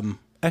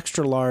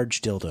extra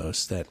large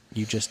dildos that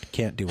you just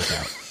can't do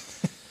without.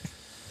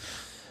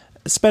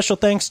 Special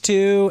thanks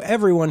to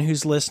everyone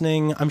who's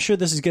listening. I'm sure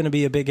this is going to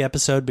be a big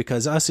episode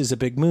because Us is a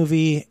big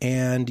movie,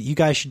 and you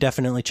guys should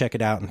definitely check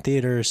it out in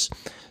theaters.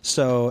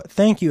 So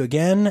thank you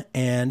again,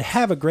 and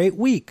have a great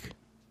week.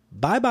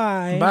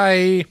 Bye-bye.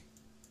 Bye.